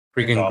be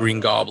freaking Green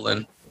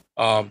Goblin.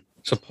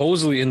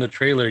 Supposedly in the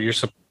trailer,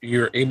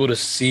 you're able to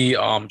see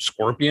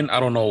Scorpion. I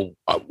don't know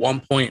at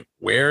one point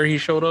where he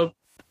showed up.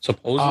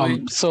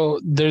 Supposedly, so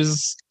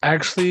there's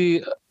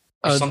actually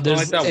something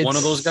like that. One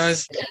of those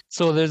guys.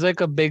 So there's like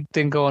a big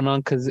thing going on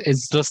because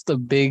it's just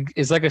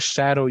it's like a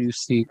shadow you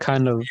see,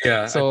 kind of.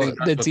 Yeah. So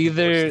it's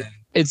either.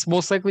 It's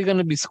most likely going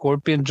to be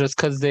Scorpion just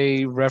because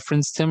they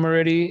referenced him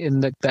already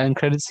in the end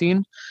credit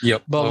scene.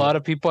 Yep. But a lot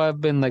of people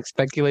have been like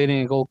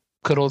speculating it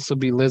could also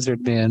be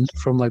Lizard Man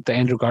from like the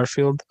Andrew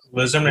Garfield.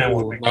 Lizard Man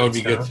would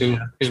be good too.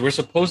 Because we're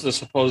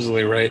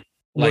supposedly, right?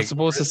 We're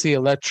supposed to see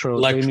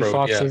Electrode. Jamie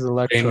Foxx's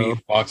Electrode. Jamie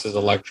Foxx's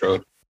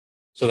Electrode.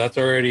 So that's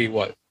already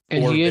what?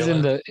 And he is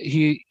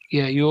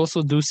you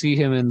also do see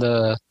him in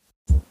the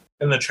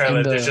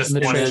trailer. There's just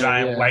one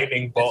giant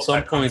lightning bolt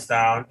that comes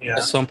down. Yeah.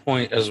 At some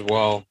point as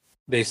well,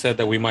 they said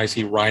that we might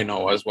see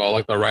Rhino as well,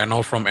 like the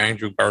Rhino from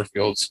Andrew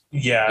Garfield's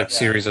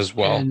series as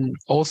well. And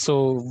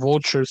also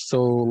Vulture's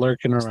still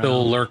lurking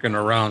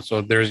around.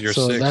 So there's your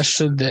 6.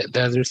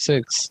 That's your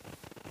 6.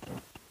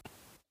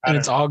 And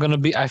it's all gonna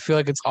be. I feel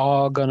like it's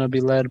all gonna be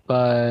led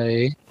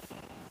by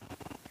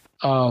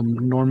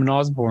Norman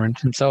Osborn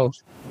himself.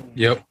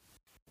 Yep.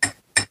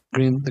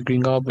 The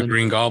Green Goblin. The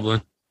Green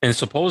Goblin. And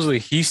supposedly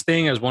he's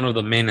staying as one of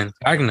the main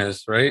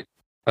antagonists, right?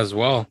 As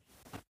well.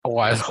 Oh,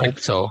 I hope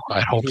so.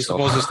 He's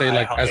supposed to stay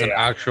as an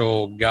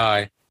actual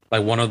guy,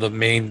 like one of the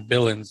main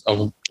villains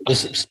of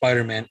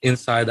Spider-Man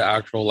inside the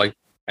actual like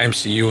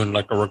MCU and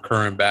like a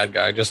recurrent bad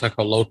guy, just like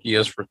how Loki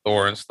is for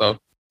Thor and stuff.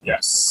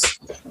 Yes.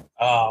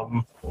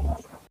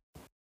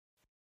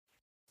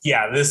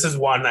 This is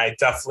one I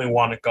definitely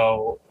want to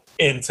go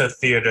into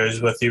theaters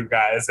with you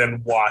guys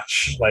and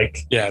watch.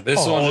 Like,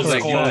 this one is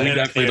like, we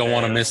definitely don't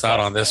want to miss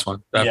out on this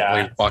one.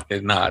 Definitely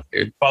fucking not,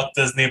 dude. Fuck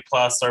Disney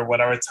Plus or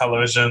whatever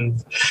television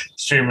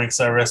streaming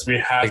service we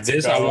have. Like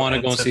this, I want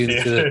to go see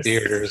the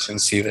theaters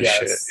and see this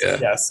shit. Yeah,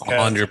 yes,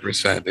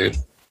 100%, dude.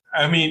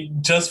 I mean,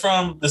 just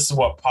from this is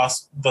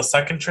the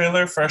second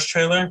trailer, first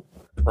trailer,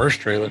 the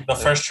first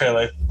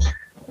trailer.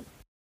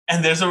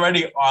 And there's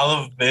already all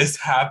of this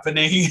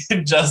happening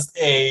in just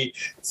a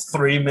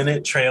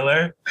 3-minute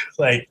trailer.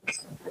 Like,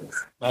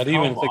 not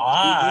even.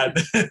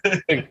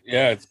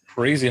 It's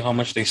crazy how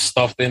much they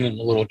stuffed in a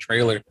little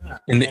trailer,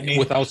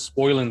 without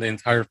spoiling the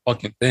entire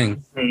fucking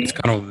thing. Mm-hmm. It's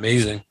kind of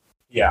amazing.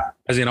 Yeah.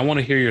 I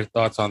want to hear your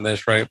thoughts on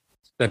this, right?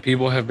 That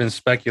people have been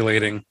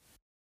speculating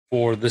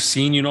for the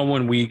scene,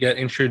 when we get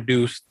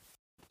introduced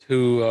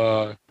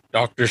to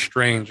Doctor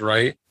Strange,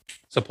 right?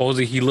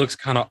 Supposedly he looks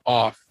kind of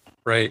off,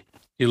 right?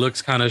 He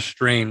looks kind of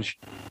strange.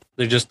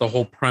 They're just the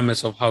whole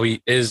premise of how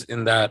he is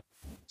in that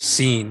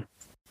scene.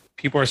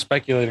 People are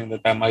speculating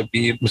that might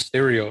be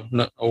Mysterio.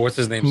 No, or what's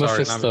his name?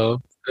 Mephisto.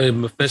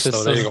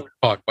 Mephisto. There you go.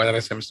 Fuck. Why did I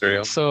say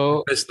Mysterio?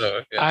 So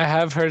Mephisto. Yeah. I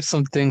have heard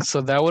some things.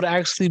 So that would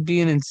actually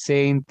be an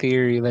insane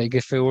theory. Like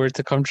if it were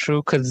to come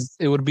true, because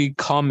it would be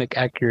comic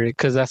accurate.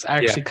 Because that's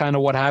actually kind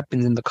of what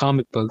happens in the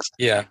comic books.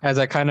 Yeah. As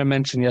I kind of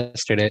mentioned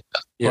yesterday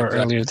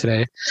earlier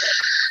today.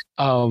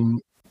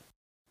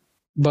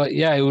 But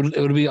yeah, it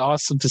would be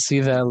awesome to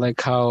see that,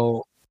 like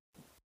how,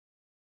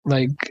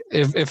 like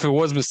if it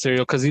was Mysterio,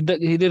 because he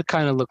did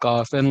kind of look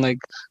off, and like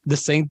the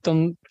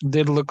Sanctum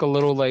did look a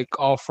little like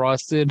all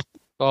frosted,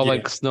 all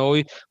like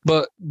snowy.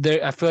 But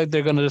I feel like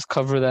they're gonna just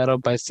cover that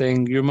up by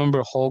saying, you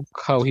remember Hulk,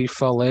 how he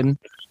fell in?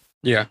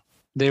 Yeah,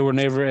 they were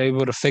never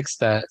able to fix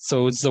that,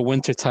 so it's the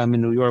winter time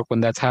in New York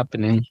when that's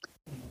happening.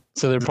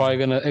 So they're probably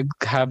gonna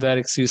have that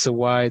excuse of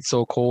why it's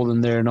so cold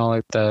in there and all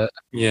like that.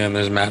 Yeah, and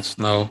there's mad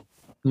snow.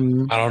 I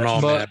don't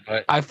know, man.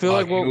 But I feel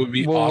like it would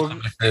be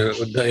awesome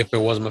if it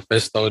was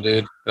Mephisto,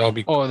 dude. That would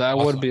be. Oh, that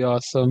would be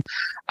awesome.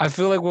 I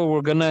feel like what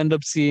we're gonna end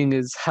up seeing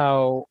is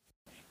how,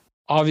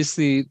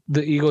 obviously,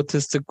 the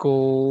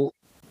egotistical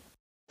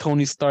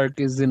Tony Stark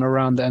isn't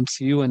around the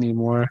MCU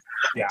anymore.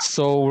 Yeah.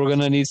 So we're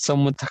gonna need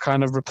someone to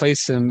kind of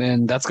replace him,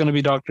 and that's gonna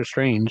be Doctor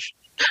Strange.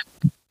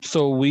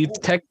 So we've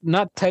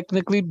not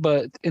technically,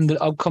 but in the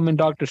upcoming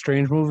Doctor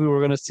Strange movie,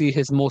 we're gonna see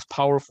his most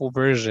powerful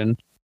version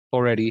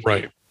already.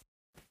 Right.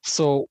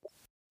 So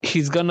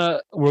we're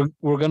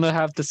gonna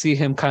have to see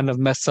him kind of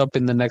mess up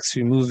in the next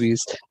few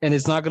movies, and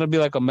it's not gonna be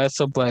like a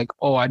mess up like,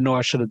 oh, I know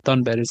I should have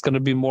done better. It's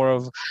gonna be more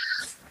of,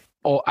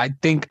 oh, I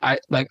think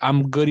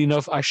I'm good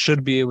enough. I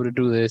should be able to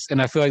do this,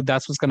 and I feel like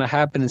that's what's gonna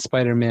happen in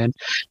Spider-Man.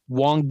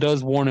 Wong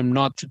does warn him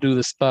not to do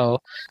the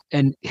spell,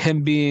 and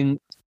him being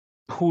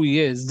who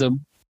he is,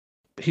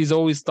 he's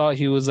always thought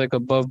he was like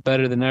above,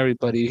 better than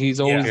everybody. He's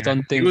always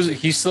done things.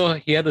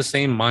 He had the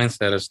same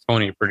mindset as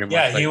Tony, pretty much.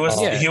 Yeah, he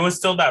was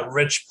still that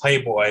rich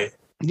playboy.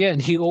 Yeah,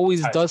 and he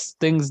always does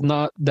things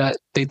not that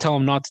they tell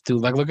him not to do.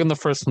 Like, look in the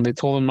first one, they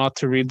told him not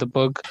to read the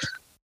book.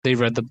 They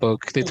read the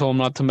book. They told him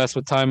not to mess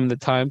with time and the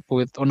time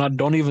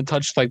don't even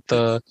touch like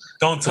the.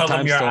 Don't tell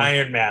them you're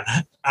Iron Man.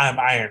 I'm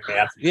Iron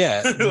Man.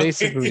 Yeah,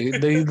 basically,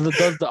 they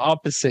does the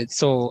opposite.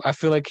 So I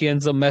feel like he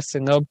ends up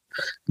messing up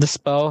the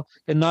spell,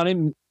 and not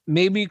even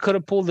maybe he could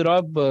have pulled it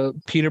off, but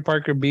Peter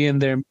Parker being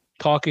there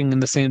talking in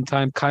the same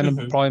time kind of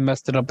probably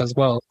messed it up as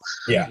well.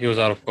 Yeah, he was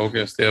out of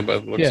focus. Yeah,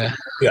 but yeah.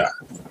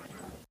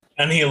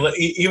 And he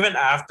even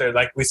after,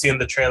 like we see in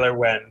the trailer,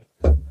 when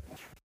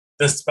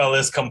the spell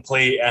is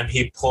complete and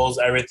he pulls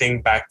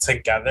everything back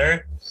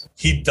together,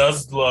 he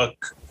does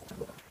look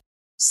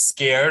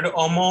scared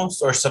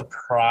almost, or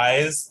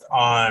surprised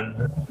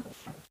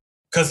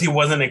because he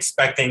wasn't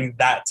expecting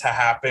that to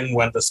happen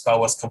when the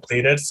spell was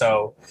completed.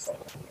 So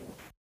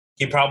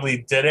he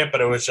probably did it, but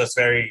it was just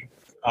very,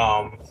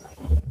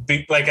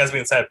 like as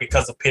we said,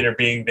 because of Peter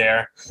being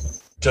there,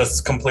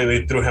 just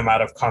completely threw him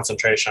out of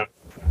concentration.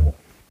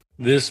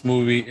 This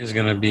movie is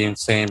gonna be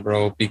insane,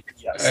 bro.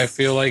 Yes.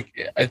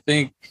 I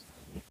think,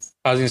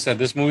 as you said,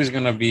 this movie is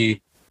gonna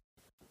be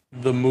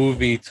the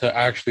movie to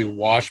actually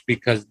watch,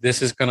 because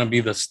this is gonna be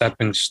the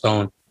stepping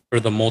stone for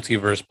the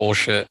multiverse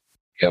bullshit.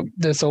 Yep,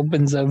 this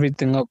opens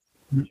everything up.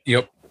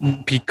 Yep,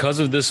 because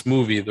of this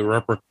movie,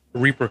 the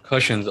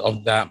repercussions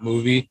of that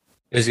movie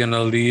is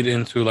gonna lead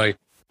into like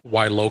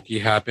why Loki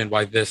happened,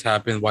 why this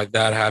happened, why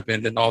that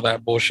happened, and all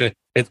that bullshit.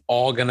 It's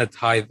all gonna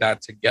tie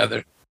that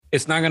together.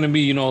 It's not gonna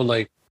be,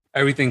 like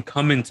everything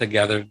coming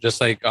together,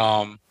 just like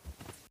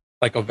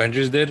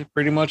Avengers did,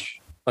 pretty much,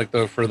 like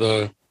for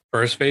the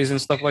first phase and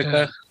stuff like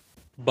that.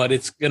 But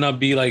it's gonna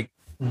be like,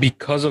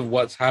 because of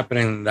what's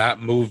happening in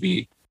that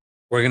movie,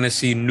 we're gonna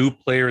see new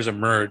players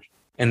emerge,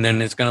 and then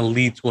it's gonna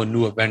lead to a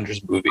new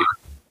Avengers movie,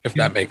 if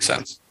that makes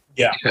sense.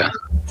 Yeah.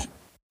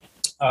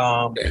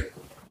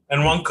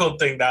 And one cool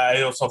thing that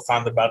I also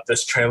found about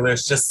this trailer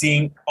is just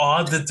seeing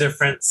all the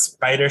different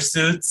spider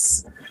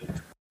suits.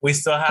 We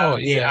still have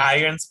the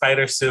Iron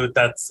Spider suit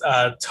that's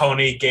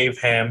Tony gave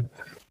him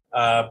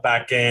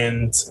back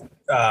in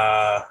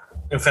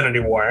Infinity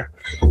War.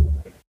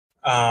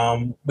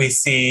 We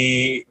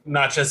see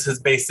not just his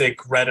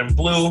basic red and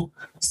blue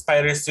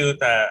spider suit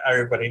that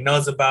everybody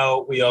knows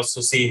about. We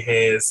also see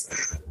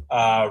his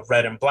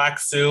red and black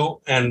suit.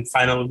 And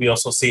finally, we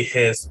also see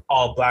his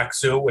all black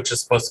suit, which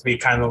is supposed to be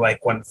kind of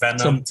like when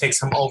Venom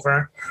takes him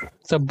over.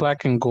 It's a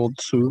black and gold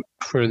suit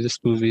for this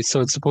movie. So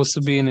it's supposed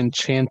to be an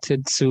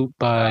enchanted suit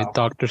by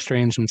Doctor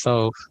Strange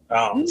himself.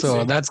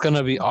 So that's going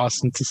to be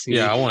awesome to see.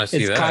 Yeah, I want to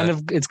see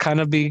that. It's kind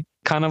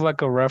of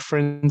like a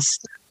reference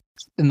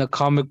in the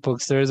comic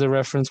books. There is a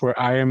reference where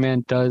Iron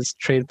Man does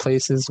trade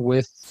places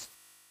with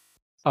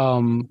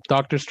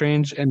Doctor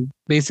Strange, and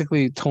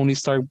basically Tony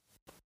Stark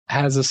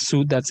has a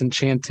suit that's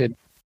enchanted.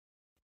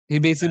 He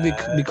basically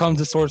becomes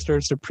the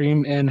Sorcerer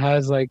Supreme and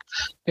has like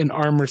an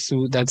armor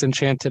suit that's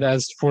enchanted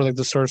as for like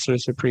the Sorcerer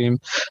Supreme.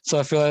 So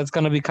I feel like it's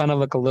gonna be kind of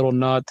like a little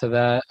nod to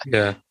that.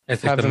 Yeah,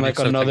 it's having like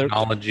another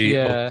technology,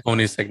 of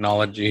Tony's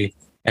technology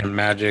and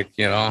magic.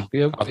 Yep.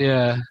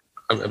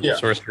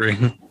 Sorcery.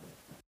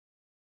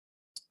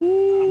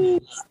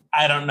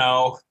 I don't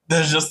know.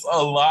 There's just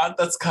a lot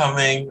that's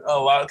coming, a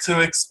lot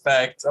to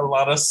expect, a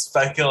lot of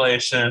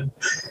speculation.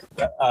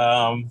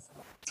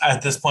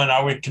 At this point,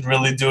 all we can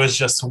really do is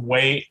just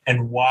wait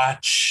and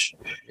watch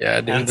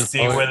and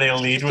see where they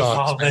lead with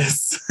all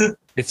this.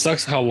 It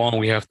sucks how long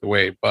we have to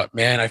wait, but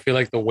man, I feel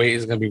like the wait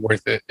is going to be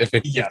worth it if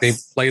they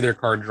play their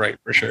cards right,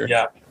 for sure.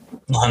 Yeah,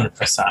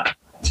 100%.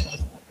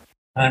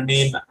 I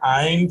mean,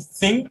 I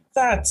think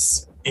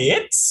that's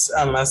it,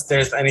 unless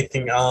there's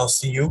anything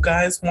else you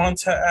guys want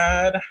to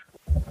add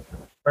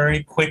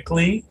very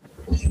quickly.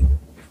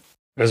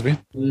 Esby?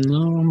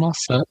 No, I'm all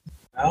set.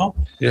 No?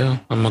 Yeah,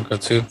 I'm all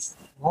good too.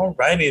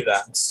 Alrighty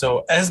then.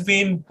 So,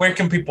 Esbeen, where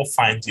can people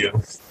find you?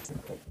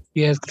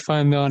 You guys can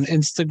find me on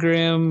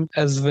Instagram,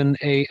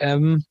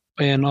 EsvinAM,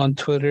 and on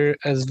Twitter,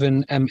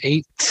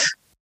 EsvinM8.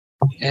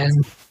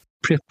 And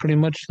pretty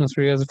much that's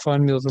where you guys can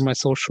find me. Those are my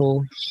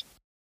socials.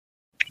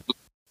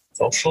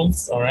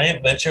 socials. All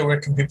right, Leche,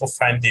 where can people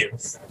find you?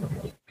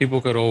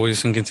 People could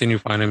always and continue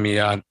finding me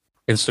on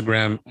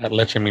Instagram at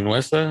Leche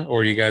Minuesa,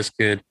 or you guys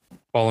could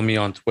follow me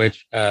on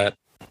Twitch at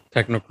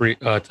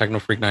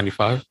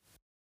TechnoFreak95.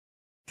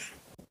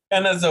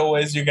 And as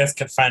always, you guys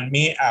can find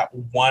me at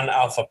One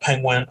Alpha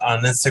Penguin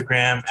on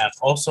Instagram and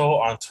also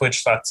on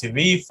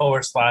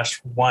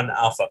twitch.tv/One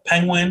Alpha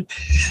Penguin.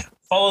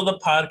 Follow the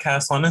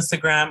podcast on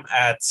Instagram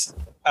at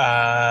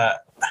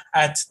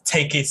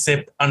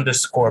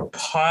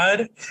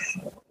takeasip_pod,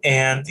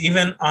 and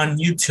even on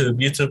YouTube,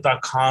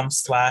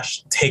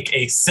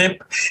 youtube.com/takeasip.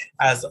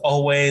 As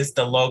always,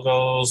 the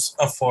logos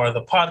for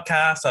the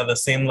podcast are the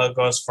same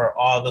logos for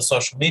all the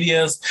social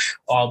medias,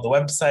 all the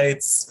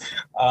websites.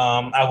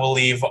 I will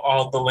leave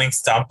all the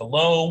links down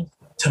below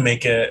to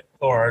make it,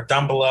 or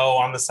down below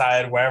on the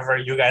side, wherever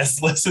you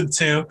guys listen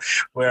to.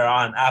 We're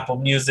on Apple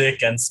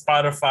Music and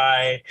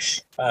Spotify,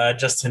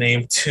 just to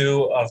name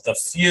two of the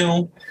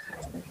few.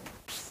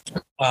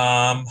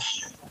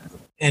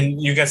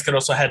 And you guys could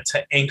also head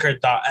to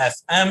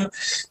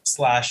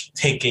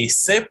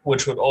anchor.fm/takeasip,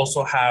 which would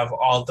also have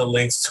all the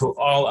links to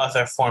all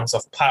other forms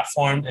of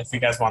platform if you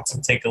guys want to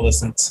take a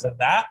listen to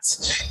that.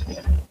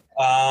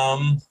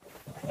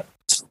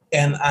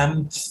 And I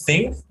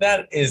think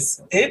that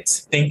is it.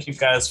 Thank you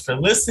guys for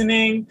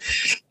listening.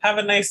 Have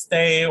a nice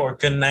day or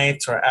good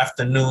night or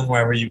afternoon,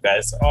 wherever you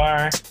guys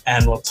are.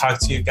 And we'll talk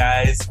to you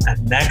guys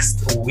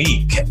next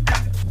week.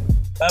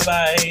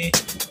 Bye-bye.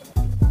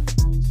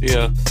 See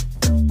ya.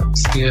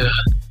 See ya.